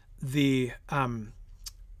Moraine the Swan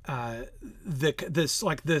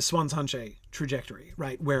Sanche trajectory,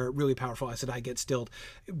 right? Where really powerful Aes Sedai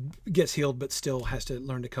gets healed, but still has to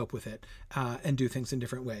learn to cope with it and do things in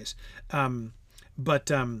different ways.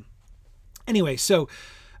 Anyway, so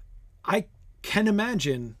I can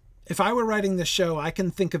imagine if I were writing this show, I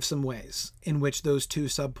can think of some ways in which those two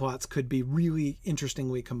subplots could be really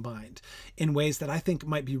interestingly combined in ways that I think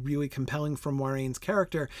might be really compelling for Moraine's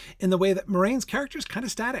character, in the way that Moraine's character is kind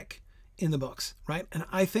of static in the books, right? And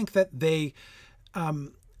I think that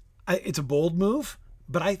it's a bold move,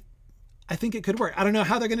 but I think it could work. I don't know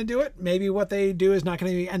how they're going to do it. Maybe what they do is not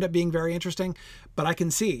going to end up being very interesting, but I can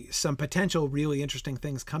see some potential really interesting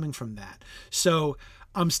things coming from that. So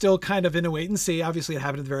I'm still kind of in a wait and see. Obviously, it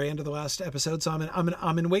happened at the very end of the last episode, so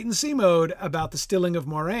I'm in wait and see mode about the stilling of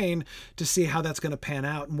Moraine to see how that's going to pan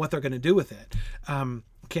out and what they're going to do with it.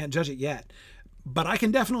 Can't judge it yet, but I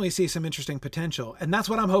can definitely see some interesting potential, and that's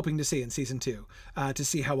what I'm hoping to see in season 2, to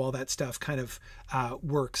see how all that stuff kind of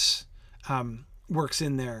works in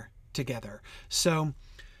there together. So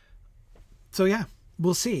yeah,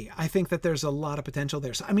 we'll see. I think that there's a lot of potential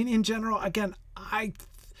there. So I mean, in general, again, I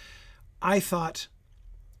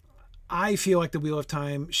feel like the Wheel of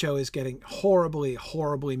Time show is getting horribly,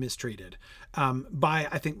 horribly mistreated by,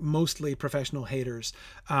 I think, mostly professional haters.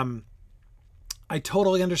 I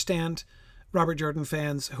totally understand Robert Jordan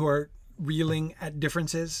fans who are reeling at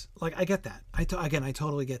differences. Like, I get that. I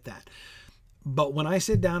totally get that. But when I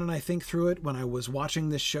sit down and I think through it, when I was watching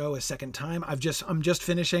this show a second time, I'm just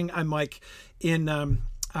finishing. I'm like in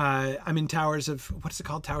I'm in Towers of, what's it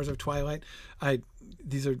called? Towers of Twilight.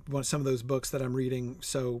 These are some of those books that I'm reading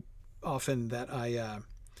so often that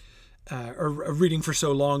or reading for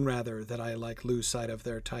so long rather that I like lose sight of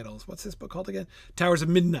their titles. What's this book called again? Towers of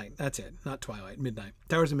Midnight. That's it. Not Twilight. Midnight.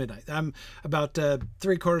 Towers of Midnight. I'm about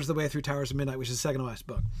 3/4 of the way through Towers of Midnight, which is the second to last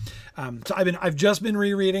book. So I've just been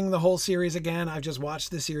rereading the whole series again. I've just watched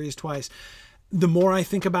the series twice. The more I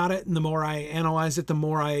think about it and the more I analyze it, the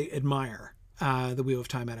more I admire the Wheel of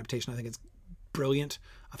Time adaptation. I think it's brilliant.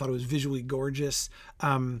 I thought it was visually gorgeous,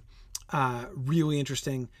 really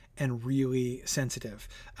interesting, and really sensitive.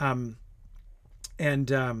 Findeladon.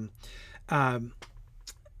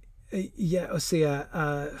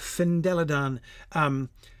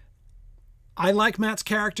 I like Matt's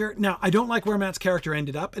character. Now, I don't like where Matt's character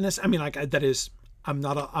ended up in this. I mean, like, that is, I'm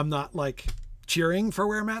not like cheering for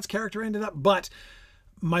where Matt's character ended up, but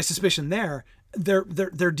my suspicion there,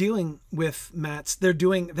 they're dealing with Matt's,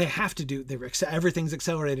 everything's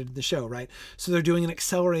accelerated in the show, right? So they're doing an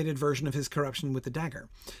accelerated version of his corruption with the dagger.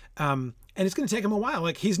 And it's going to take him a while.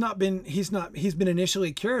 Like, he's been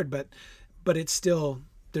initially cured, but there's still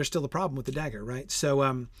the problem with the dagger, right?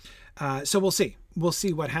 So we'll see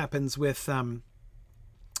what happens with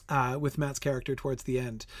Matt's character towards the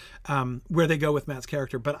end, where they go with Matt's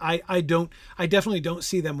character. But I definitely don't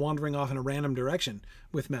see them wandering off in a random direction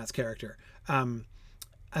with Matt's character.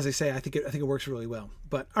 As I say, I think it works really well.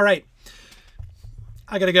 But all right,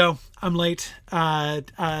 I gotta go. I'm late.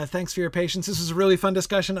 Thanks for your patience. This was a really fun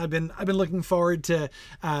discussion. I've been looking forward to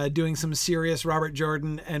doing some serious Robert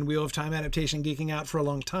Jordan and Wheel of Time adaptation geeking out for a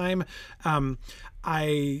long time.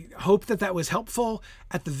 I hope that was helpful.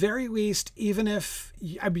 At the very least, even if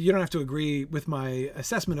you don't have to agree with my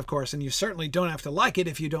assessment, of course, and you certainly don't have to like it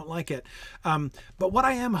if you don't like it. But what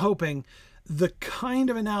I am hoping, the kind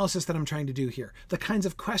of analysis that I'm trying to do here, the kinds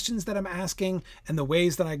of questions that I'm asking and the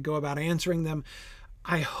ways that I go about answering them,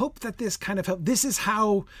 I hope that this kind of help. This is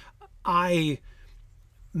how I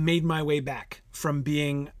made my way back from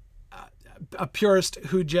being a purist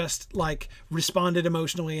who just like responded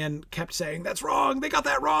emotionally and kept saying, that's wrong, they got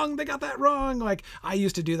that wrong, they got that wrong. Like I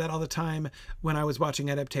used to do that all the time when I was watching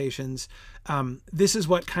adaptations. This is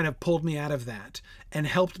what kind of pulled me out of that and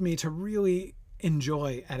helped me to really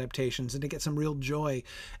enjoy adaptations and to get some real joy,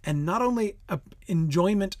 and not only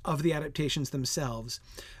enjoyment of the adaptations themselves,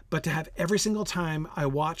 but to have every single time I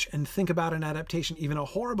watch and think about an adaptation, even a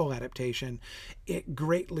horrible adaptation, it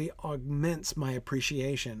greatly augments my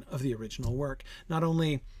appreciation of the original work. Not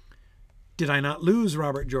only did I not lose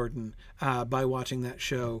Robert Jordan by watching that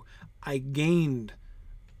show, I gained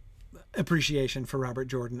appreciation for Robert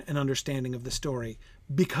Jordan and understanding of the story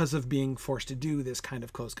because of being forced to do this kind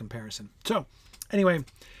of close comparison. So anyway,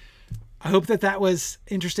 I hope that that was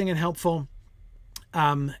interesting and helpful.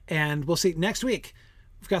 And we'll see next week.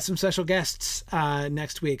 We've got some special guests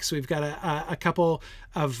next week. So we've got a couple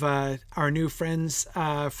of our new friends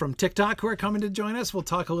from TikTok who are coming to join us. We'll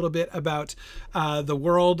talk a little bit about the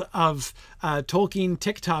world of Tolkien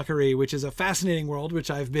TikTokery, which is a fascinating world,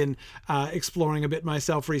 which I've been exploring a bit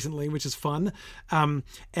myself recently, which is fun. And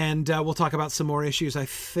we'll talk about some more issues. I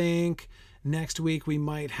think next week we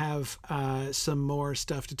might have some more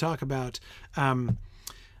stuff to talk about.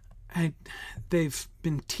 They've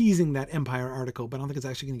been teasing that Empire article, but I don't think it's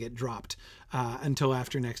actually going to get dropped until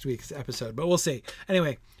after next week's episode. But we'll see.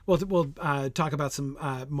 Anyway, we'll talk about some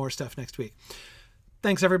more stuff next week.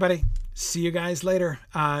 Thanks, everybody. See you guys later.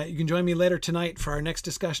 You can join me later tonight for our next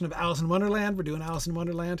discussion of Alice in Wonderland. We're doing Alice in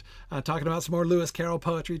Wonderland, talking about some more Lewis Carroll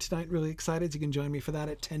poetry tonight. Really excited. You can join me for that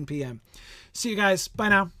at 10 p.m. See you guys. Bye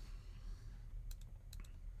now.